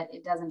down, but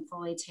it doesn't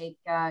fully take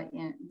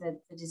the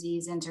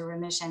disease into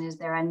remission. Is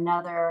there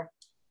another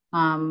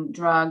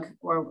drug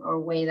or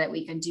way that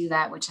we could do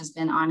that, which has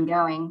been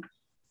ongoing?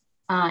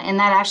 And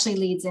that actually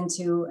leads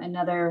into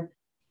another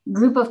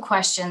group of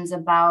questions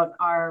about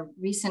our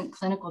recent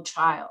clinical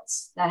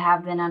trials that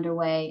have been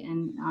underway.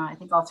 And I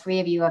think all three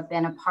of you have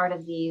been a part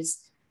of these,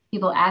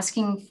 people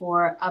asking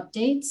for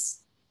updates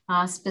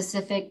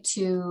specific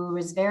to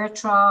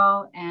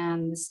resveratrol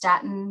and the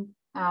statin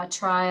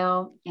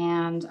trial.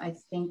 And I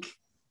think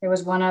there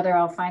was one other,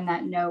 I'll find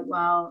that note.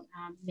 Well,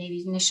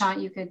 maybe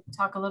Nishant, you could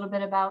talk a little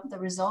bit about the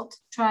result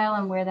trial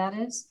and where that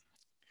is.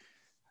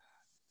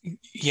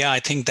 Yeah,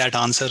 I think that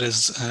answer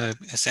is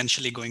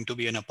essentially going to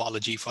be an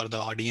apology for the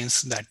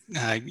audience that,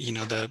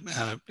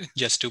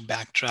 just to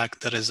backtrack,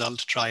 the result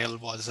trial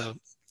was a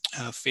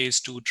phase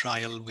 2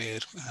 trial where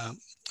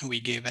we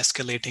gave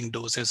escalating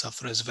doses of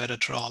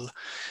resveratrol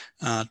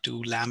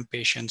to LAM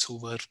patients who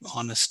were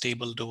on a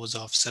stable dose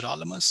of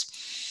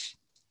sirolimus.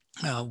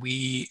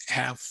 We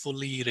have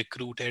fully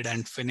recruited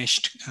and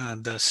finished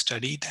the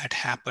study that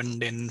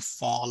happened in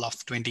fall of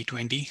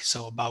 2020,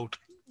 so about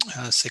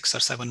 6 or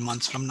 7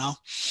 months from now.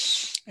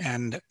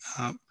 And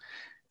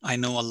I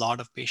know a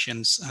lot of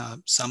patients,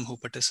 some who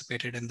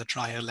participated in the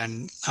trial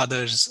and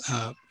others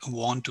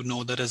want to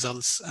know the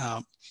results.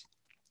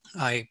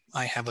 I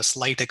have a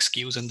slight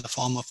excuse in the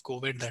form of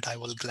COVID that I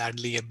will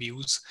gladly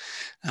abuse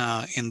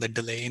in the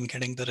delay in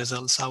getting the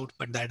results out,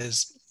 but that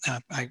is,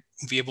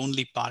 we have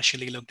only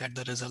partially looked at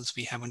the results.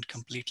 We haven't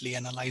completely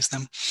analyzed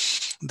them.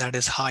 That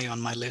is high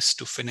on my list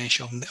to finish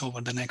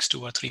over the next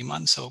 2 or 3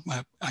 months. So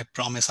I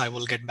promise I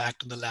will get back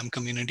to the LAM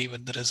community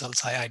with the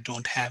results. I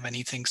don't have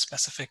anything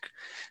specific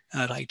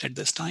right at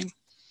this time.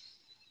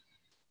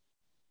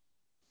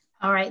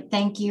 All right,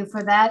 thank you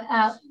for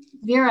that.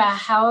 Vera,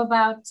 how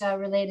about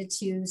related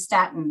to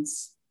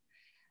statins?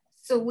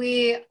 So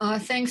we,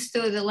 thanks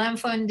to the LAM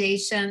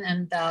Foundation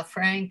and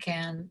Frank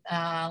and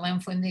LAM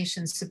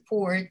Foundation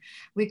support,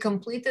 we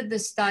completed the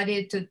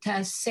study to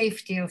test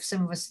safety of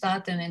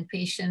simvastatin in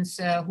patients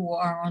who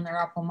are on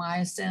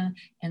rapamycin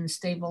and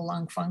stable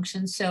lung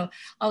function. So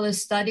our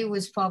study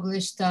was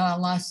published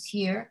last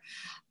year.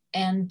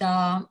 And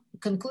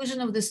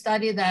conclusion of the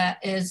study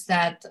is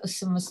that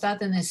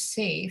simvastatin is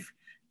safe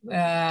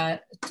to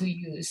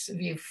use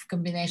with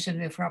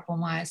combination with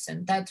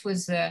rapamycin. That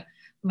was a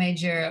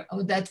major,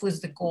 that was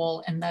the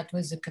goal and that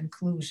was the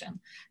conclusion.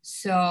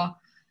 So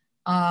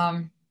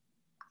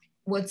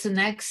what's the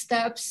next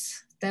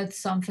steps? That's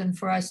something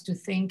for us to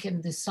think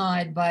and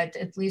decide, but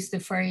at least the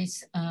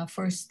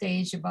first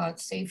stage about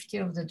safety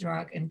of the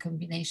drug and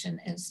combination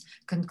is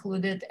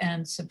concluded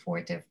and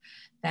supportive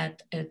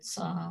that it's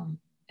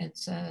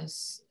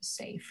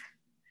safe.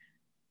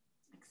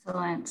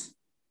 Excellent.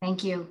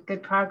 Thank you.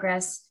 Good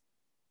progress.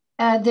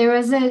 There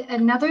was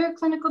another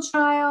clinical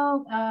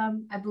trial,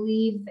 I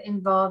believe,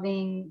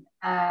 involving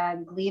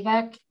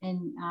Gleevec,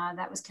 and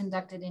that was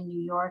conducted in New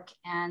York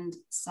and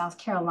South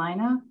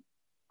Carolina.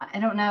 I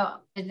don't know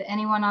if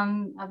anyone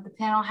on the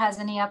panel has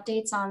any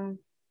updates on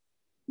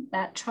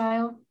that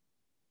trial.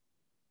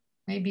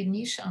 Maybe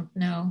Nishant,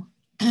 no.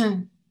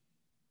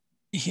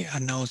 Yeah,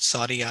 no,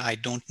 sorry, I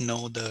don't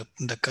know the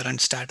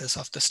current status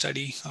of the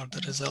study or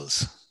the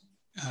results.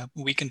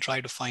 We can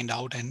try to find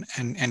out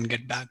and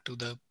get back to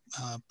the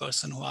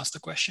person who asked the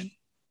question.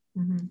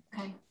 Mm-hmm.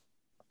 Okay,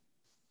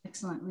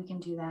 excellent, we can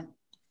do that.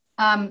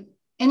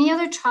 Any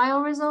other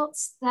trial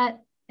results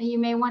that you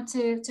may want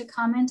to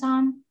comment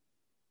on?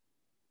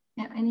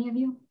 Any of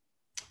you?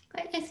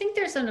 I think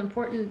there's an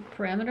important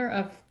parameter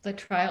of the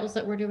trials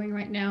that we're doing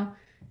right now.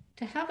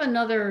 To have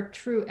another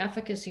true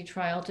efficacy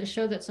trial to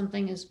show that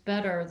something is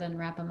better than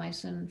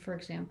rapamycin, for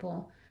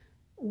example,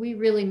 we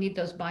really need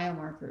those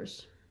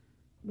biomarkers.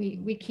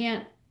 We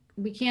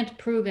can't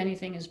prove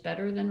anything is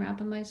better than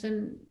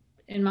rapamycin,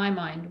 in my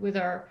mind, with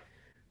our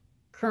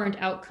current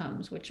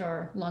outcomes, which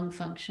are lung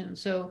function.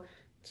 So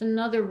it's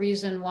another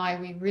reason why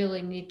we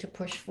really need to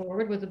push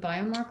forward with the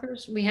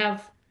biomarkers. We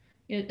have,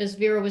 as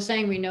Vera was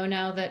saying, we know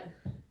now that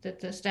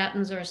the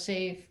statins are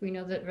safe. We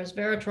know that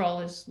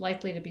resveratrol is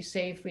likely to be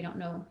safe. We don't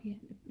know,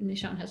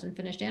 Nishant hasn't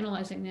finished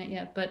analyzing that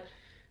yet, but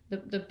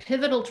the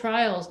pivotal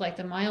trials like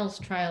the MILES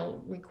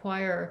trial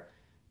require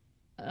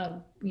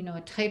a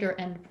tighter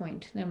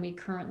endpoint than we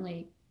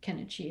currently can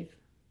achieve.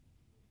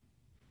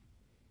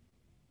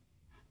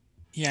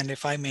 Yeah, and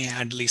if I may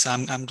add, Lisa,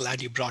 I'm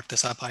glad you brought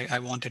this up. I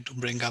wanted to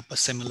bring up a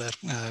similar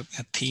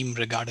theme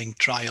regarding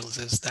trials,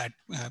 is that,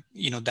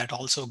 that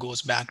also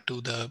goes back to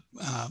the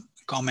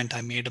comment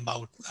I made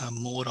about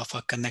more of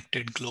a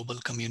connected global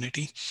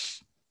community,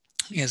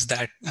 is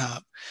that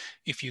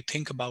if you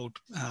think about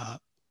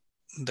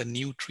the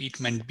new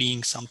treatment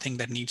being something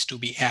that needs to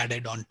be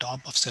added on top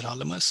of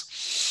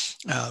sirolimus,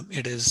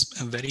 it is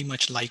very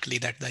much likely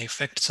that the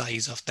effect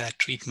size of that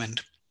treatment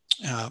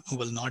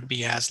will not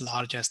be as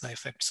large as the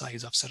effect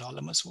size of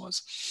sirolimus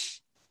was,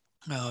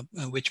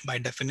 which by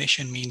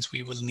definition means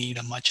we will need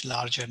a much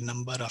larger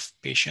number of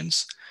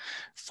patients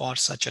for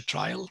such a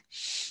trial,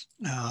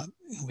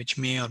 which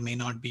may or may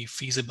not be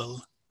feasible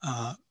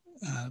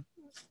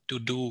to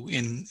do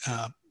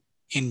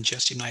in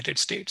just United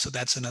States. So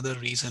that's another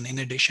reason, in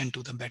addition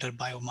to the better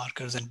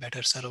biomarkers and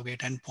better surrogate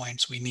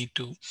endpoints, we need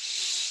to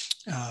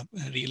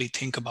really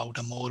think about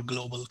a more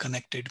global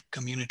connected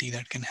community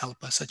that can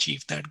help us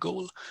achieve that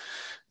goal.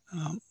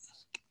 Yeah.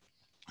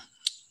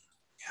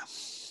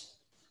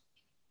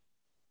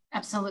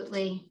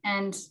 Absolutely.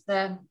 And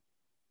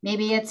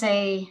maybe it's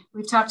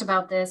we've talked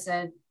about this,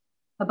 a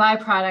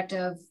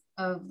byproduct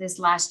of this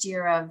last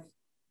year of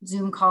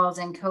Zoom calls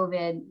and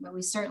COVID, but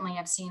we certainly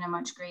have seen a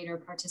much greater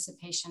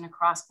participation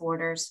across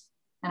borders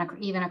and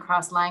even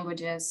across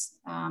languages.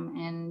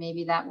 And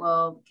maybe that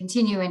will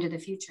continue into the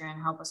future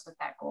and help us with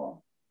that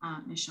goal,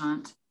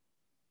 Nishant.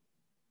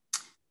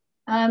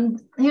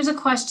 Here's a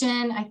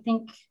question, I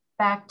think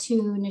back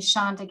to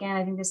Nishant again.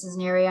 I think this is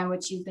an area on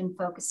which you've been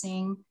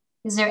focusing.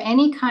 Is there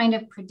any kind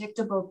of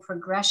predictable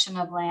progression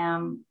of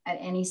LAM at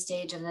any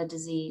stage of the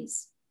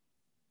disease?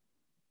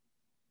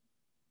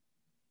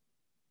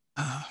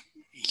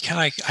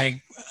 Yeah,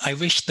 I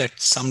wish that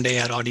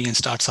someday our audience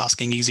starts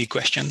asking easy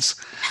questions.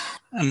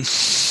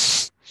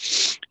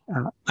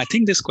 I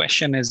think this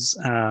question is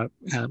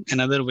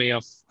another way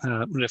of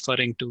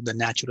referring to the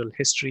natural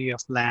history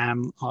of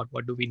LAM, or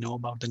what do we know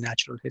about the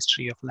natural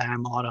history of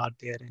LAM, or are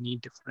there any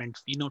different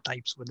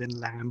phenotypes within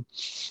LAM?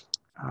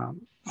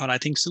 Or I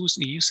think,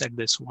 Susan, you said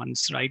this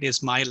once, right?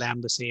 Is my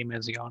LAM the same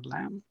as your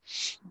LAM?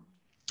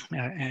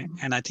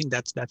 And I think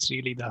that's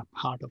really the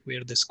heart of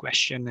where this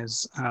question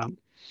is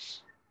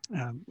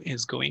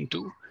going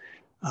to.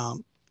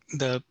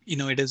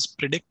 It is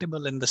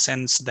predictable in the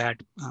sense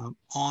that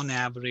on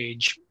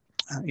average,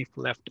 if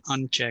left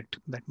unchecked,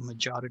 that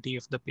majority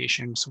of the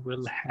patients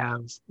will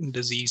have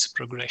disease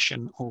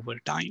progression over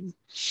time.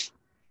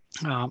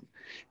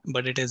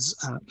 But it is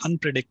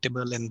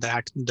unpredictable in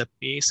that the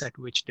pace at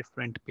which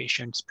different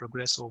patients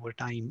progress over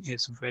time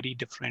is very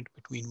different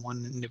between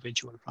one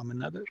individual from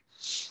another.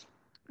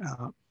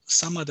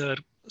 Some other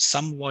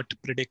somewhat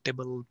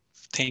predictable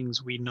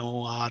things we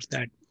know are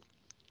that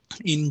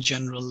in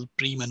general,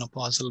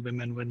 premenopausal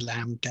women with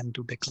LAM tend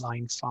to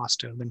decline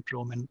faster than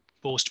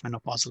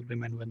postmenopausal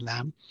women with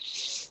LAM.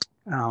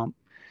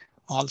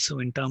 Also,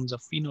 in terms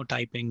of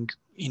phenotyping,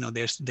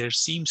 there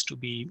seems to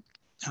be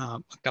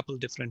a couple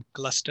different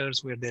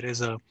clusters where there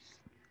is a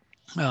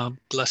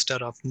cluster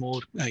of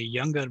more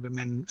younger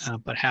women,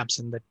 perhaps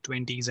in the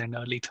 20s and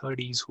early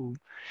 30s, who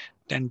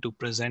tend to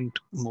present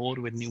more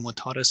with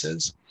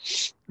pneumothoraces.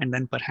 And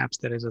then perhaps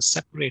there is a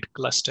separate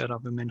cluster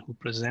of women who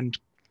present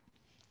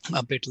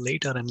a bit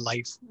later in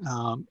life,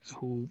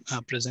 who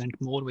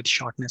present more with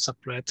shortness of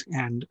breath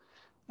and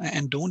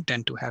don't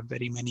tend to have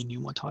very many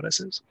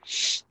pneumothoraces.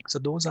 So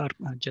those are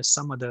just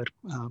some other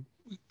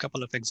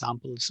couple of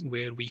examples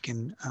where we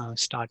can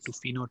start to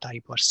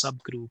phenotype or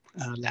subgroup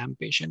LAM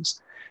patients.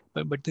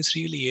 But this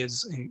really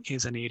is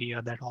an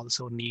area that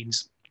also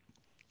needs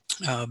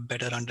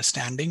better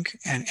understanding,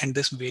 and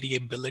this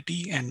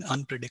variability and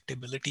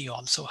unpredictability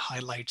also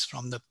highlights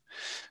from the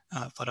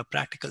for a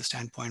practical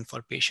standpoint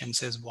for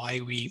patients is why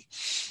we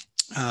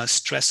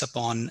stress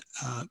upon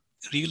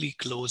really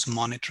close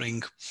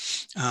monitoring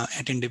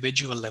at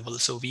individual level,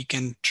 so we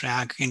can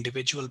track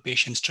individual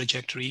patients'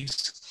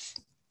 trajectories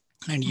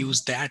and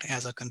use that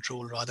as a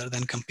control rather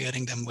than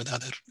comparing them with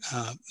other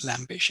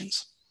LAM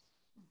patients.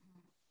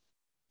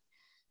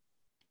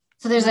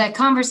 So there's a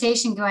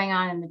conversation going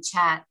on in the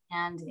chat,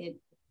 and it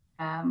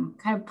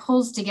kind of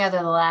pulls together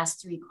the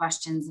last three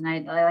questions, and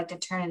I'd like to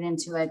turn it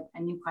into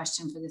a new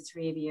question for the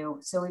three of you.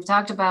 So we've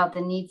talked about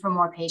the need for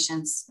more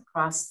patients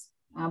across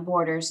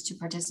borders to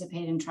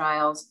participate in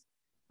trials,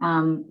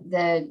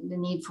 the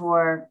need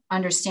for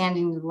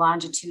understanding the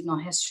longitudinal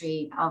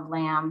history of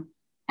LAM,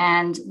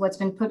 and what's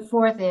been put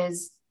forth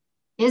is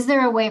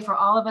there a way for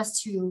all of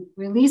us to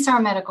release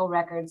our medical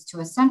records to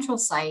a central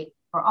site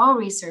for all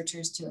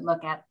researchers to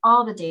look at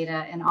all the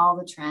data and all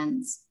the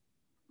trends?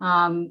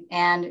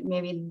 And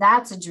maybe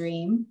that's a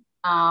dream,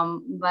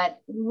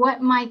 but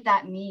what might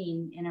that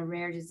mean in a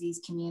rare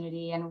disease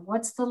community? And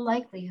what's the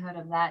likelihood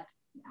of that,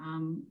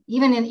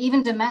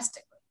 even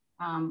domestically,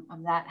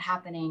 of that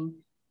happening?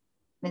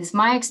 Because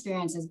my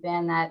experience has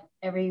been that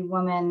every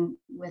woman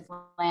with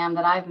LAM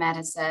that I've met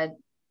has said,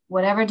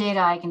 whatever data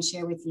I can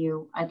share with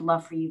you, I'd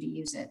love for you to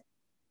use it.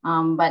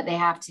 But they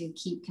have to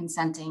keep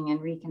consenting and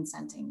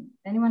reconsenting.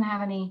 Anyone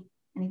have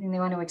anything they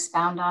want to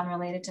expound on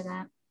related to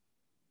that?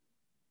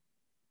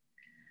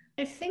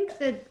 I think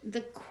that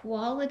the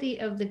quality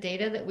of the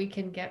data that we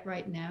can get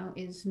right now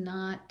is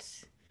not,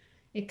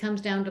 it comes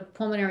down to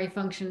pulmonary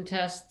function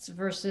tests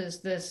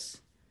versus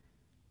this,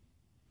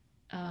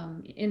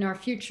 in our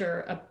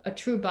future, a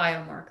true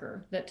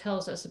biomarker that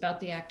tells us about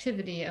the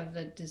activity of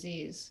the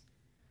disease.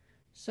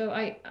 So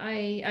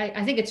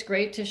I think it's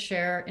great to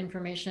share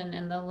information,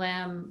 and the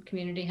LAM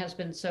community has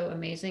been so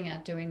amazing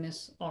at doing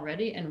this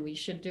already, and we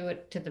should do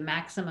it to the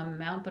maximum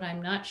amount, but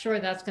I'm not sure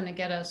that's going to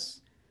get us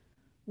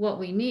what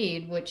we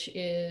need, which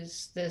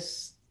is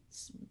this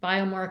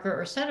biomarker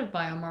or set of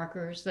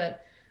biomarkers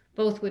that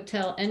both would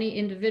tell any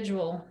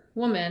individual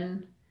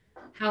woman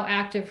how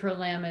active her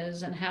LAM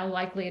is and how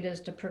likely it is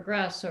to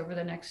progress over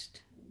the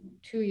next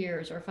 2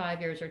 years or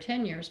 5 years or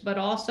 10 years, but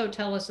also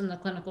tell us in the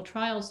clinical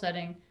trial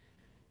setting,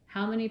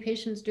 how many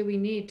patients do we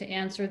need to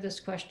answer this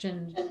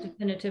question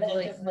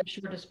definitively in the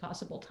shortest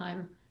possible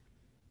time?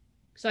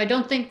 So I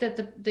don't think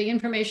that the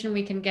information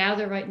we can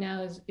gather right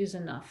now is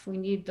enough. We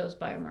need those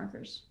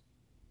biomarkers.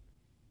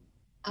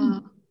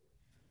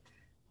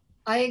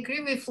 I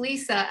agree with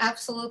Lisa,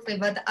 absolutely.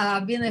 But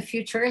being a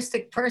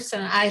futuristic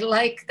person, I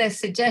like the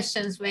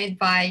suggestions made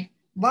by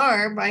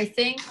Barb, I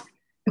think,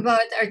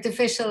 about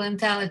artificial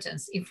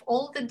intelligence. If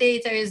all the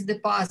data is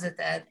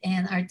deposited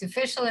and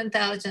artificial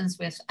intelligence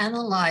will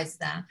analyze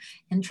them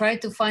and try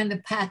to find a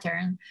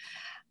pattern,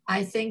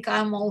 I think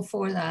I'm all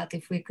for that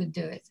if we could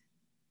do it.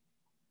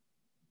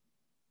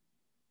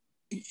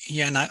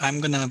 Yeah, and I'm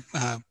going to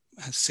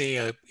say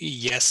a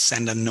yes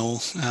and a no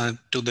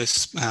to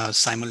this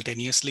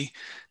simultaneously,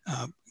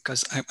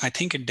 because I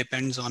think it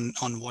depends on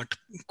what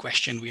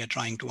question we are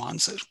trying to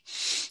answer.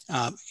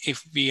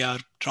 If we are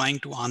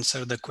trying to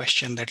answer the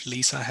question that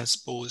Lisa has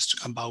posed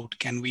about,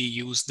 can we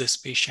use this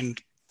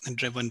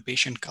patient-driven,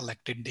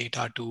 patient-collected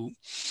data to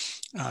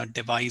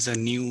devise a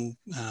new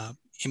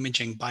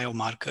imaging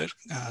biomarker,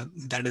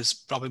 that is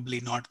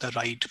probably not the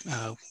right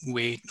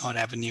way or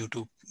avenue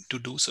to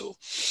do so.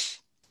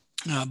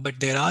 But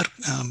there are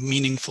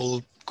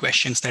meaningful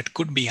questions that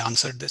could be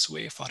answered this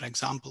way. For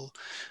example,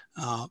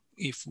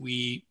 if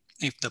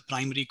the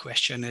primary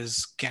question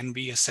is, can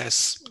we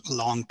assess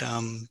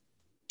long-term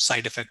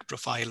side effect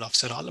profile of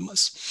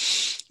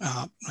sirolimus?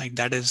 Right,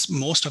 that is,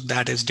 most of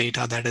that is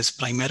data that is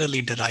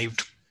primarily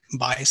derived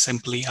by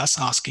simply us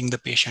asking the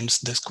patients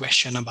this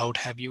question about,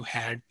 have you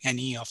had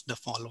any of the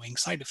following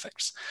side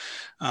effects?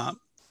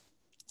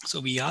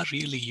 So we are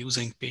really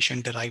using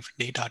patient-derived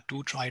data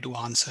to try to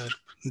answer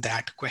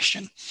that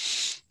question.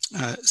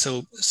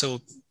 So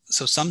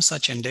some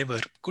such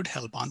endeavor could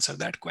help answer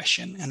that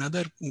question.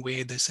 Another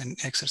way this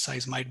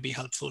exercise might be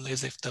helpful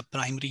is if the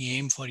primary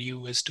aim for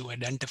you is to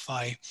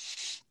identify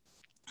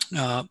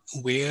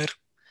where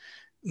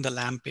the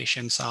LAM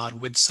patients are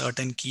with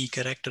certain key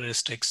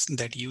characteristics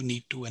that you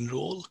need to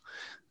enroll.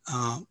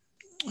 And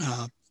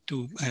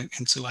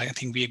so I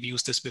think we have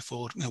used this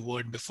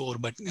word before,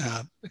 but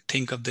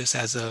think of this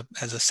as a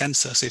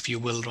census, if you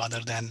will,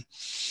 rather than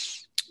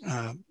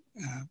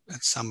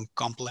some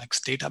complex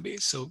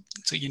database. So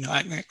you know,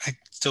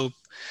 so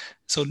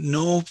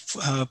no,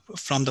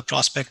 from the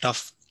prospect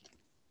of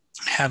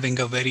having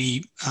a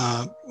very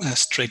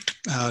strict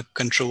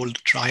controlled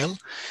trial,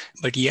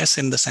 but yes,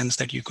 in the sense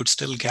that you could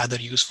still gather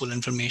useful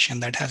information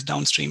that has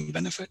downstream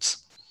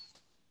benefits.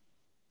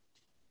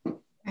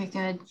 Very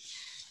good.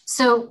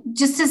 So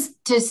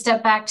just to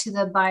step back to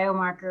the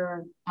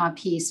biomarker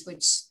piece,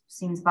 which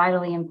seems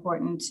vitally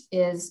important,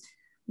 is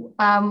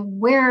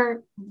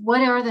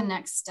what are the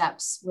next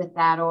steps with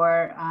that,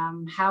 or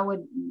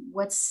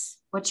what's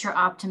your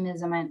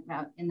optimism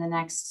in the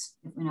next,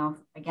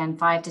 again,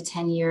 5 to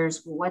 10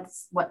 years? What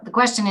the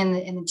question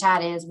in the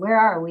chat is, where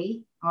are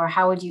we, or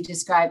how would you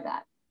describe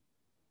that,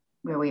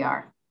 where we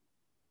are?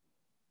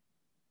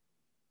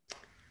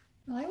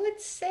 I would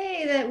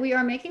say that we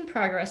are making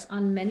progress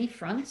on many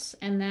fronts,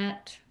 and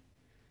that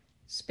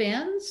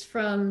spans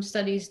from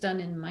studies done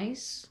in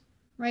mice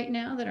right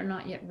now that are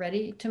not yet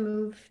ready to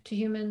move to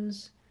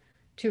humans,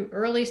 to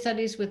early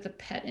studies with the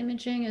PET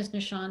imaging, as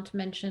Nishant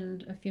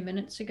mentioned a few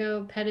minutes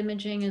ago. PET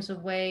imaging is a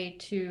way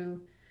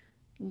to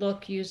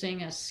look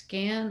using a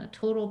scan, a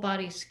total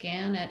body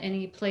scan, at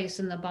any place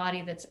in the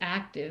body that's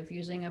active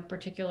using a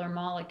particular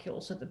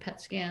molecule. So the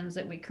PET scans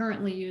that we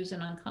currently use in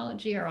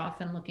oncology are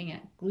often looking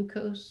at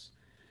glucose,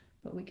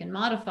 but we can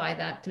modify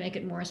that to make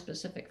it more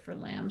specific for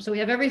LAM. So we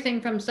have everything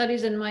from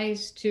studies in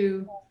mice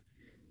to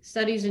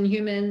studies in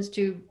humans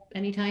to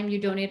anytime you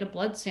donate a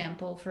blood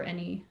sample for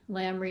any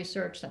LAM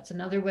research. That's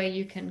another way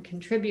you can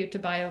contribute to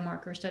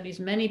biomarker studies.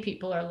 Many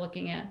people are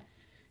looking at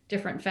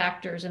different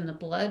factors in the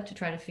blood to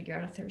try to figure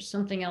out if there's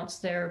something else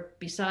there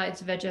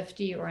besides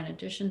VEGF-D or in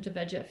addition to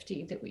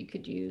VEGF-D that we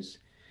could use.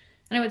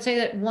 And I would say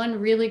that one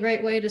really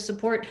great way to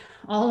support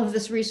all of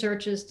this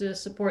research is to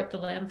support the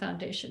LAM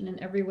Foundation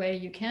in every way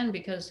you can,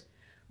 because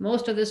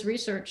most of this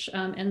research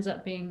ends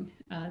up being,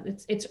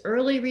 it's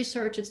early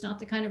research. It's not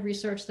the kind of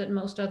research that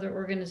most other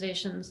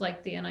organizations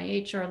like the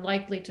NIH are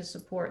likely to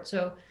support.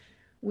 So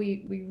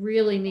we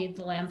really need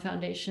the LAM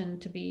Foundation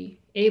to be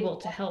able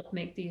to help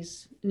make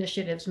these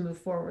initiatives move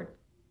forward.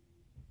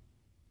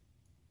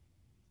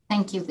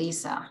 Thank you,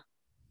 Lisa.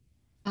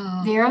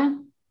 Vera?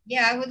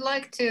 Yeah, I would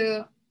like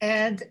to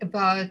add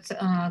about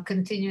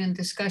continuing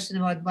discussion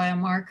about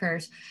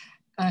biomarkers.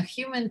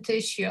 Human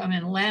tissue, I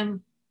mean,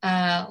 LAM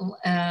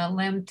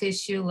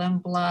tissue, LAM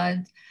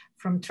blood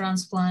from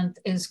transplant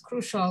is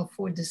crucial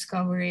for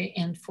discovery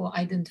and for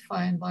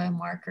identifying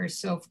biomarkers.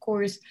 So of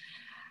course,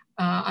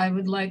 I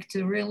would like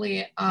to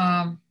really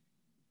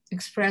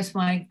express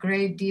my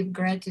great deep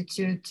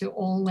gratitude to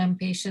all LAM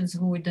patients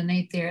who would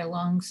donate their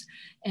lungs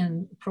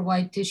and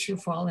provide tissue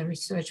for all the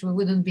research. We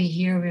wouldn't be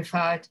here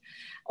without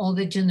all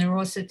the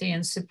generosity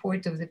and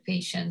support of the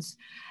patients.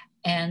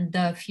 And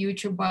the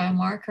future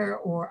biomarker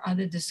or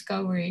other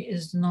discovery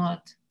is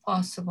not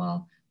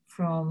possible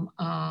from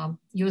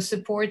your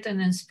support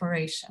and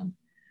inspiration.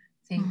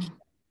 Thank you.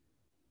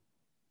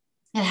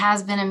 It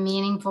has been a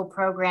meaningful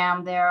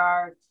program. There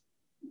are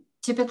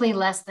typically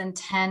less than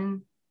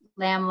 10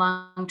 lamb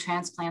lung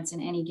transplants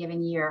in any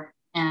given year.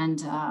 And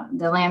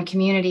the LAM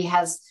community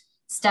has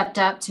stepped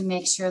up to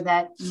make sure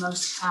that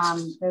most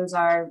those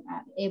are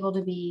able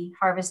to be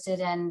harvested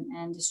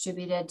and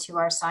distributed to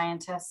our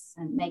scientists,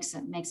 and makes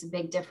a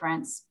big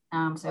difference.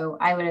 So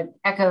I would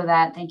echo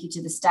that. Thank you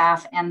to the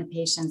staff and the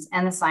patients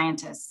and the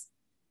scientists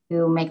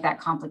who make that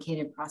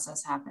complicated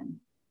process happen.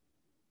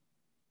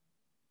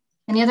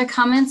 Any other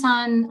comments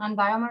on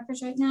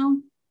biomarkers right now?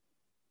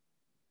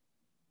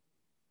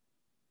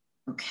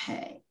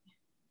 Okay.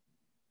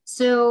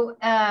 So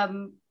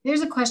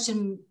here's a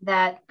question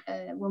that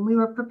when we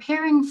were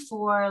preparing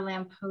for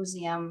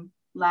LAMposium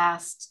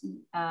last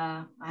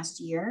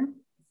year,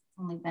 it's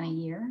only been a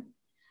year,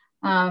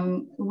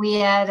 we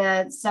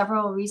had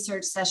several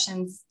research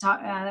sessions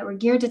that were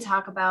geared to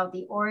talk about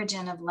the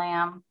origin of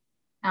LAM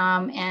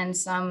and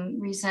some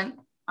recent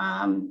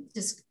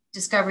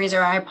discoveries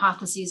or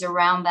hypotheses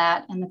around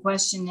that. And the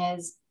question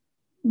is,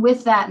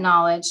 with that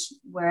knowledge,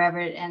 wherever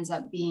it ends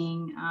up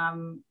being,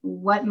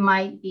 what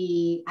might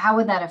be, how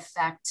would that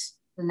affect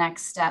the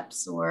next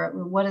steps, or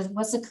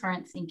what's the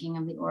current thinking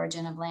of the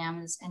origin of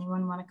LAM? Does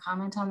anyone want to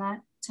comment on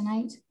that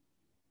tonight?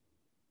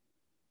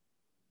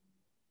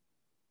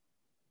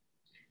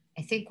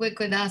 I think we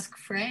could ask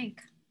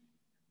Frank.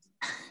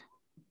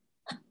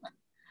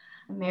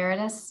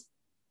 Emeritus.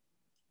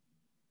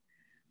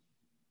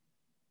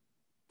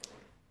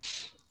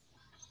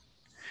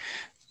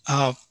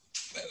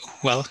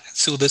 Well,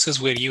 so this is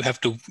where you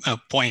have to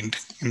point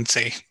and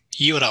say,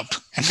 you're up.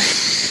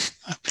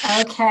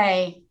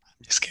 Okay.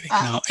 Just kidding.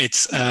 No,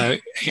 it's.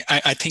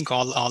 I think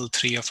all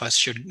three of us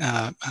should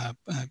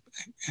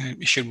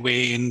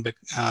weigh in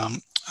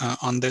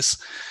on this.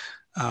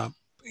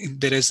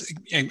 There is.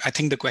 I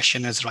think the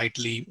question is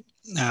rightly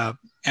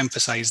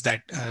emphasized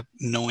that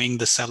knowing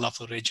the cell of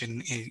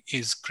origin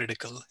is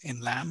critical in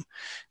LAM.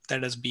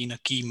 That has been a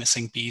key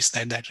missing piece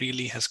that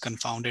really has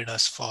confounded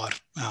us for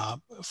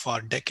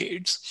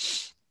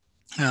decades.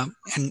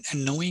 And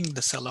knowing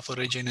the cell of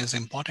origin is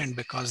important,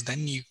 because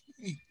then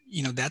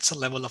you know, that's a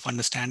level of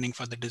understanding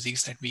for the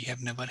disease that we have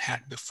never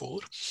had before.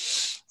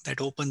 That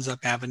opens up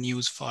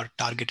avenues for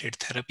targeted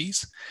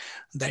therapies.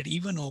 That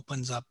even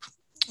opens up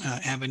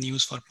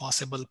avenues for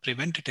possible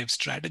preventative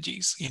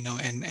strategies. You know,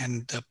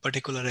 and the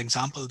particular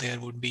example there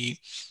would be,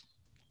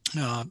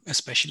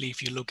 especially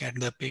if you look at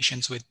the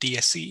patients with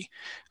TSC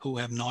who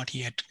have not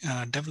yet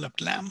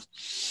developed LAM.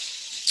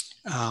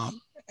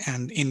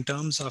 And in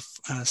terms of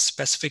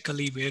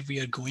specifically where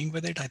we are going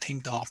with it, I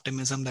think the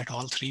optimism that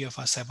all three of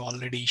us have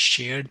already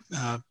shared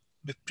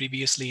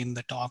previously in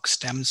the talk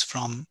stems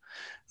from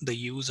the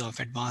use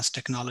of advanced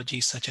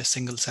technologies such as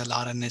single-cell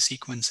RNA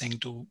sequencing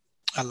to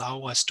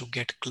allow us to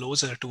get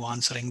closer to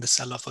answering the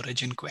cell of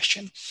origin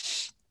question.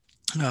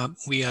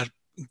 We are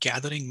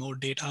gathering more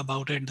data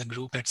about it. The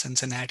group at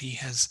Cincinnati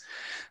has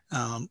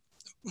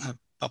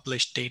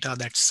published data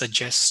that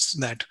suggests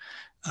that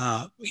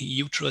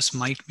uterus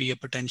might be a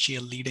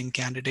potential leading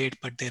candidate,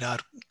 but there are,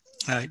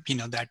 you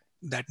know,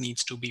 that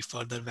needs to be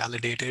further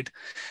validated.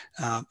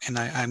 And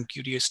I'm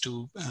curious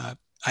to,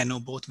 I know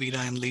both Vera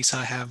and Lisa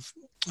have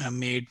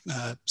made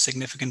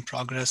significant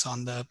progress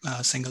on the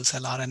single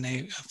cell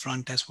RNA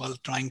front as well,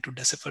 trying to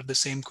decipher the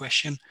same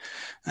question,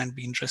 and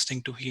be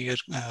interesting to hear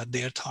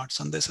their thoughts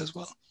on this as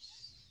well.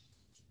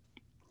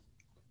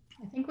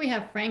 I think we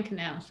have Frank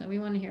now, so we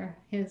want to hear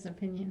his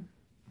opinion.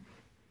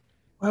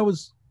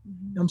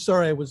 I'm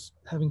sorry, I was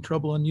having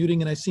trouble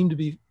unmuting, and I seem to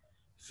be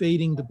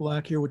fading to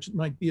black here, which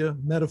might be a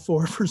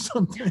metaphor for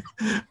something.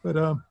 But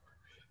I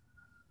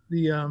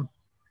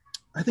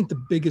think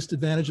the biggest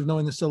advantage of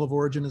knowing the cell of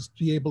origin is to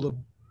be able to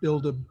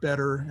build a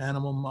better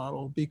animal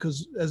model,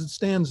 because as it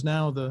stands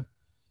now, the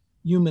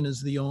human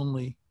is the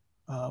only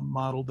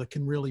model that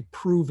can really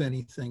prove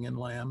anything in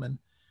LAM, and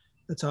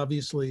that's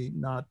obviously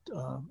not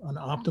an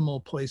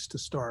optimal place to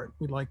start.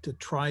 We'd like to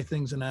try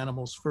things in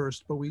animals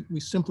first, but we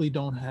simply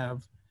don't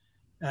have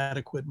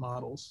adequate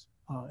models.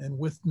 And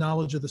with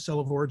knowledge of the cell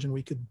of origin,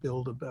 we could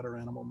build a better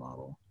animal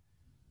model.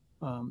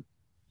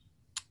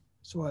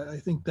 So I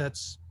think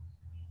that's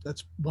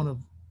one of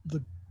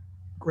the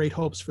great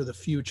hopes for the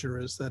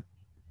future, is that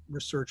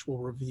research will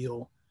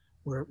reveal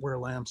where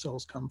LAM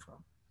cells come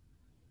from.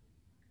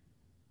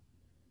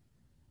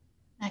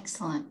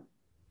 Excellent.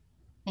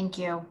 Thank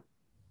you.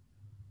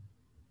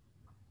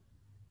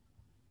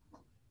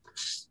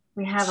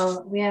 We have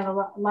a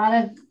lot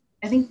of,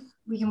 I think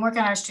we can work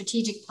on our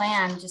strategic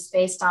plan just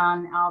based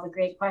on all the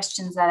great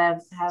questions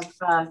that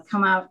have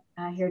come out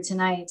here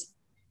tonight.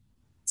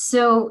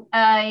 So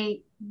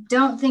I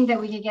don't think that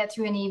we could get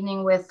through an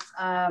evening with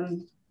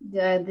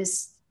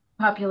this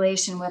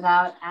population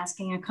without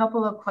asking a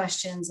couple of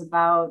questions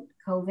about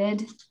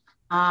COVID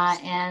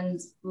and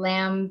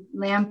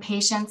LAM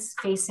patients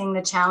facing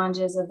the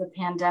challenges of the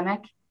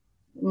pandemic.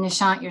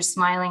 Nishant, you're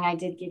smiling. I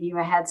did give you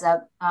a heads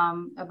up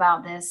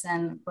about this,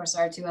 and of course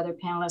our two other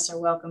panelists are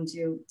welcome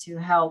to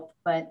help,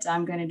 but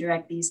I'm going to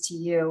direct these to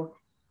you.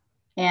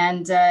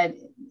 And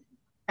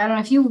I don't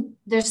know if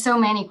there's so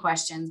many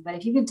questions, but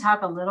if you could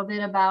talk a little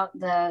bit about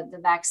the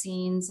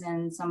vaccines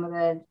and some of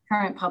the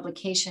current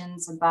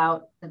publications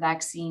about the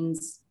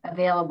vaccines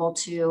available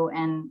to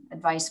and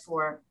advice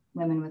for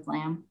women with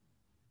LAM.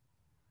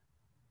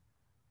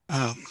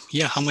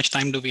 Yeah, how much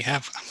time do we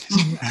have?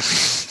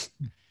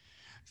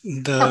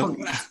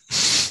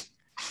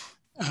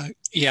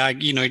 Yeah,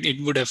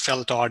 it would have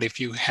felt odd if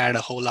you had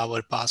a whole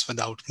hour pass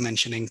without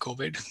mentioning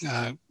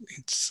COVID.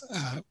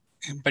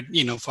 But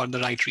for the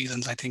right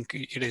reasons, I think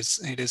it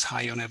is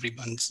high on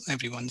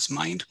everyone's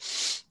mind.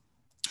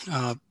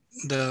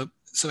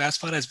 So as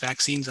far as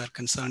vaccines are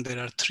concerned, there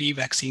are 3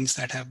 vaccines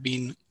that have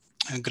been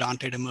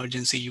granted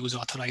emergency use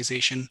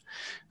authorization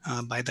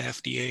by the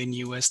FDA in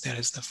US. There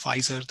is the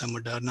Pfizer, the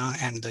Moderna,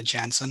 and the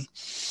Janssen.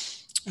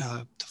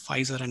 The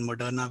Pfizer and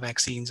Moderna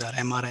vaccines are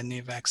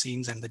mRNA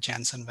vaccines, and the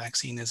Janssen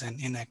vaccine is an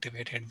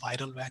inactivated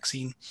viral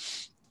vaccine.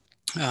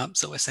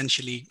 So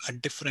essentially a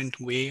different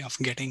way of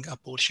getting a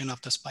portion of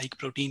the spike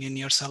protein in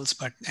your cells,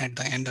 but at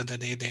the end of the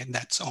day,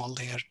 that's all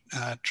they are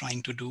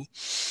trying to do,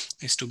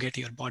 is to get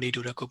your body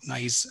to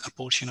recognize a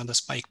portion of the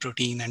spike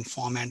protein and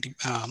form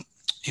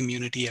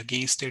immunity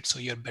against it, so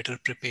you're better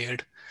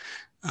prepared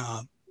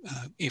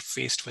if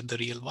faced with the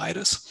real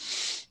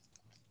virus.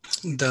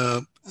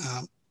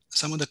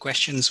 Some of the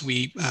questions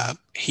we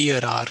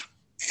hear are,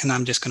 and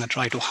I'm just going to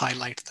try to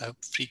highlight the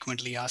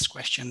frequently asked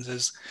questions,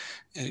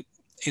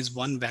 is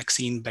one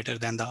vaccine better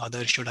than the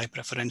other? Should I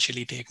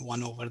preferentially take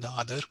one over the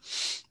other?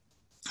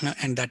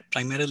 And that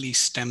primarily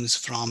stems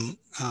from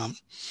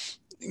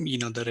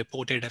the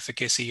reported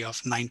efficacy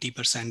of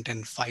 90%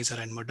 in Pfizer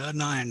and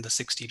Moderna and the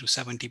 60 to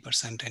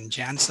 70% in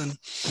Janssen.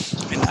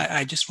 And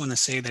I just want to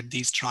say that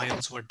these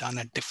trials were done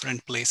at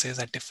different places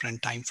at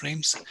different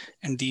timeframes,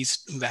 and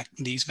these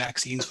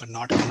vaccines were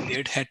not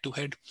compared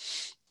head-to-head.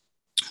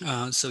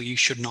 So you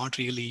should not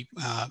really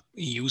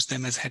use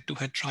them as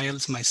head-to-head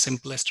trials. My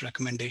simplest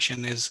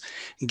recommendation is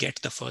get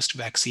the first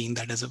vaccine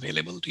that is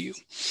available to you.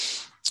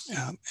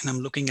 And I'm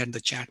looking at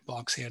the chat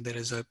box here. There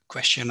is a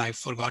question, I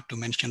forgot to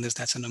mention this,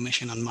 that's an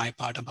omission on my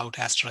part, about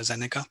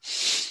AstraZeneca.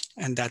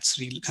 And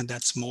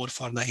that's more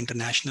for the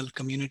international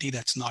community.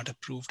 That's not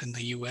approved in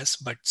the US,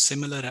 but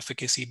similar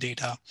efficacy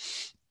data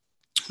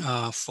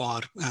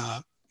for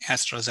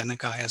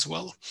AstraZeneca as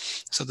well.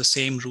 So the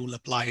same rule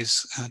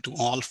applies to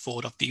all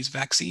 4 of these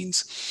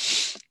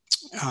vaccines.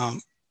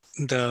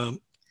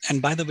 And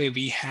by the way,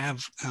 we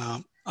have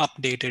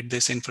updated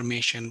this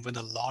information with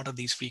a lot of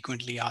these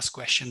frequently asked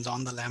questions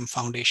on the LAM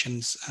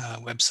Foundation's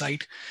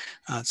website.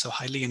 So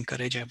highly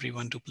encourage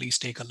everyone to please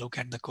take a look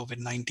at the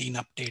COVID-19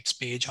 updates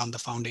page on the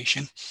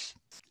foundation,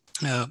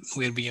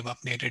 where we have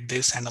updated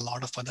this and a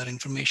lot of other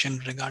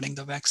information regarding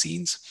the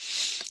vaccines.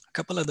 A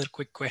couple other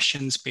quick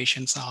questions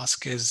patients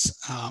ask is,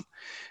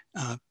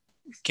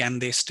 can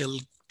they still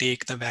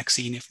take the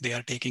vaccine if they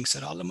are taking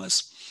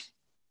sirolimus?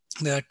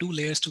 There are 2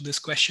 layers to this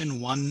question.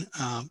 One,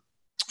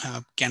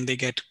 can they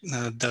get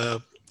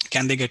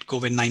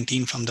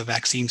COVID-19 from the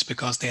vaccines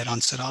because they are on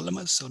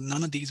sirolimus? So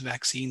none of these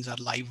vaccines are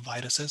live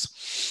viruses,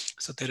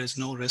 so there is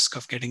no risk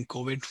of getting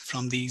COVID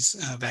from these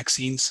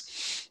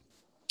vaccines.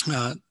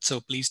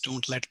 So please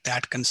don't let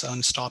that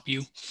concern stop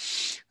you.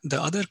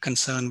 The other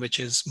concern, which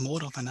is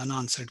more of an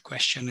unanswered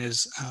question,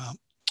 is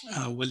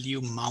will you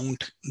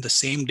mount the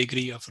same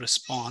degree of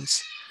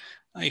response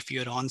if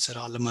you're on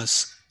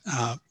sirolimus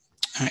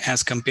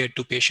as compared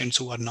to patients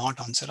who are not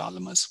on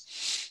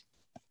sirolimus?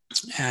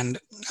 And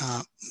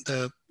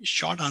the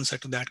short answer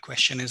to that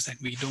question is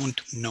that we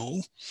don't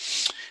know,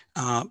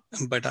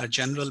 but our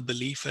general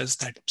belief is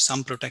that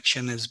some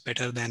protection is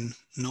better than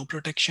no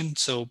protection.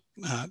 So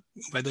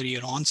whether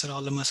you're on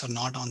sirolimus or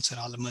not on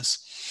sirolimus,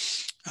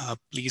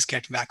 please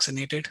get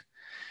vaccinated.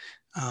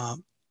 A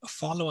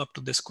follow-up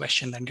to this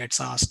question that gets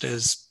asked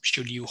is,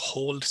 should you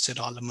hold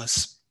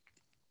sirolimus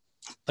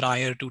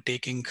prior to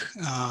taking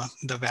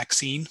the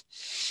vaccine?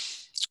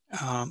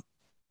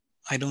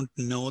 I don't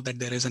know that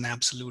there is an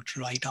absolute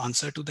right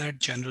answer to that.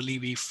 Generally,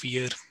 we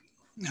fear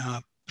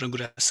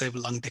progressive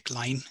lung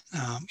decline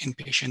in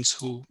patients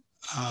who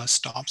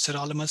stop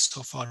sirolimus.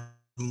 So for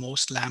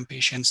most LAM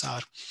patients,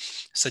 our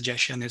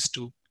suggestion is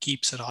to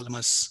keep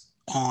sirolimus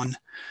on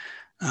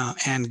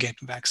and get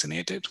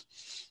vaccinated.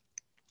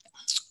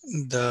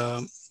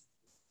 A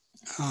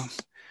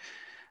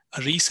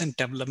recent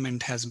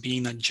development has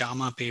been a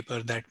JAMA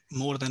paper that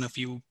more than a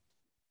few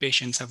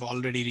patients have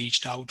already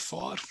reached out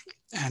for.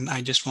 And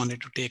I just wanted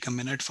to take a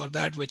minute for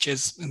that, which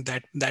is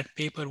that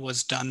paper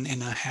was done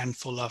in a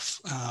handful of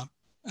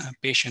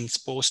patients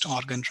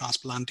post-organ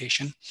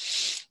transplantation,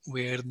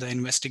 where the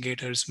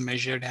investigators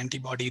measured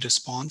antibody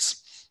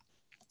response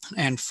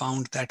and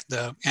found that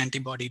the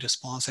antibody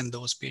response in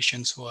those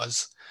patients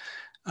was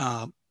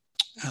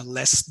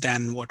less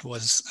than what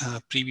was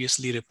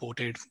previously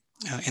reported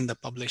in the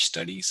published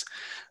studies.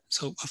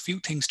 So a few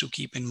things to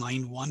keep in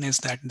mind. One is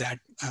that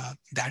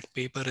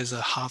paper is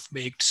a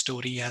half-baked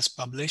story as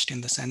published, in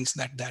the sense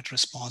that that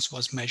response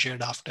was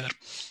measured after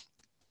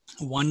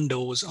one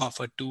dose of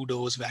a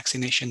 2-dose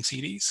vaccination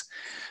series.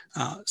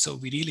 So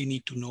we really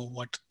need to know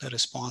what the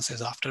response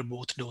is after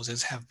both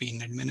doses have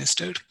been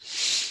administered,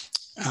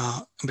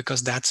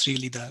 because that's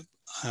really the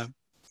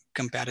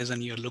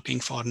comparison you're looking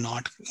for,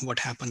 not what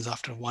happens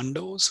after one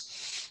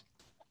dose.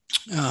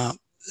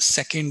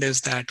 Second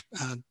is that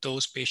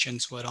those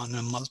patients were on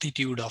a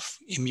multitude of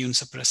immune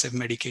suppressive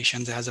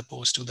medications, as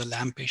opposed to the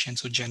LAM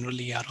patients who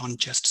generally are on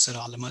just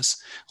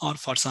sirolimus, or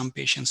for some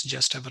patients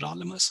just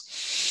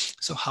everolimus.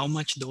 So how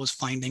much those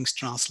findings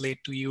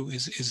translate to you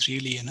is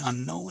really an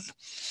unknown.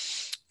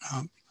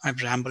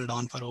 I've rambled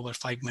on for over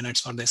 5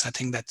 minutes for this. I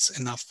think that's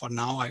enough for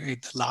now.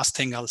 The last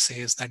thing I'll say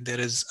is that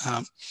there is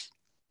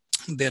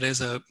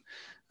a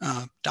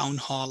town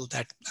hall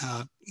that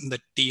the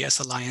TS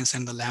Alliance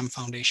and the LAM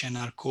Foundation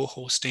are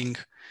co-hosting.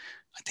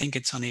 I think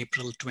it's on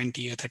April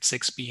 20th at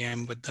 6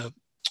 p.m. with the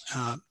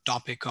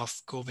topic of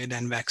COVID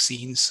and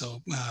vaccines.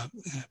 So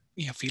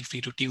yeah, feel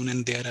free to tune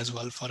in there as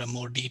well for a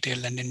more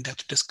detailed and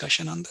in-depth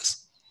discussion on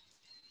this.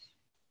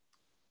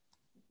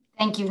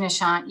 Thank you,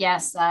 Nishant.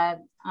 Yes,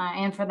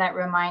 and for that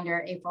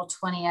reminder, April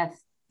 20th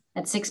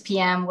at 6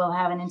 p.m. we'll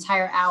have an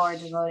entire hour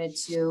devoted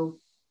to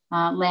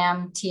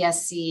LAM,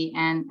 TSC,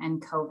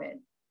 and COVID.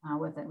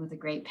 With a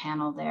great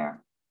panel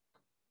there.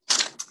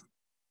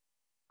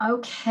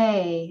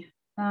 Okay,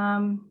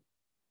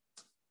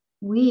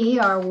 we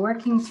are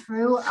working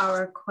through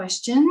our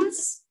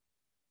questions,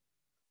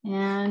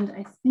 and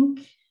I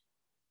think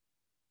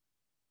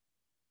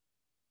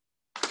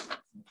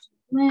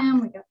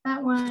LAM, we got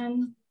that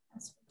one.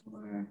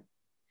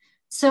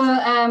 So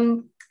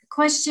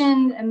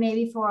question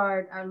maybe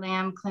for our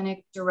LAM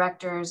clinic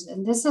directors,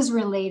 and this is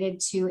related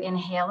to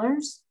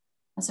inhalers.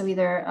 So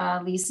either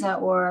Lisa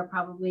or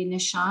probably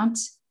Nishant.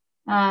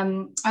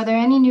 Are there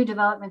any new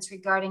developments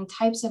regarding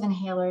types of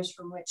inhalers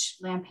from which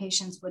LAM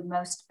patients would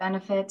most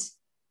benefit?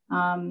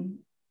 And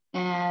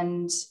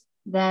then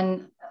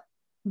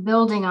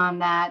building on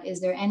that,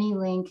 is there any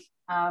link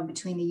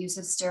between the use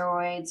of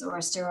steroids or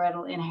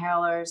steroidal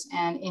inhalers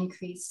and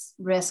increased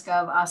risk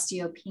of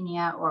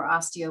osteopenia or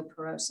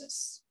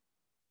osteoporosis?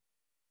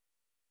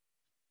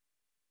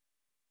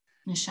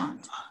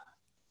 Nishant.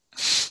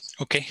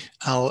 Okay,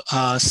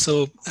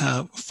 so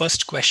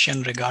first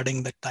question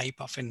regarding the type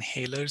of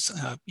inhalers,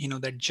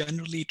 that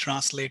generally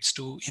translates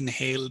to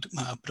inhaled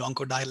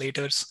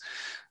bronchodilators,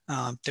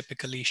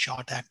 typically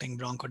short-acting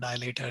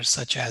bronchodilators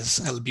such as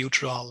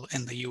albuterol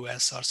in the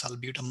US or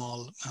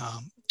salbutamol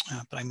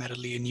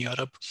primarily in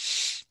Europe.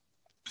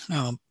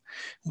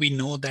 We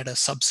know that a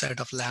subset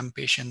of LAM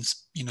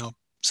patients,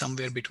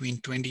 somewhere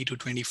between 20 to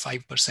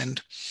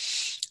 25%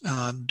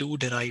 do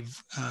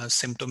derive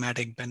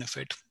symptomatic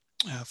benefit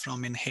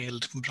from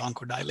inhaled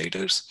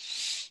bronchodilators,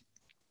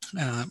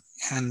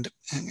 and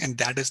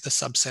that is the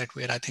subset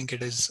where I think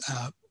it is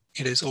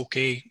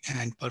okay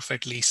and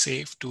perfectly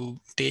safe to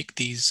take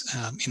these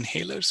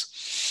inhalers.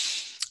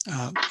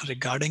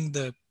 Regarding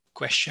the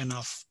question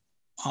of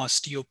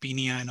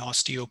osteopenia and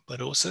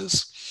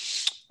osteoporosis,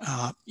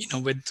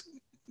 with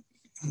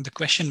the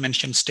question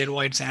mentioned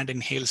steroids and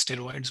inhaled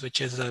steroids,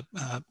 which is a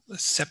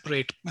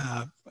separate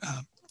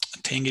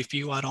thing. If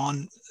you are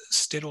on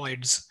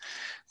steroids,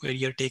 where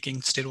you're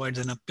taking steroids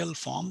in a pill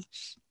form,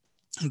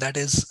 that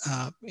is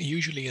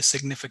usually a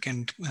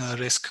significant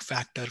risk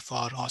factor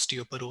for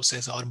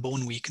osteoporosis or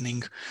bone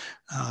weakening,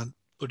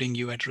 putting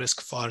you at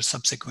risk for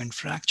subsequent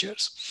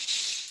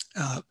fractures.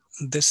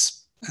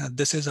 This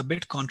is a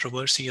bit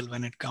controversial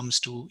when it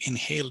comes to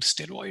inhaled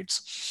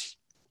steroids.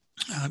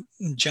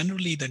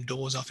 Generally, the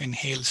dose of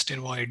inhaled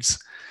steroids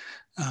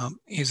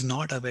is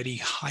not a very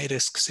high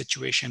risk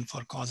situation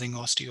for causing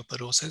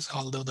osteoporosis,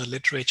 although the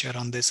literature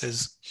on this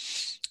is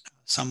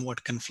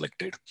somewhat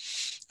conflicted.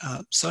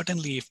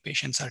 Certainly, if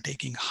patients are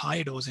taking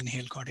high dose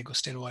inhaled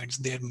corticosteroids,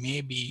 there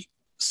may be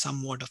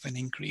somewhat of an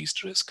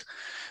increased risk.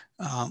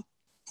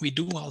 We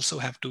do also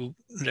have to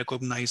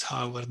recognize,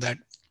 however, that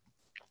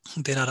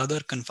there are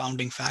other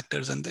confounding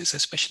factors in this,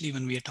 especially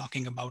when we are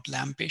talking about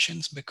LAM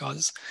patients,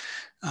 because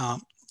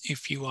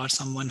if you are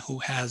someone who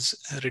has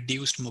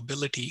reduced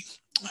mobility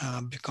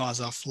because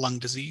of lung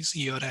disease,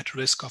 you're at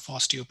risk of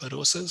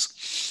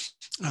osteoporosis.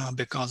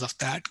 Because of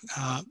that,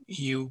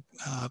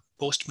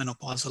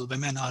 postmenopausal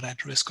women are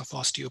at risk of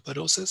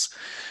osteoporosis.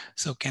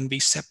 So can we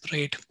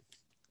separate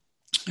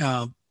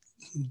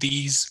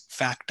these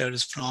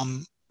factors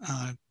from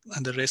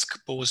the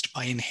risk posed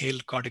by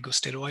inhaled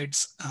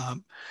corticosteroids?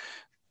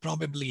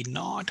 Probably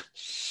not.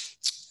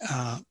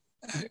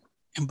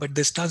 But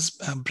this does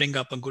bring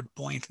up a good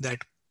point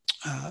that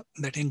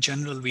in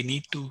general, we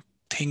need to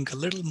think a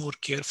little more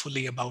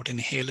carefully about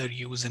inhaler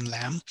use in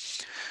LAM.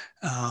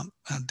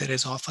 There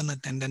is often a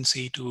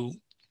tendency to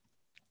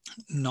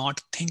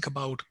not think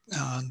about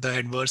the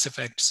adverse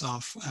effects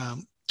of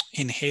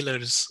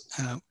inhalers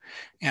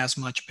as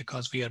much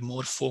because we are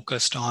more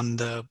focused on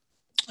the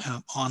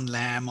on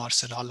LAM or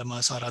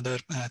sirolimus or other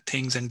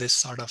things, and this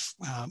sort of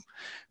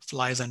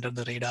flies under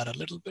the radar a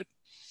little bit.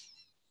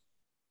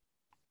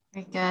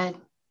 Very good.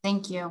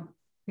 Thank you.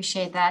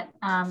 Appreciate that.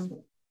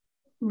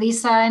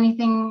 Lisa,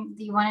 anything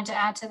you wanted to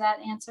add to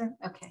that answer?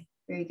 Okay,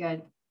 Very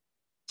good.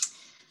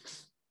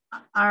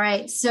 All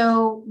right,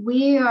 so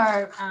we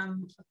are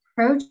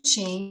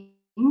approaching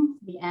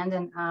the end,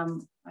 and I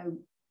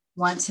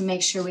want to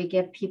make sure we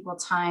give people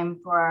time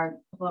for a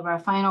couple of our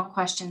final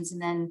questions,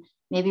 and then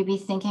maybe be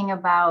thinking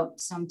about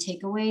some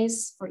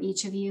takeaways for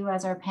each of you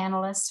as our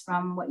panelists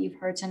from what you've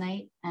heard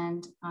tonight.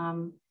 And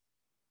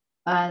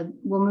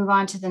we'll move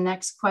on to the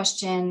next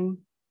question.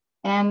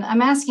 And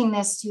I'm asking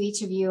this to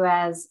each of you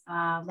as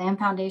LAM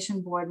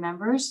Foundation board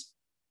members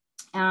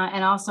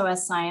and also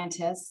as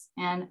scientists.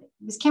 And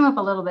this came up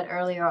a little bit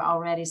earlier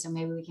already, so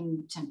maybe we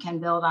can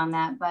build on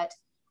that. But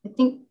I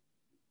think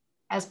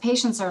as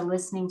patients are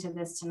listening to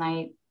this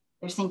tonight,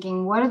 they're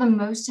thinking, what are the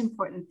most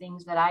important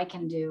things that I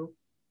can do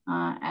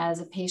as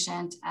a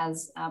patient,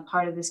 as a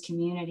part of this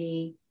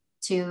community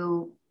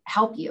to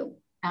help you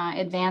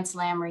advance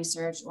LAM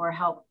research or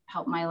help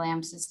my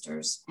LAM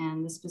sisters?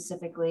 And this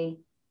specifically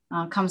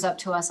comes up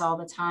to us all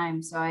the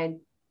time. So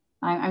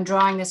I'm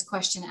drawing this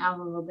question out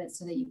a little bit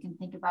so that you can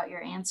think about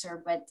your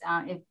answer, but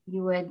if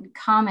you would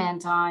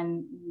comment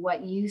on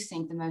what you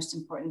think the most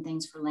important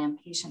things for LAM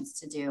patients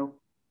to do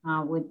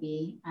would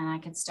be. And I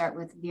could start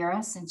with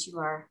Vera, since you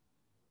are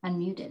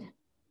unmuted.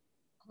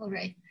 All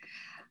right.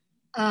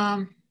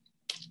 20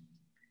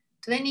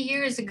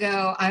 years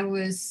ago, I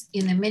was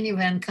in a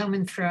minivan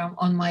coming from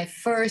on my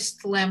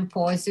first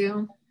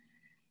LAMposium,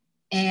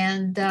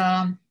 and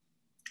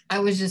I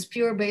was just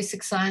pure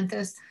basic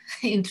scientist,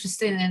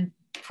 interested in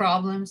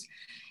problems.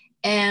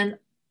 And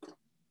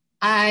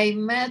I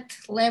met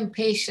LAM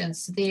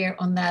patients there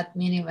on that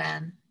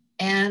minivan.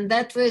 And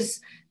that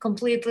was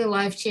completely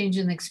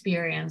life-changing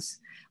experience,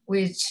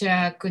 which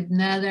could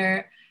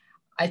never,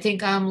 I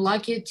think I'm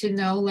lucky to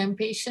know LAM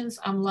patients.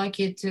 I'm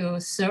lucky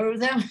to serve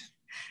them.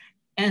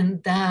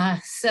 And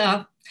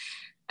so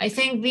I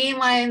think be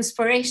my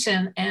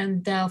inspiration,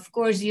 and of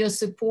course your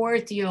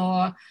support,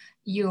 your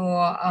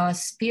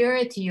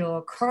spirit,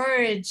 your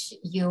courage,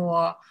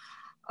 your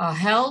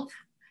help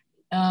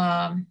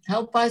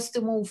us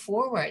to move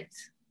forward.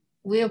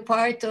 We are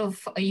part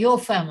of your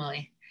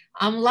family.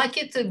 I'm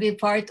lucky to be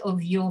part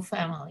of your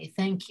family.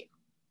 Thank you.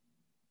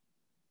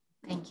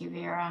 Thank you,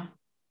 Vera.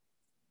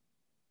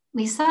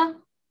 Lisa?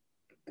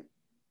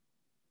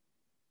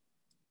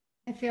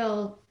 I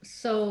feel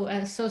so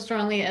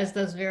strongly, as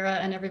does Vera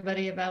and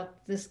everybody,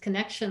 about this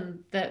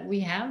connection that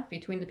we have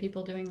between the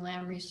people doing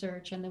LAM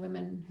research and the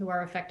women who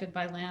are affected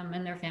by LAM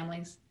and their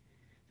families.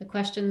 The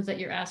questions that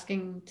you're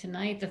asking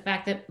tonight, the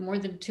fact that more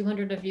than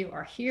 200 of you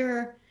are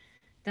here,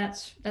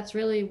 that's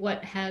really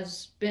what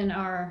has been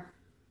our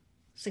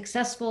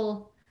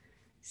successful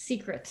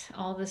secret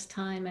all this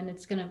time, and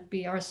it's going to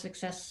be our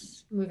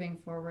success moving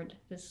forward.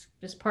 This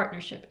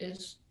partnership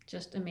is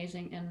just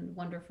amazing and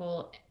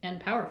wonderful and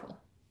powerful.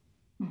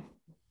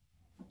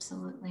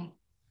 Absolutely.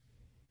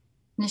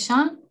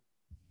 Nishant?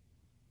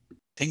 I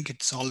think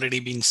it's already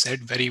been said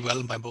very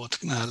well by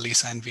both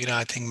Lisa and Vera.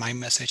 I think my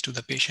message to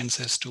the patients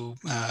is to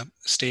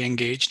stay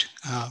engaged,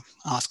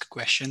 ask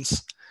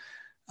questions.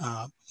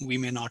 We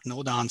may not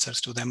know the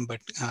answers to them, but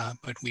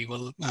we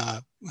will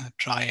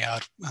try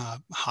our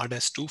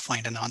hardest to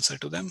find an answer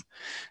to them.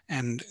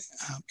 And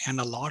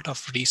a lot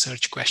of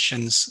research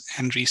questions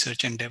and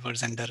research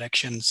endeavors and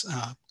directions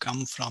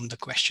come from the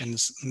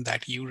questions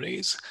that you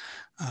raise.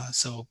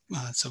 So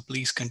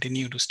please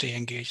continue to stay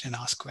engaged and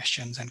ask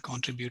questions and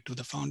contribute to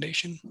the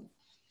foundation.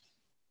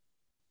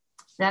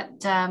 That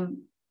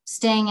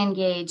staying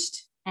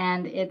engaged,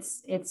 and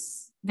it's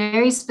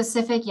very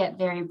specific yet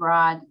very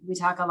broad. We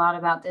talk a lot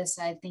about this,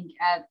 I think,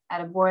 at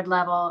a board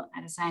level,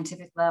 at a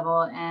scientific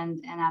level,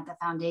 and at the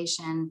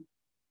foundation.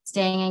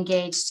 Staying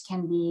engaged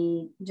can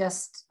be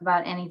just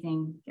about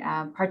anything.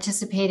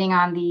 Participating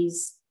on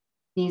these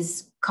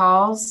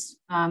calls,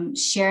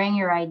 sharing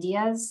your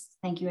ideas.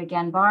 Thank you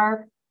again,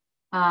 Barb.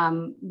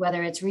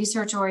 Whether it's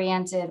research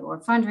oriented or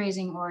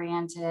fundraising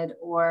oriented,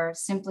 or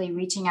simply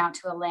reaching out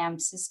to a LAM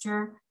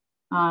sister,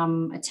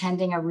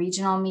 attending a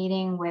regional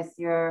meeting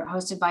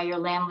hosted by your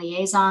LAM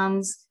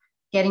liaisons,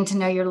 getting to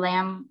know your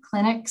LAM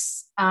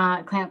clinics,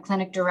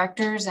 clinic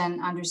directors,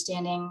 and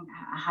understanding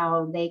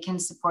how they can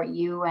support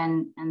you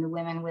and the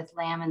women with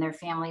LAM and their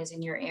families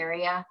in your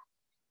area.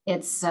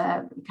 It's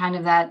kind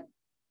of that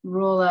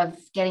rule of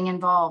getting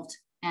involved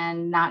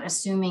and not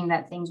assuming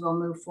that things will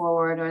move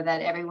forward or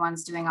that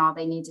everyone's doing all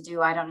they need to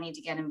do. I don't need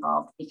to get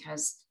involved,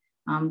 because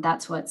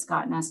that's what's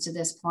gotten us to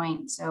this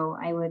point. So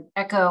I would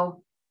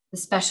echo the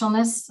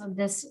specialness of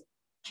this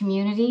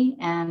community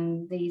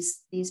and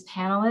these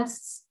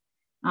panelists.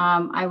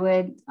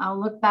 I'll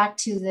look back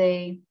to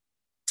the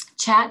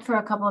chat for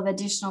a couple of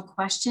additional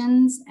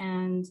questions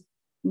and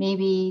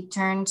maybe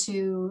turn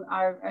to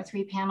our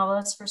three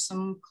panelists for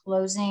some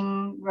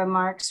closing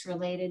remarks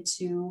related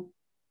to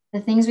the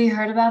things we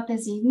heard about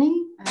this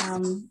evening.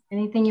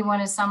 Anything you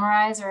want to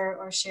summarize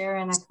or share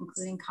in a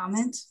concluding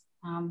comment?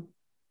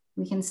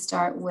 We can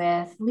start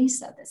with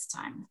Lisa this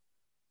time.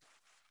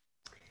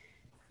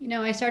 You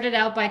know, I started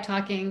out by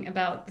talking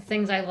about the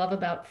things I love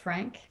about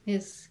Frank,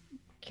 his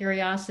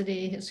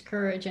curiosity, his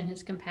courage, and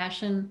his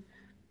compassion.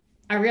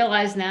 I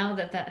realize now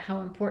that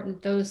how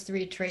important those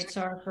 3 traits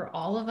are for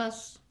all of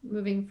us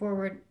moving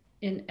forward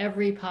in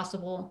every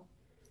possible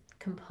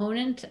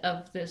component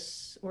of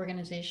this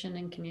organization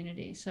and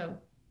community. So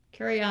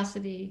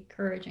curiosity,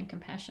 courage, and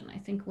compassion, I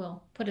think,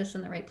 will put us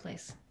in the right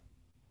place.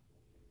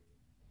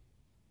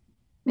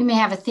 We may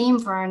have a theme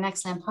for our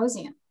next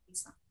LAMposium.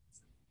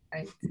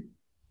 Right.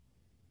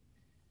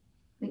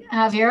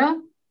 Vera?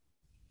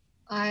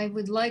 I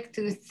would like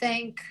to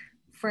thank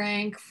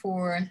Frank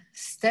for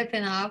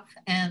stepping up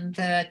and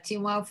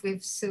team up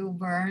with Sue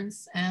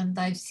Burns. And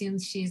I've seen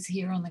she's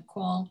here on the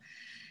call.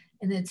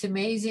 And it's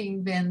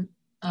amazing been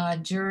a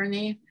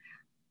journey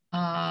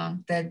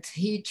that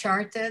he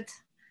charted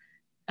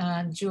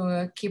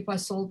to keep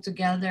us all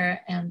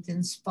together and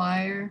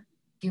inspire,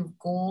 give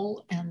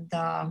goal and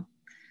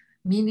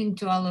meaning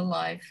to our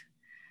life,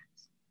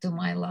 to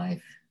my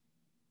life.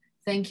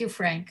 Thank you,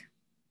 Frank.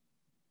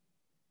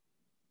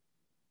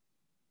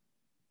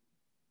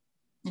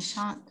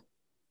 Nishant?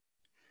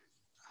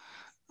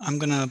 I'm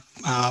going to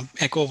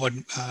echo what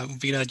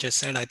Vera just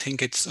said. I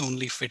think it's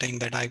only fitting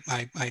that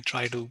I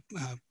try to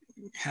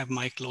have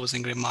my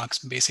closing remarks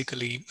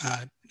basically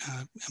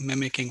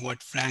mimicking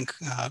what Frank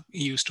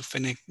used to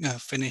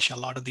finish a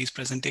lot of these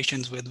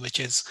presentations with, which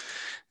is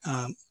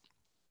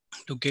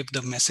to give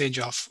the message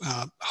of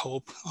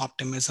hope,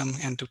 optimism,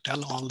 and to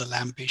tell all the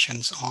LAM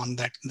patients on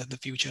that the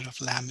future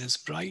of LAM is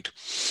bright.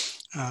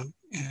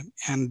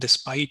 And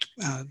despite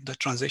the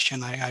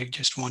transition, I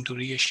just want to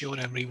reassure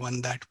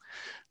everyone that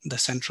the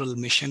central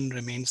mission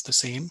remains the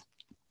same,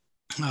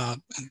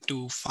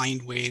 to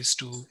find ways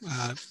to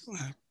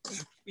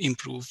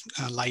improve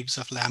lives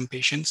of LAM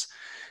patients.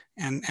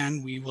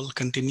 And we will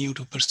continue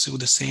to pursue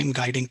the same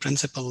guiding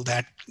principle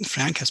that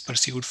Frank has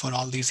pursued for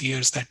all these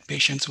years, that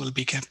patients will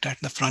be kept at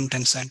the front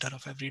and center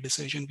of every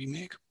decision we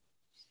make.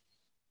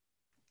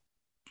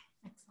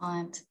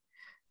 Excellent.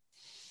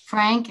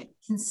 Frank,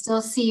 can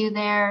still see you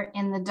there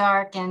in the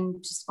dark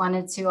and just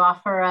wanted to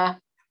offer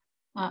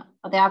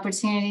the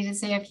opportunity to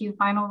say a few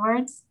final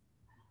words.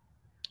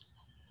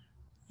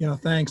 Yeah,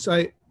 thanks.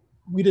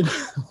 We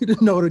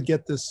didn't know to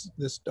get this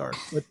dark,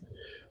 but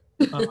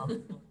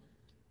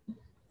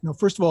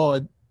first of all,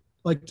 I'd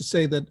like to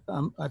say that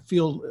I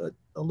feel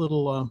a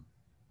little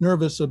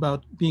nervous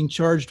about being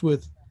charged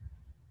with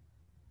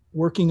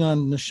working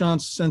on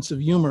Nishant's sense of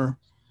humor,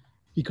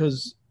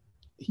 because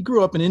he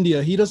grew up in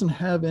India. He doesn't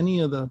have any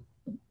of the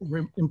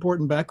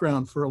important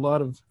background for a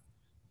lot of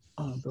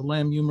the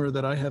LAM humor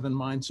that I have in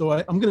mind. So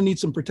I'm going to need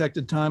some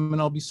protected time,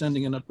 and I'll be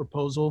sending in a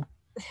proposal.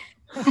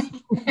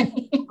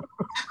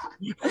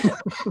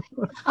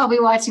 I'll be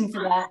watching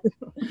for that.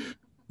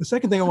 The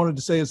second thing I wanted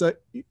to say is that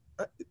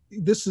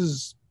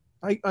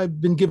I've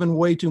been given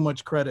way too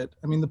much credit.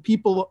 I mean, the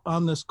people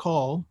on this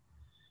call,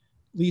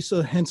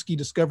 Lisa Henske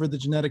discovered the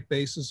genetic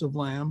basis of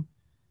LAM.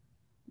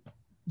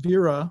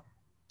 Vera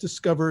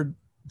discovered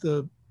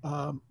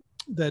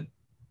that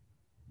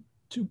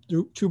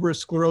tuberous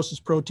sclerosis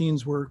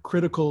proteins were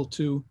critical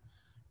to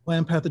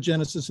LAM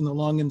pathogenesis in the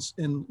lung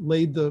and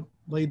laid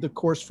the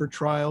course for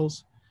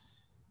trials.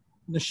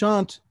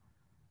 Nishant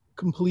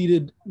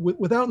completed,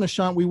 without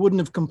Nishant, we wouldn't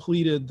have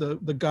completed the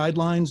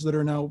guidelines that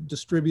are now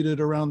distributed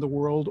around the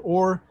world,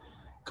 or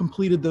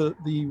completed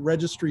the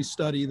registry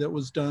study that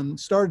was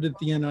started at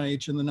the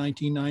NIH in the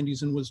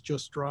 1990s and was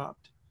just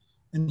dropped.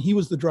 And he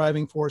was the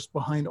driving force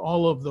behind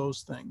all of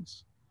those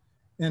things,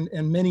 and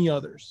many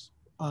others.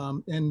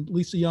 And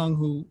Lisa Young,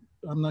 who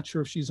I'm not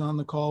sure if she's on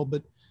the call,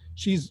 but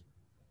she's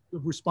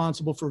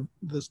responsible for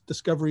the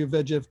discovery of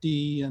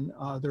VEGF-D, and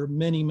there are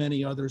many,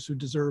 many others who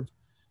deserve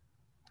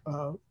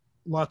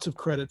lots of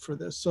credit for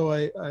this. So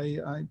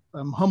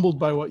I'm humbled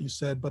by what you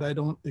said, but I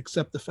don't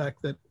accept the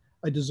fact that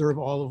I deserve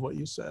all of what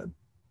you said.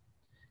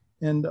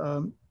 And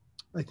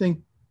I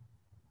think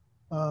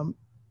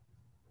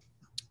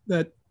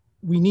that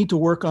we need to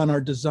work on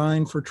our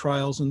design for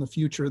trials in the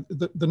future.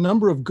 The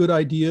number of good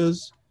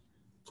ideas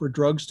for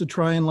drugs to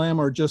try in LAM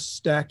are just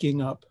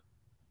stacking up.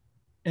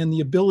 And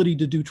the ability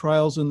to do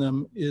trials in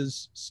them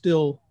is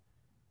still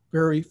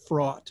very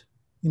fraught.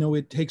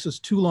 It takes us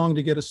too long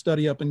to get a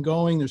study up and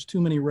going. There's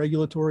too many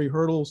regulatory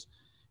hurdles.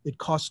 It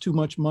costs too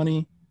much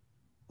money.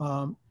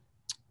 And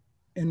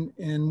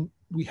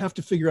we have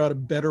to figure out a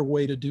better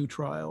way to do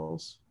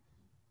trials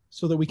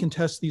so that we can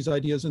test these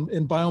ideas.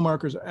 And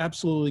biomarkers are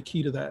absolutely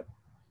key to that.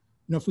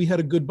 If we had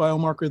a good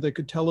biomarker that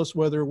could tell us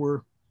whether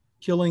we're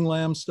killing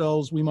LAM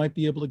cells, we might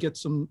be able to get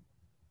some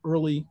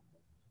early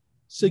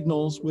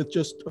signals with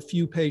just a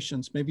few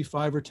patients, maybe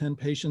 5 or 10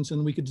 patients,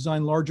 and we could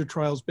design larger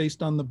trials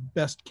based on the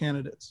best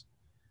candidates.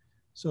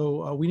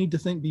 So we need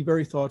to be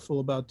very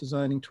thoughtful about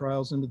designing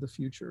trials into the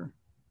future.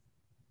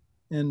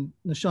 And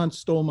Nishant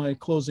stole my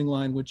closing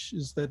line, which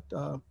is that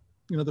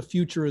the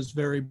future is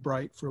very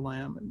bright for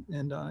LAM.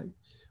 And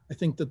I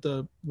think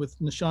that with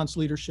Nishant's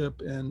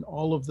leadership and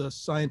all of the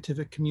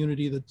scientific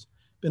community that's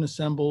been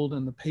assembled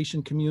and the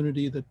patient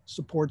community that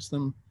supports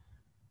them,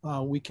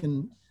 we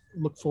can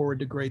look forward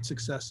to great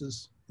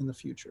successes in the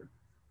future.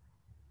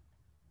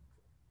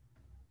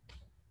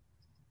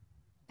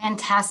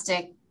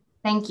 Fantastic.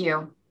 Thank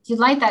you. if you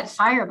light that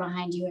fire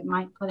behind you, it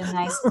might put a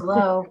nice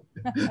glow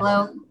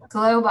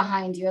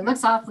behind you. It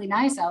looks awfully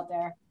nice out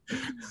there.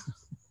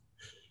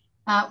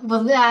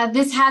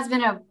 This has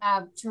been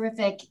a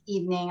terrific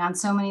evening on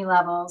so many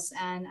levels,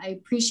 and I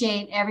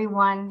appreciate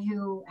everyone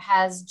who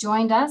has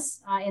joined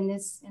us in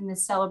this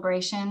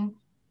celebration.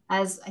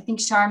 As I think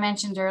Shar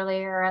mentioned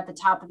earlier at the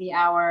top of the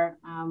hour,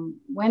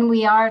 when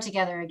we are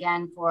together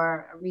again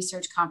for a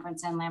research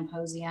conference in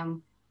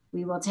LAMposium,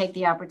 we will take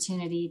the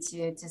opportunity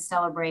to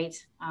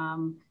celebrate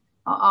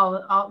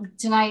all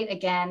tonight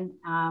again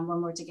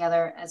when we're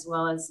together, as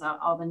well as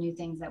all the new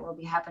things that will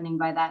be happening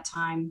by that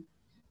time.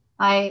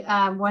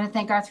 I want to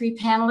thank our three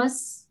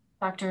panelists,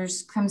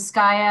 Drs.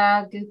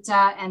 Krymskaya,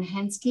 Gupta, and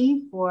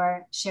Henske,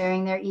 for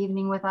sharing their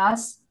evening with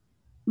us.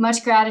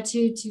 Much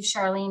gratitude to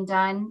Charlene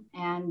Dunn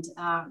and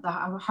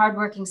the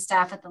hardworking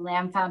staff at the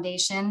LAM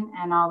Foundation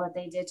and all that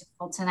they did to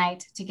pull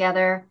tonight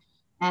together.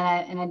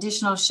 And an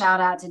additional shout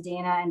out to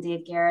Dana and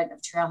Dave Garrett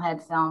of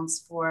Trailhead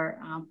Films for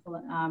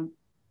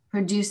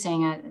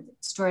producing an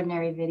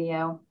extraordinary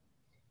video.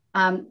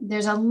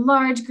 There's a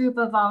large group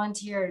of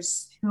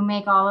volunteers who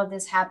make all of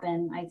this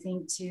happen. I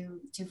think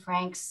to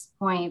Frank's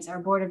point, our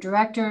board of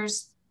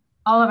directors,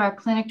 all of our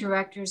clinic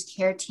directors,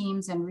 care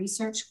teams, and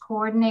research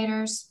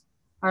coordinators,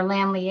 our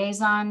LAM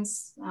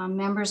liaisons,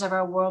 members of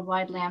our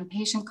Worldwide LAM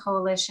Patient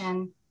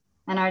Coalition,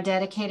 and our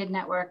dedicated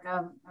network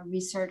of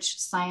research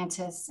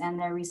scientists and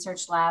their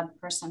research lab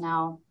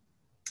personnel.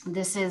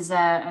 This is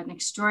an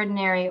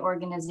extraordinary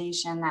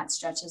organization that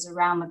stretches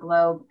around the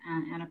globe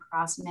and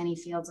across many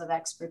fields of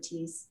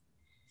expertise.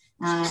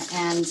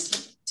 And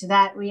to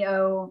that, we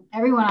owe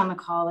everyone on the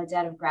call a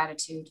debt of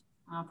gratitude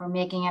for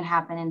making it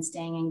happen and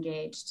staying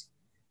engaged.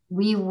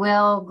 We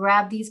will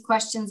grab these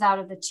questions out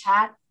of the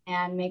chat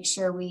and make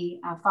sure we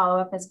follow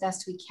up as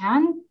best we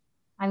can.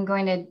 I'm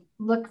going to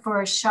look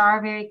for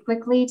Shar very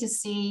quickly to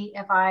see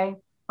if I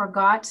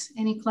forgot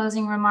any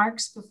closing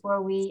remarks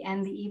before we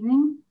end the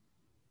evening.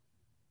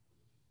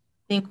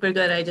 I think we're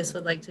good. I just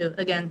would like to,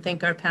 again,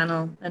 thank our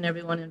panel and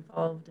everyone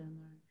involved and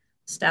our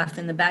staff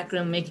in the back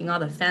room making all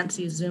the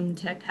fancy Zoom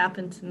tech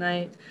happen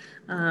tonight.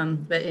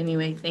 But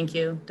anyway, thank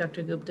you,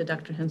 Dr. Gupta,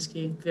 Dr.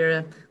 Henske,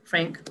 Vera,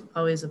 Frank,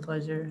 always a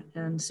pleasure.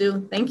 And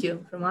Sue, thank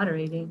you for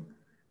moderating.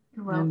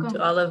 You're welcome. And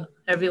to all of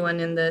everyone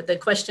in the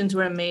questions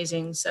were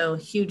amazing. So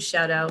huge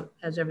shout out,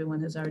 as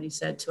everyone has already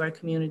said, to our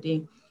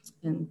community.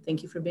 And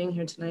thank you for being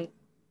here tonight.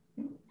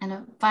 And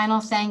a final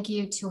thank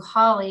you to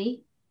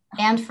Holly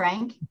and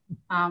Frank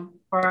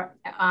for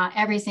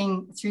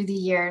everything through the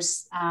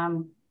years.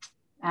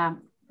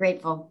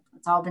 Grateful.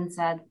 It's all been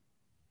said.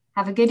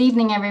 Have a good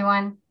evening,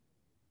 everyone.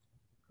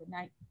 Good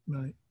night.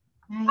 Night.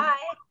 Bye.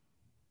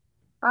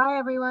 Bye,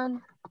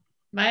 everyone.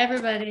 Bye,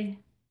 everybody.